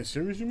like, taking it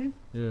serious, you mean?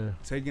 Yeah.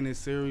 Taking it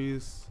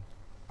serious,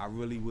 I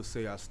really would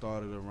say I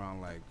started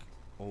around like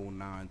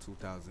 09,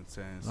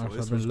 2010. So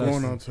it's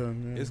going on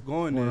 10. Yeah. It's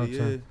going there,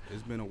 yeah.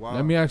 It's been a while.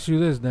 Let me ask you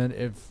this then: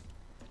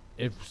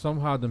 if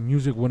somehow the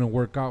music wouldn't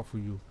work out for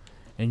you,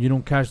 and you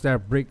don't catch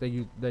that break that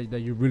you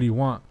really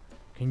want,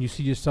 can you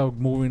see yourself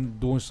moving,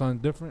 doing something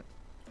different?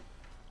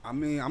 I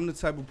mean, I'm the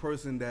type of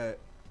person that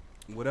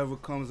whatever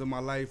comes in my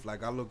life,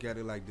 like I look at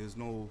it like there's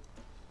not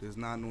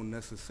no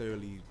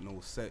necessarily no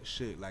set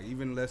shit. Like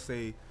even let's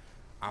say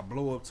I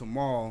blow up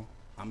tomorrow,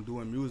 I'm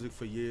doing music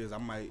for years, I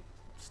might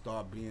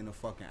start being a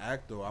fucking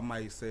actor. I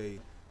might say,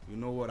 you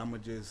know what, I'm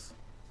gonna just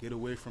get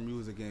away from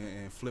music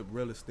and flip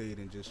real estate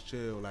and just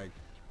chill. Like,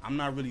 I'm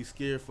not really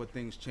scared for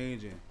things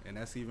changing, and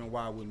that's even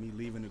why with me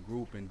leaving the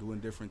group and doing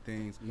different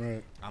things,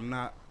 right,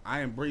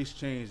 I embrace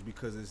change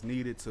because it's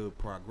needed to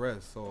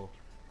progress. So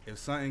if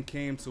something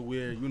came to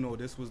where, you know,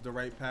 this was the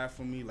right path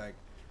for me, like,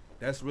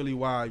 that's really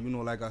why, you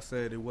know, like I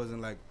said, it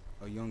wasn't like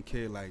a young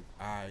kid like,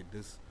 all right,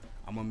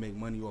 I'm gonna make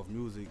money off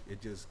music.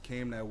 It just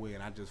came that way,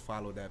 and I just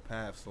followed that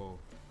path. So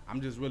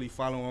I'm just really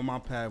following my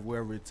path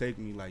wherever it take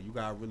me. Like, you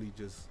gotta really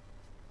just,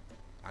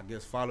 I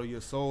guess, follow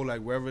your soul. Like,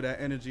 wherever that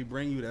energy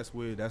bring you, that's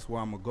where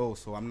I'm gonna go.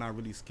 So I'm not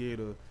really scared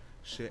of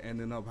shit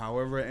ending up.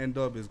 However it end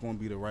up, it's gonna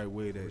be the right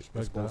way that it's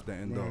supposed to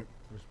end up.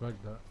 Respect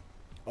that.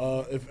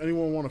 If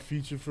anyone want to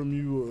feature from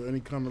you or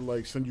any kind of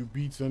like send you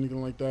beats or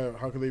anything like that,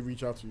 how can they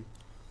reach out to you?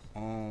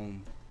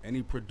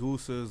 Any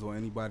producers or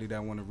anybody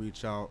that want to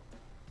reach out,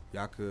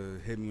 y'all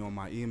could hit me on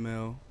my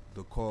email,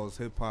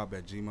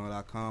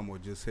 thecausehiphop@gmail.com, or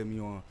just hit me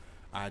on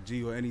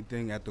IG or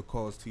anything at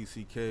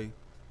thecausetck.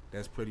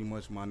 That's pretty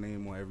much my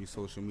name on every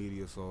social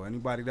media. So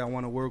anybody that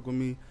want to work with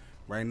me,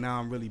 right now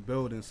I'm really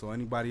building. So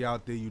anybody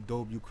out there, you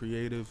dope, you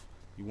creative,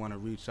 you want to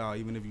reach out,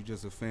 even if you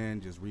just a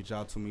fan, just reach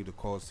out to me,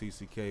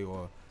 thecausetck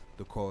or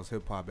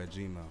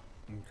thecausehiphop@gmail.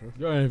 Okay.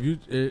 Yo, and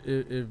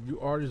if you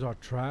artists are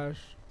trash,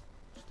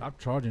 stop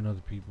charging other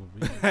people.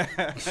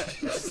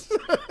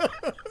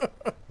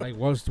 Like,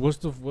 what's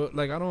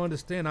like, I don't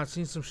understand. I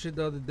seen some shit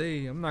the other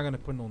day. I'm not gonna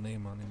put no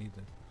name on it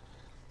either.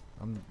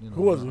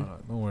 Who was he?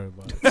 Don't worry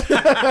about it.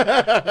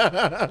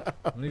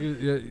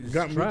 Nigga, it's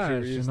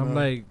trash, and I'm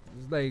like,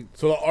 it's like.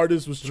 So the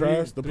artist was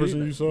trash. The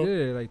person you saw.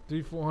 Yeah, like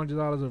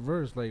 $300-400 a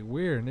verse. Like,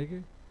 where,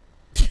 nigga?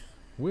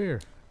 Where?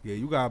 Yeah,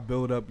 you gotta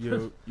build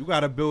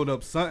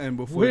up something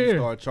before you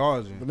start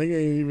charging. The nigga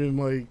ain't even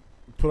like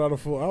put out a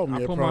full album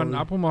yet. I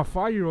put my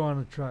 5-year on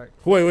the track.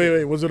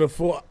 Wait. Was it a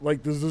full?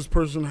 Like, does this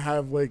person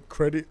have like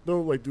credit though?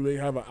 Like, do they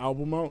have an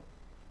album out?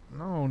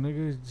 No,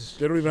 nigga.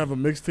 They don't even have a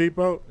mixtape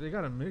out. They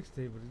got a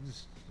mixtape, but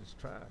it's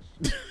trash.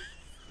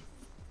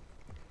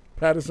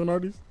 Patterson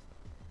artist?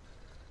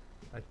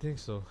 I think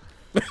so.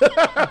 Man,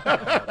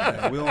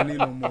 we don't need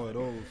no more of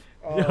those.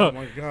 Oh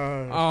my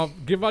god!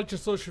 Give out your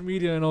social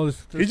media and all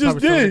this. He just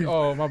did.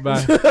 Oh, my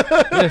bad.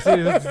 Yeah,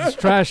 see, this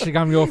trash shit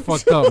got me all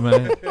fucked up,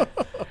 man.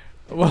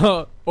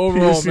 Well,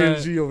 overall,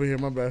 man. over here,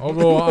 my bad.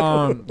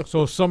 Overall,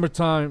 so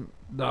summertime.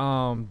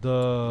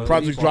 The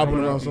project's dropping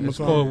around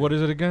summertime. Called, what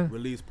is it again?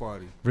 Release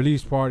party.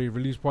 Release party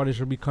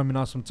should be coming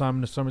out sometime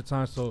in the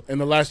summertime. So and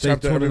the last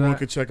chapter everyone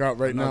can check out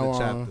right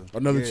now.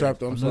 Another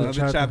chapter. Another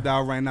chapter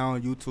out right now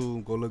on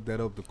YouTube. Go look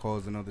that up. The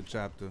cause another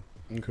chapter.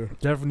 Okay.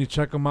 Definitely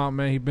check him out,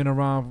 man. He been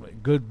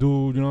around, good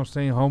dude. You know what I'm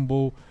saying?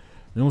 Humble.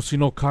 You don't see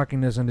no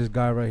cockiness in this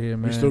guy right here,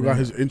 man. He still got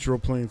his intro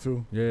playing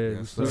too. Yeah,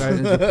 he still got his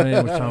intro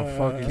playing, which I'm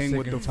fucking King sick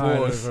with and the tired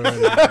force. of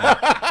already.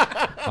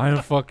 I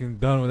am fucking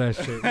done with that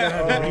shit.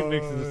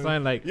 Remixes the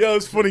sign like. Yo,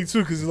 it's funny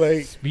too, cause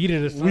like speed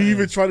it or we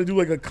even tried to do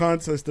like a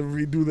contest to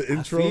redo the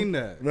intro. I seen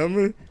that.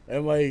 Remember?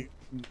 And like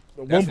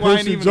that's one why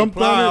person jumped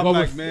on it. I'm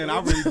like, man, I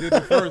already did the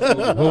first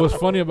one. What was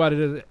funny about it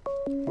is.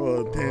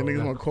 Oh damn,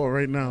 niggas gonna call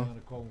right now.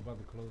 About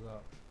to close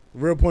out.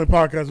 Real Point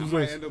Podcast. I Who's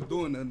might this? end up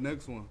doing the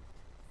next one.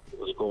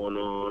 What's going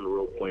on?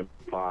 Real Point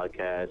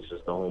Podcast.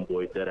 It's the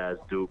homeboy Deadass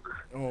Duke.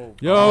 Oh,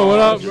 yo, what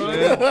up,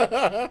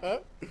 bro?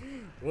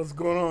 What's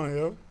going on,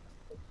 yo?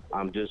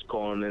 I'm just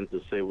calling in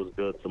to say what's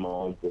good to my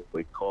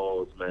homeboy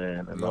Calls,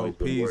 man. I know he's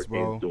been peace, working,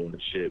 bro. doing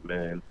the shit,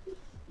 man.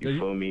 You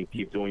feel me?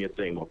 Keep doing your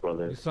thing, my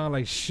brother. You sound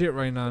like shit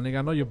right now, nigga.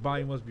 I know your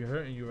body must be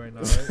hurting you right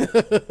now,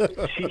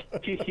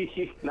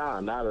 right? Nah,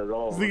 not at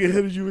all. This nigga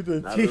hitted you with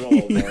the Not at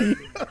all, man.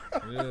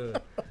 Yeah.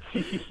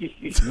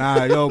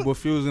 Nah, yo, but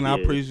Fusion, I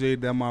appreciate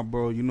that, my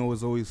bro. You know,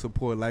 it's always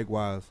support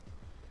likewise.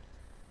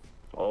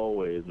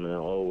 Always, man.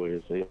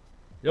 Always.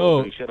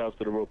 Yo. Big shout outs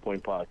to the Real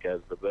Point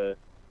Podcast, the best.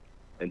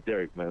 and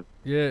Derek, man.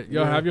 Yeah,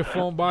 yo, have your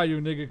phone by you,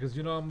 nigga, because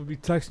you know I'm gonna be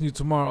texting you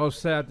tomorrow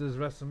upset after this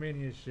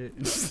WrestleMania shit.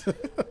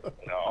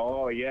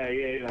 Oh yeah,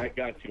 I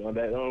got you on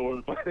that.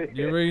 Don't worry.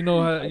 You already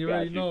know how. You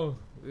already know.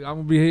 I'm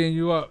gonna be hitting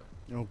you up.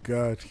 Oh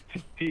God.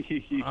 All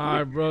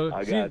right, bro.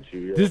 I got you.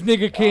 Yeah. This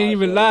nigga can't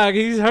even lie.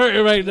 He's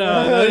hurting right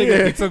now. That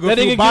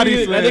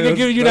nigga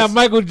giving you that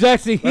Michael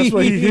Jackson. That's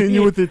why he's hitting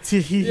you with the T.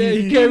 Yeah,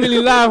 you can't really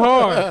laugh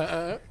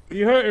hard.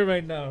 You hurting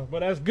right now,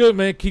 but that's good,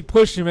 man. Keep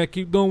pushing, man.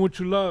 Keep doing what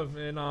you love,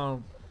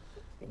 and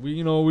we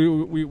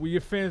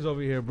your fans over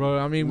here, bro.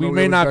 I mean, we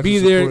may not be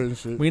there.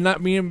 We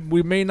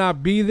may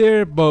not be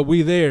there, but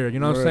we there. You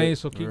know what I'm saying?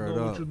 So keep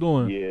doing what you're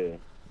doing. Yeah.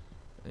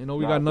 You know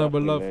we got nothing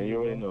but love for you. You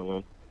already know,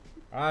 man.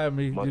 All right,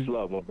 much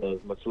love, my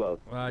brothers. Much love.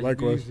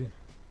 Likewise.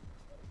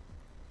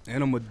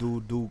 And I'm gonna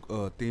do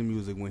theme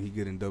music when he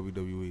get in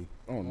WWE.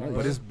 Oh,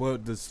 nice.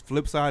 But the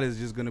flip side is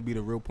just gonna be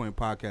the Real Point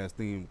Podcast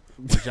theme,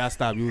 which I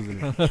stopped using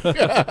it.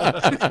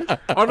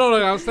 Oh no,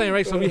 I was saying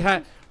right. So we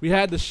had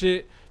the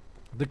shit,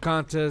 the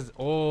contest,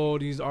 all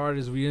these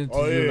artists we into.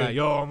 Like,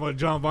 yo, I'm gonna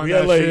jump on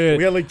that shit.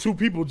 We had like 2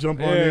 people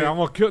jump on there. I'm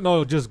gonna kill.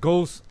 No, just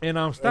Ghost and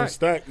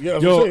Stack. Yeah,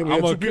 yo,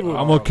 I'm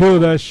gonna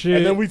kill that shit.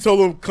 And then we told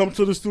them come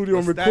to the studio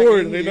and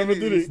record, and they never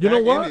did it. You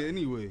know what?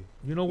 Anyway,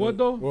 you know what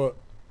though? What?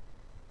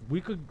 We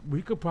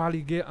could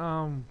probably get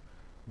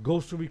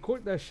Ghost to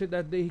record that shit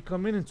that day he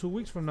come in 2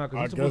 weeks from now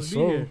because he's supposed to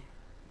be here.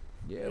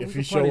 Yeah, if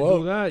we he could probably show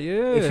do that. Yeah,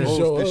 if he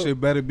show this up.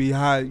 shit better be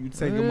high. You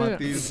taking my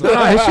theme?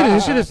 Nah,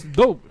 his shit is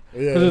dope.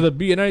 Because of the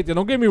beat and everything.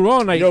 Don't get me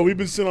wrong. Like, yo, we've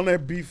been sitting on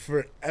that beat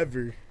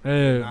forever.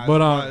 Yeah,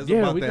 but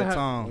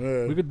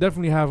we could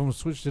definitely have him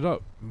switched it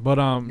up. But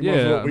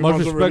yeah, we might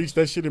as well release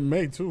that shit in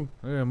May too.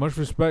 Yeah, much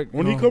respect.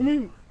 When he come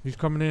in? He's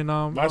coming in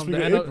last week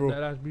of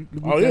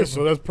April.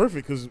 So that's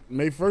perfect because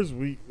May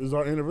 1st is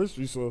our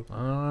anniversary. So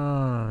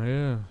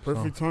yeah,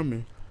 perfect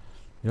timing.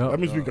 Yep. That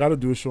means we gotta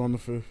do a show on the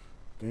 5th.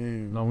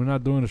 Damn. No, we're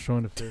not doing a show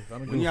on the 5th. I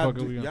don't give a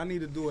fuck. Y'all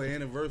need to do an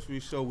anniversary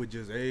show with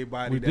just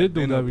everybody. We did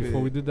do that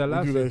before. We did that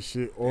last year. We do that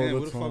shit all the time.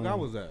 Where the fuck I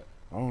was at?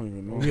 I don't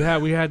even know.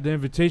 We had the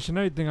invitation,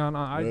 everything on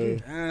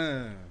IG.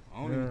 Damn.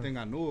 I don't even think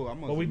I knew it.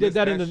 But we did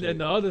that in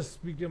the other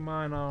Speak Your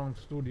Mind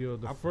studio.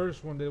 The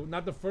first one,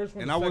 not the first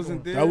one. And I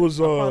wasn't there. That was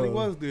I probably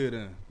was there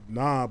then.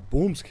 Nah,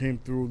 Booms came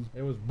through.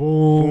 It was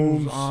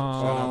Booms. Shout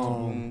out to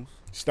Booms.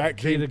 Stack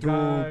came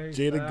through.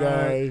 Jay the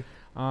Guy.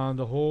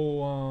 The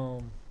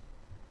whole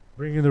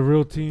Bringing the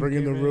Real Team.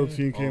 Bringing the Real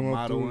Team came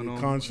up through.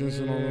 Conscience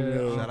and all them.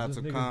 Yeah. Shout out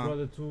to Khan.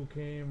 Brother too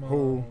came.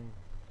 Who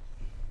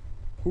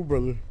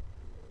brother?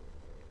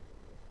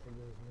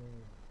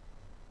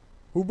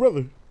 Who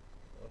brother?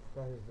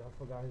 I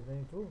forgot his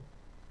name too.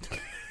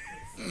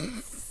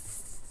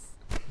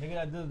 Nigga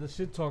that did the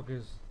shit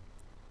talkers.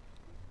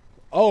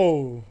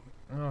 Oh.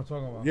 I know what I'm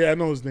talking about. Yeah, I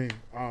know his name.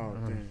 Oh,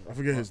 damn. I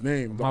forget his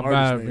name. My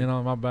bad.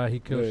 Name. My bad. He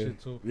killed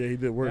shit too. Yeah, he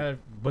did work.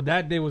 But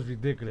that day was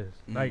ridiculous.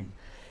 Like,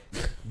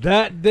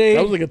 that day.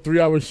 That was like a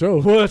 3-hour show.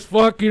 Was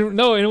fucking.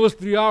 No, and it was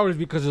 3 hours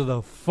because of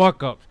the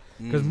fuck ups.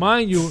 Because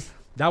mind you,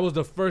 that was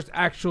the first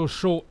actual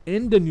show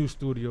in the new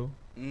studio.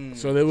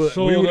 So we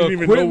wouldn't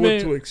even know what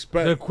to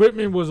expect. The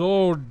equipment was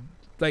all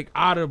like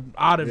out of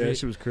it. Yeah,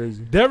 shit was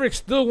crazy. Derek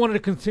still wanted to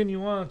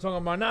continue on talking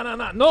about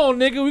no,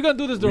 nigga, we gonna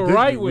do this the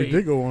right way. We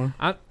did go on.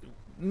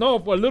 No,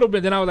 for a little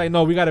bit. Then I was like,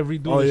 no, we gotta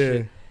redo this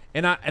shit.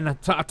 And on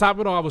top of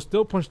it all, I was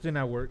still punched in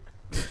at work.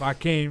 So I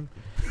came.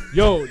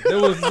 Yo, there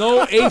was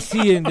no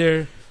AC in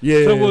there.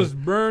 Yeah, so it was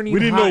burning. We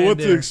didn't know what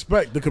to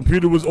expect. The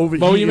computer was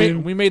overheating.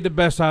 But we made the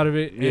best out of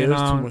it. Yeah, and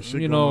too much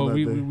shit going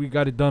on we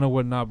got it done or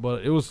whatnot.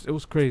 But it was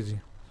crazy.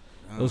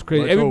 It was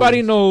crazy. Like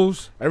everybody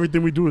knows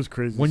everything we do is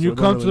crazy. When you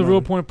come to the Real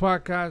Point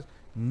Podcast,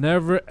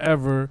 never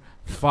ever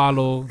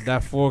follow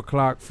that 4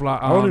 o'clock fly.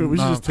 We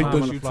should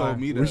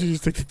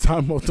just take the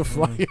time off the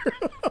flyer.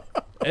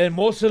 And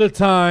most of the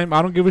time,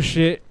 I don't give a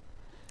shit.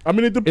 I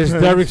mean, it depends. It's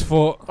Derek's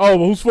fault. Oh,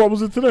 well, whose fault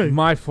was it today?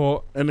 My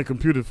fault. And the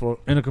computer's fault.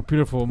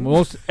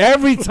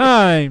 Every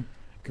time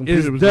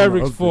it's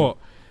Derek's fault.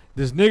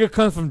 This nigga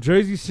comes from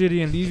Jersey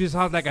City and leaves his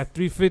house like at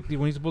 3:50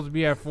 when he's supposed to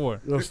be at 4.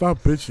 Yo, stop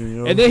bitching,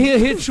 yo. And then he'll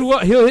hit you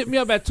up. He'll hit me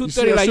up at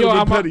 2:30. Like, yo,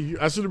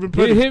 I should have been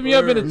petty. He'll hit me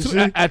up at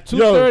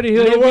 2:30.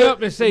 He'll hit me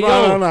up and say,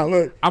 yo,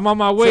 look, I'm on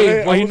my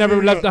way. But he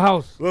never left the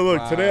house.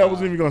 Look, today I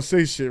wasn't even gonna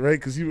say shit, right?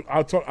 Because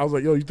I was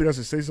like, yo, you think I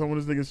should say something when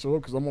this nigga show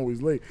up? Because I'm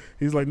always late.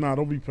 He's like, nah,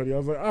 don't be petty. I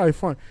was like, all right,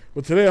 fine.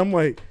 But today I'm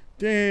like,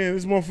 damn,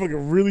 this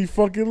motherfucker really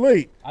fucking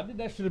late. I did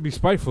that shit to be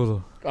spiteful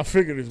though. I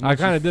figured it. I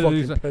kind of did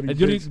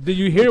it. Did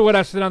you hear what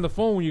I said on the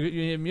phone when you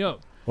hit me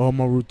up? Oh,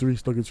 I'm on Route 3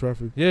 stuck in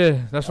traffic.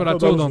 Yeah, that's what I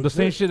told him. The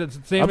same shit. I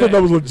thought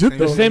that was legit,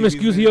 though. The same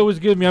excuse he always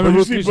gives me. I'm on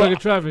Route 3 stuck in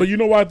traffic. But you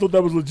know why I thought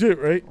that was legit,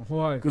 right?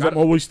 Why? Because I'm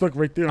always stuck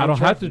right there. I don't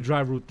have to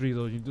drive Route 3,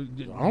 though. I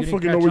don't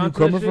fucking know where you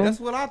coming from. That's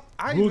what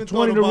I even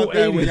thought about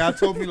that when y'all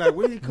told me, like,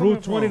 where you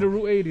coming from? Route 20 to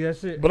Route 80,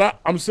 that's it. But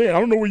I'm saying, I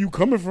don't know where you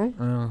coming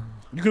from.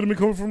 You could have been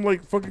coming from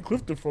like fucking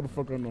Clifton for the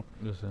fuck I know.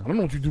 Listen. I don't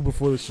know what you do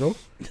before the show.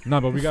 Nah,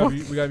 but we gotta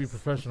be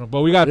professional.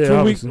 But we got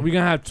 2 weeks. We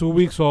gonna have 2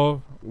 weeks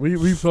off.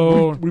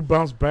 We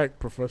bounce back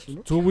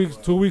professional. 2 weeks.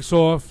 2 weeks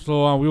off.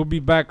 So we'll be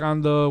back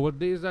on the what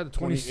day is that? The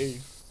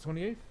 28th.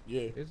 28th?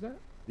 Yeah. Is that?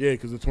 Yeah,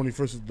 because the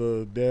 21st is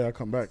the day I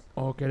come back.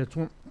 Okay,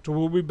 so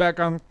we'll be back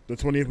on the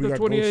 28th. We the got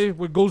 28th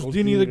with Ghost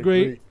Dini the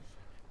Great.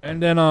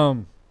 And then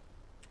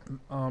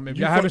if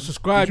y'all haven't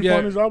subscribed did you yet,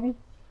 find his album?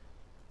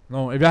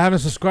 No, if y'all haven't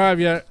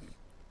subscribed yet,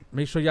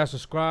 make sure y'all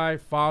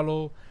subscribe,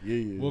 follow.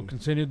 Yeah. We'll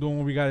continue doing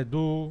what we gotta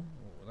do.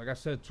 Like I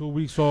said, 2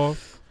 weeks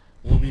off.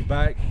 We'll be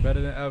back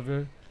better than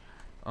ever.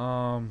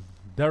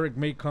 Derek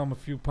may come a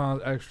few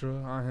pounds extra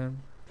on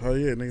him. Oh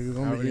yeah, niggas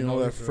don't be eating all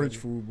that French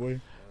food, boy.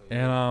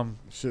 And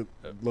shit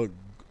look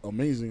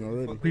amazing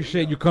already.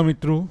 Appreciate you coming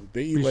through.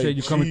 Appreciate like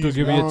you coming through,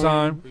 giving your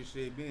time.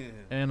 Appreciate being here.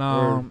 And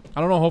I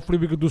don't know. Hopefully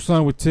we could do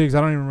something with Tiggs.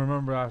 I don't even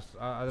remember. I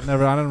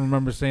don't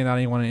remember saying I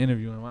didn't want to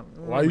interview him.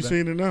 Why are you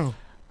saying it now?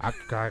 I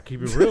gotta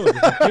keep it real.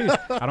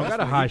 I don't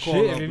gotta hide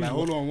shit. Like,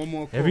 hold on, one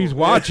more call. If he's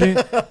watching,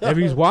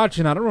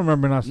 I don't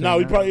remember not saying. No,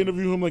 we probably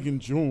interview him like in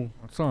June.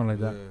 Something like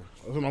that.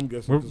 That's what I'm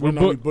guessing.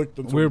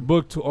 We're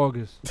booked to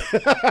August.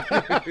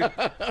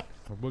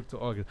 We're booked to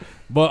August.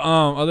 But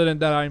other than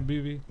that, I'm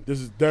BB.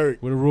 This is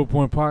Derek. We're the Real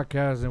Point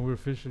Podcast, and we're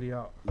officially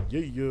out.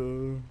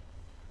 Yeah.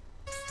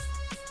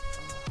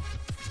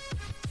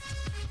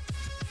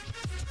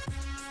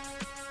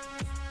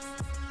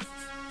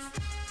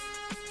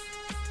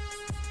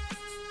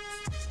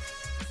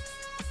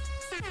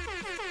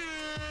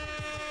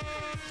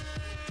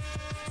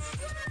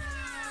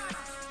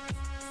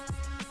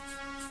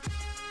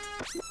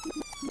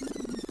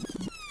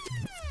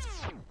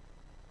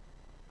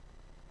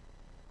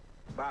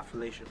 Bye,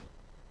 Felicia.